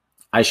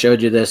 I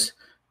showed you this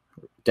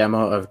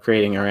demo of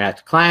creating a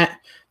React client.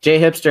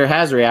 jhipster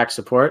has React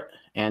support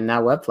and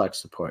now WebFlux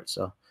support.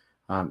 So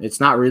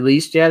it's not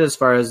released yet as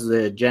far as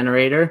the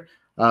generator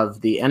of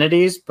the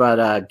entities,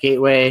 but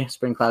Gateway,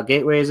 Spring Cloud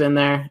Gateway is in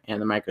there,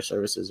 and the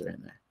microservices are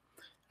in there.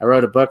 I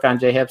wrote a book on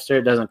jhipster.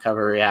 It doesn't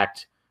cover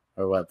React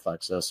or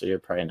WebFlux, though, so you're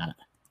probably not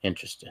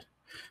interested.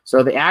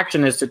 So the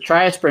action is to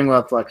try Spring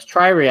WebFlux,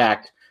 try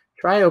React,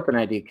 try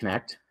OpenID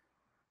Connect,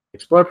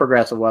 explore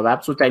progressive web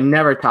apps, which I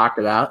never talked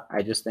about.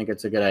 I just think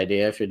it's a good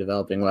idea if you're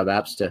developing web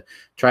apps to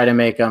try to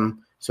make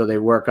them so they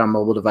work on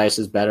mobile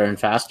devices better and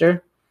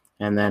faster,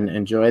 and then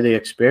enjoy the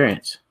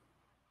experience.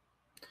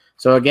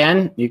 So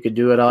again, you could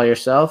do it all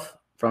yourself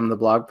from the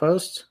blog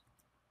post.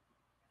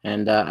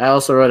 And I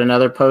also wrote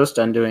another post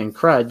on doing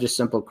CRUD, just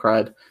simple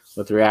CRUD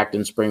with React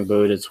and Spring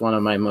Boot. It's one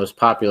of my most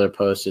popular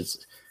posts.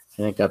 It's,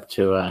 I think, up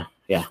to,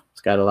 yeah,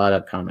 it's got a lot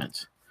of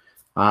comments.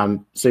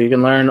 So you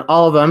can learn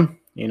all of them,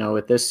 you know,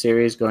 with this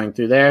series going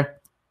through there.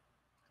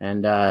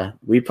 And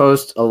we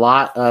post a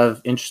lot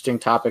of interesting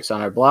topics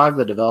on our blog,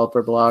 the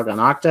developer blog on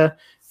Okta,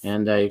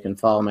 and you can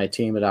follow my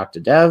team at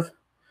Okta Dev.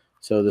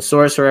 So the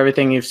source for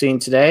everything you've seen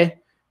today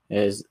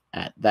is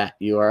at that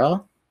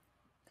URL.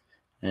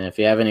 And if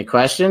you have any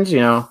questions, you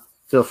know,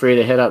 feel free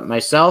to hit up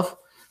myself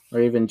or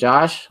even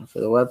Josh for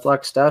the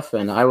WebFlux stuff,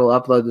 and I will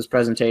upload this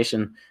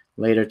presentation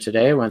later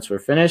today once we're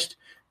finished,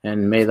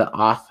 and may the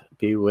auth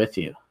be with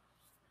you.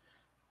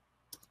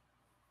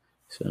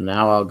 So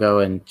now I'll go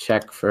and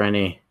check for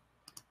any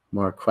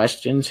more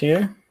questions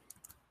here.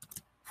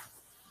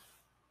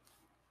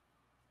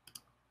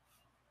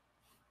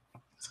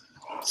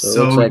 So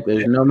it looks like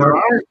there's no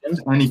more questions.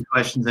 Any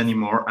questions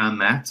anymore,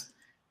 Matt?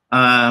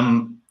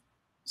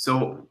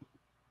 So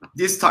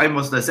this time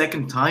was the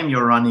second time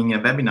you're running a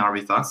webinar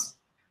with us.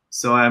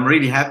 So I'm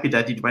really happy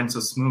that it went so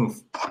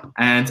smooth.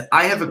 And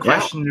I have a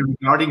question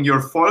regarding your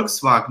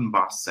Volkswagen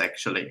bus,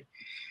 actually.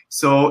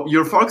 So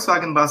your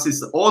Volkswagen bus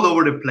is all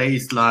over the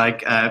place,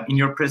 like in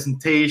your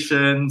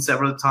presentation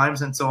several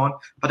times and so on.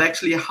 But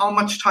actually, how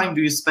much time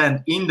do you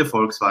spend in the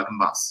Volkswagen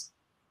bus?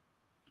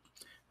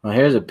 Well,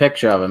 here's a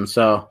picture of them.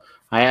 So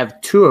I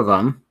have two of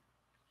them.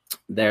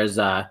 There's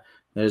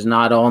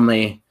not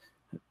only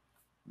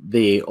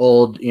the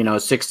old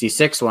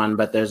 66 one,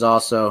 but there's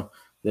also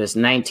this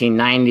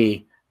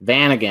 1990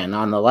 Vanagon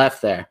on the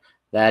left there.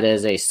 That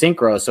is a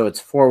synchro, so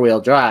it's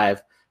 4-wheel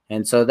drive.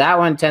 And so that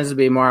one tends to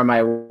be more of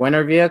my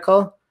winter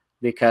vehicle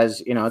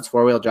because, it's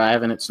 4-wheel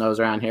drive and it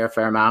snows around here a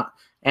fair amount.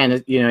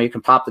 And, you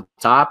can pop the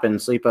top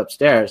and sleep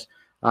upstairs.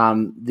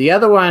 The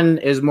other one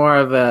is more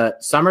of a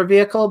summer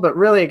vehicle, but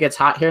really it gets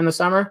hot here in the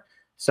summer.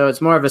 So it's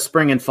more of a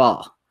spring and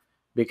fall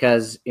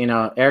because,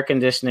 air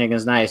conditioning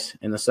is nice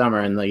in the summer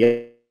and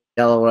the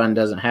yellow one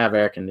doesn't have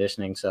air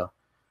conditioning. So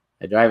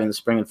I drive in the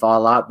spring and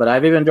fall a lot, but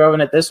I've even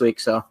driven it this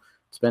week. So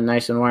it's been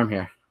nice and warm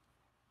here.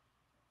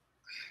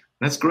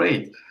 That's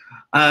great.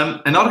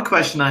 Another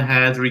question I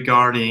had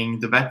regarding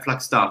the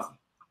WebFlux stuff.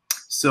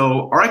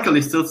 So Oracle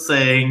is still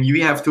saying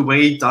you have to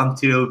wait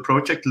until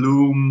Project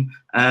Loom,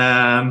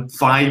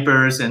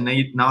 fibers, and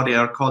now they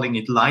are calling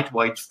it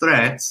lightweight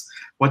threads.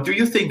 What do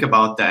you think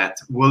about that?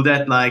 Will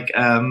that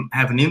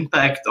have an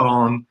impact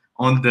on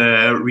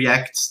the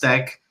React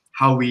stack,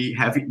 how we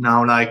have it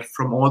now, like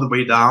from all the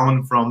way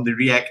down from the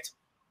React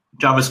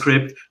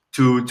JavaScript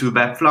to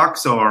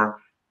WebFlux,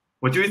 or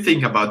what do you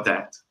think about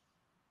that?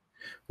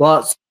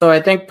 Well, so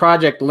I think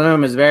Project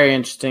Loom is very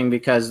interesting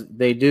because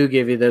they do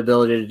give you the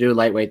ability to do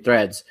lightweight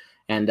threads.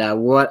 And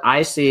what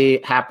I see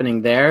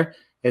happening there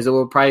is it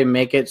will probably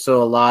make it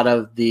so a lot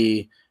of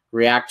the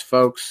React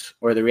folks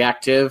or the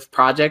Reactive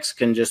projects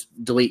can just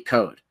delete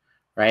code,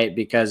 right?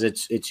 Because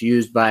it's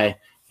used by,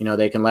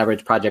 they can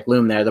leverage Project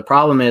Loom there. The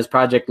problem is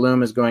Project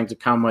Loom is going to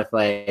come with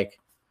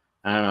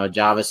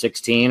Java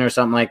 16 or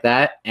something like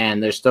that.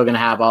 And they're still going to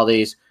have all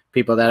these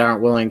people that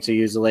aren't willing to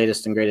use the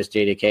latest and greatest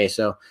JDK.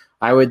 So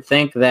I would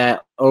think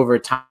that over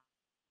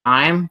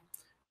time,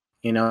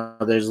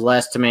 there's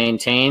less to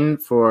maintain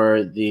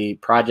for the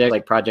project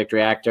like Project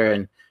Reactor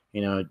and,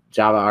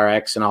 Java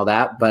RX and all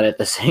that. But at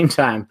the same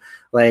time,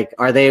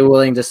 are they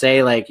willing to say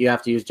you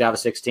have to use Java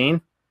 16,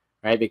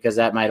 right? Because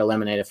that might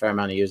eliminate a fair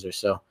amount of users.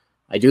 So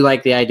I do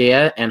like the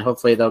idea, and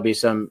hopefully there'll be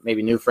some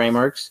maybe new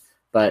frameworks.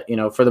 But,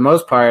 for the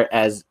most part,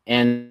 as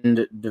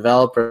end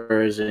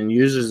developers and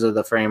users of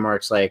the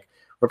frameworks,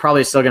 we're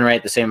probably still going to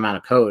write the same amount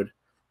of code,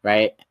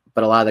 right?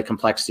 But a lot of the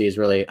complexity is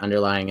really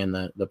underlying in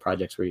the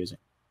projects we're using.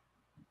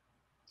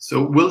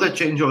 So will that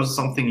change also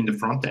something in the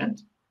front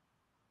end?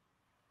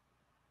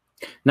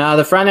 No,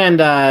 the front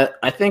end,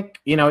 I think,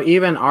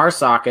 even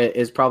RSocket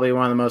is probably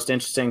one of the most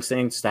interesting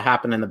things to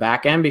happen in the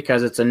back end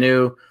because it's a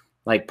new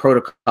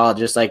protocol,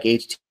 just like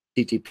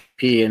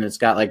HTTP, and it's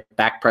got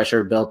back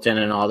pressure built in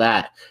and all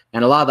that.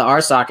 And a lot of the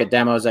RSocket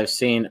demos I've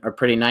seen are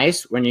pretty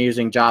nice when you're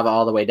using Java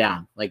all the way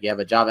down. You have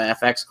a Java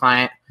FX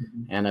client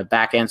and a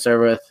backend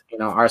server with,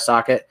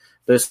 RSocket.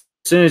 But as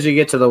soon as you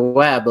get to the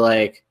web,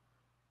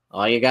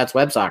 all you got's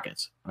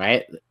WebSockets,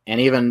 right?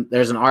 And even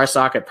there's an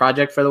RSocket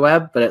project for the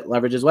web, but it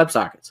leverages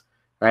WebSockets,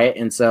 right?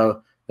 And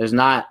so there's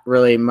not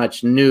really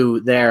much new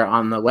there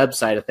on the web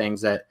side of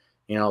things that,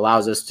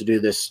 allows us to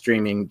do this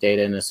streaming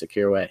data in a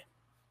secure way.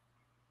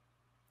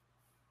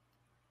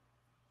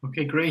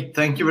 Okay, great.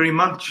 Thank you very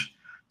much.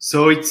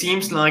 So it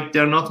seems like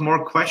there are not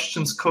more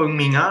questions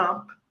coming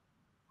up.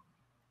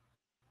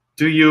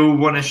 Do you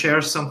want to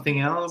share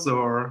something else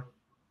or?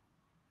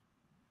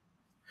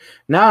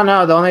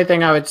 No. The only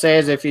thing I would say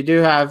is if you do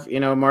have,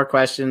 more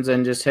questions,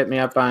 and just hit me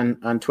up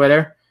on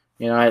Twitter,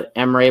 at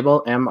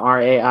mraible,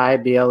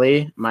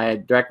 MRAIBLE. My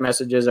direct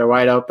messages are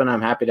wide open.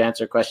 I'm happy to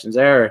answer questions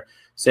there, or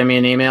send me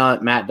an email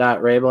at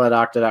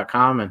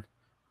matt.raible@okta.com, and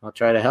I'll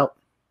try to help.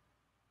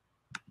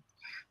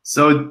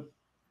 So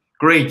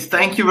great.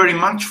 Thank you very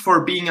much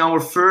for being our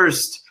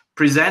first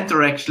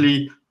presenter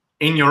actually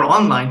in your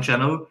online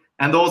channel,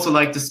 and also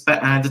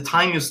the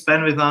time you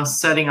spend with us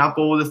setting up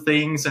all the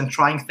things and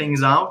trying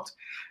things out.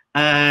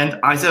 And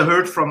as I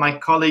heard from my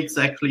colleagues,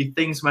 actually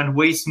things went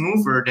way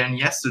smoother than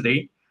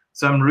yesterday.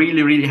 So I'm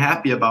really, really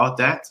happy about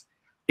that.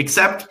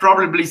 Except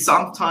probably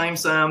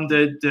sometimes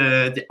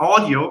the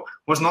audio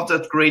was not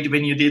that great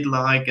when you did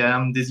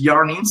this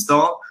yarn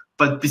install.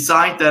 But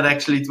beside that,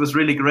 actually, it was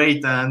really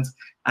great.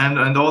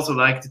 And also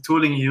the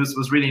tooling you used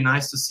was really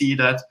nice to see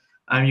that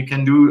you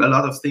can do a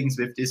lot of things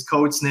with these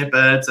code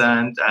snippets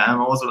and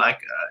also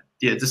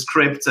the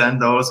scripts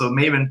and also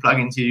Maven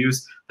plugins you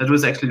use. That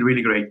was actually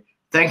really great.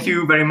 Thank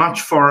you very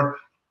much for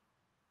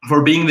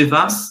being with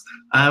us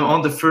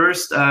on the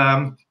first,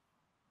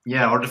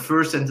 the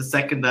first and the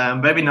second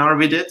webinar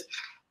we did.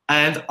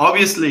 And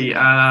obviously,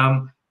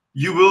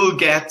 you will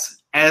get,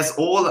 as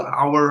all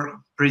our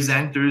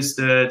presenters,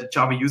 the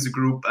Java user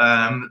group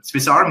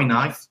Swiss Army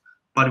knife,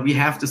 but we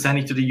have to send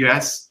it to the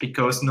US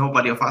because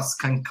nobody of us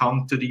can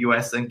come to the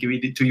US and give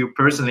it to you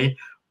personally.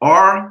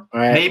 Or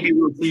maybe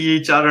we'll see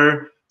each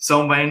other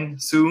somewhere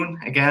soon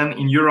again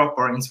in Europe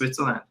or in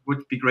Switzerland.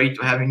 Would be great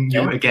to having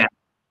you again.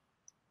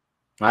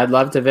 I'd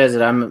love to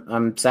visit.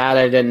 I'm sad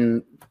I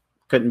didn't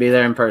couldn't be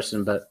there in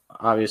person, but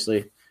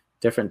obviously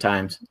different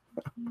times.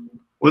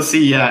 We'll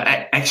see.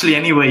 Actually,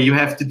 anyway, you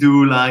have to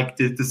do like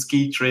the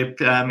ski trip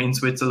in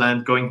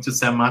Switzerland, going to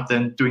Zermatt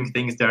and doing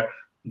things there.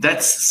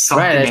 That's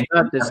something. Right, it's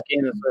not the ski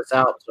in the Swiss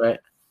Alps, right?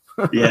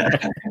 Yeah.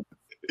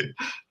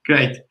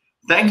 Great.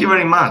 Thank you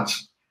very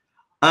much.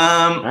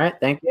 All right,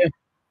 thank you.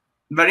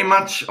 Very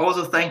much.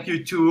 Also, thank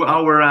you to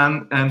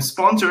our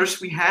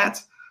sponsors we had,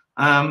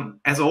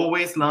 as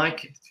always,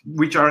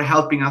 which are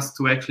helping us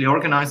to actually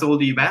organize all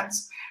the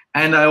events.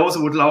 And I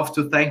also would love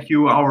to thank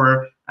you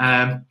our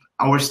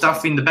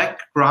staff in the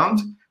background.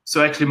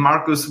 So actually,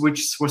 Marcus,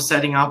 which was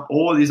setting up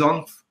all this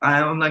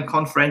online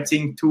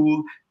conferencing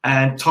tool,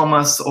 and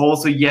Thomas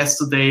also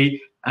yesterday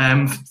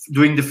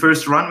doing the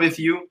first run with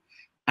you.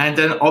 And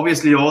then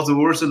obviously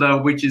also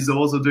Ursula, which is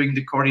also doing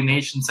the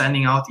coordination,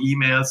 sending out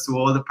emails to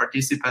all the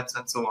participants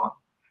and so on.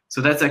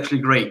 So that's actually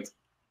great.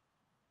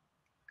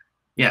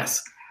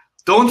 Yes.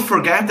 Don't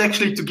forget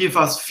actually to give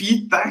us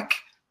feedback,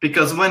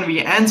 because when we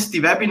end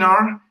the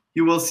webinar,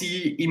 you will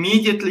see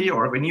immediately,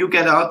 or when you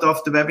get out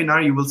of the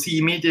webinar, you will see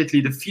immediately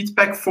the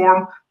feedback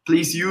form.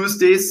 Please use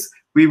this.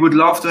 We would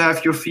love to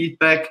have your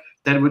feedback.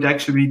 That would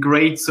actually be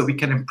great, so we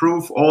can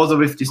improve also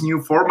with this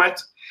new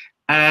format.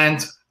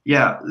 And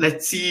yeah,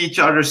 let's see each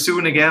other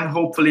soon again,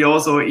 hopefully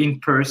also in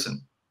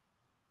person.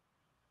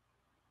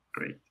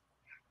 Great.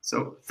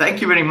 So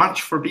thank you very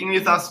much for being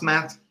with us,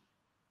 Matt.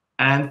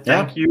 And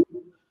thank you,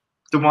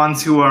 the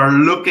ones who are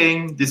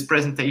looking this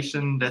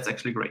presentation. That's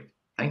actually great.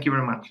 Thank you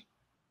very much.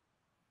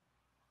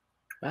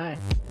 Bye.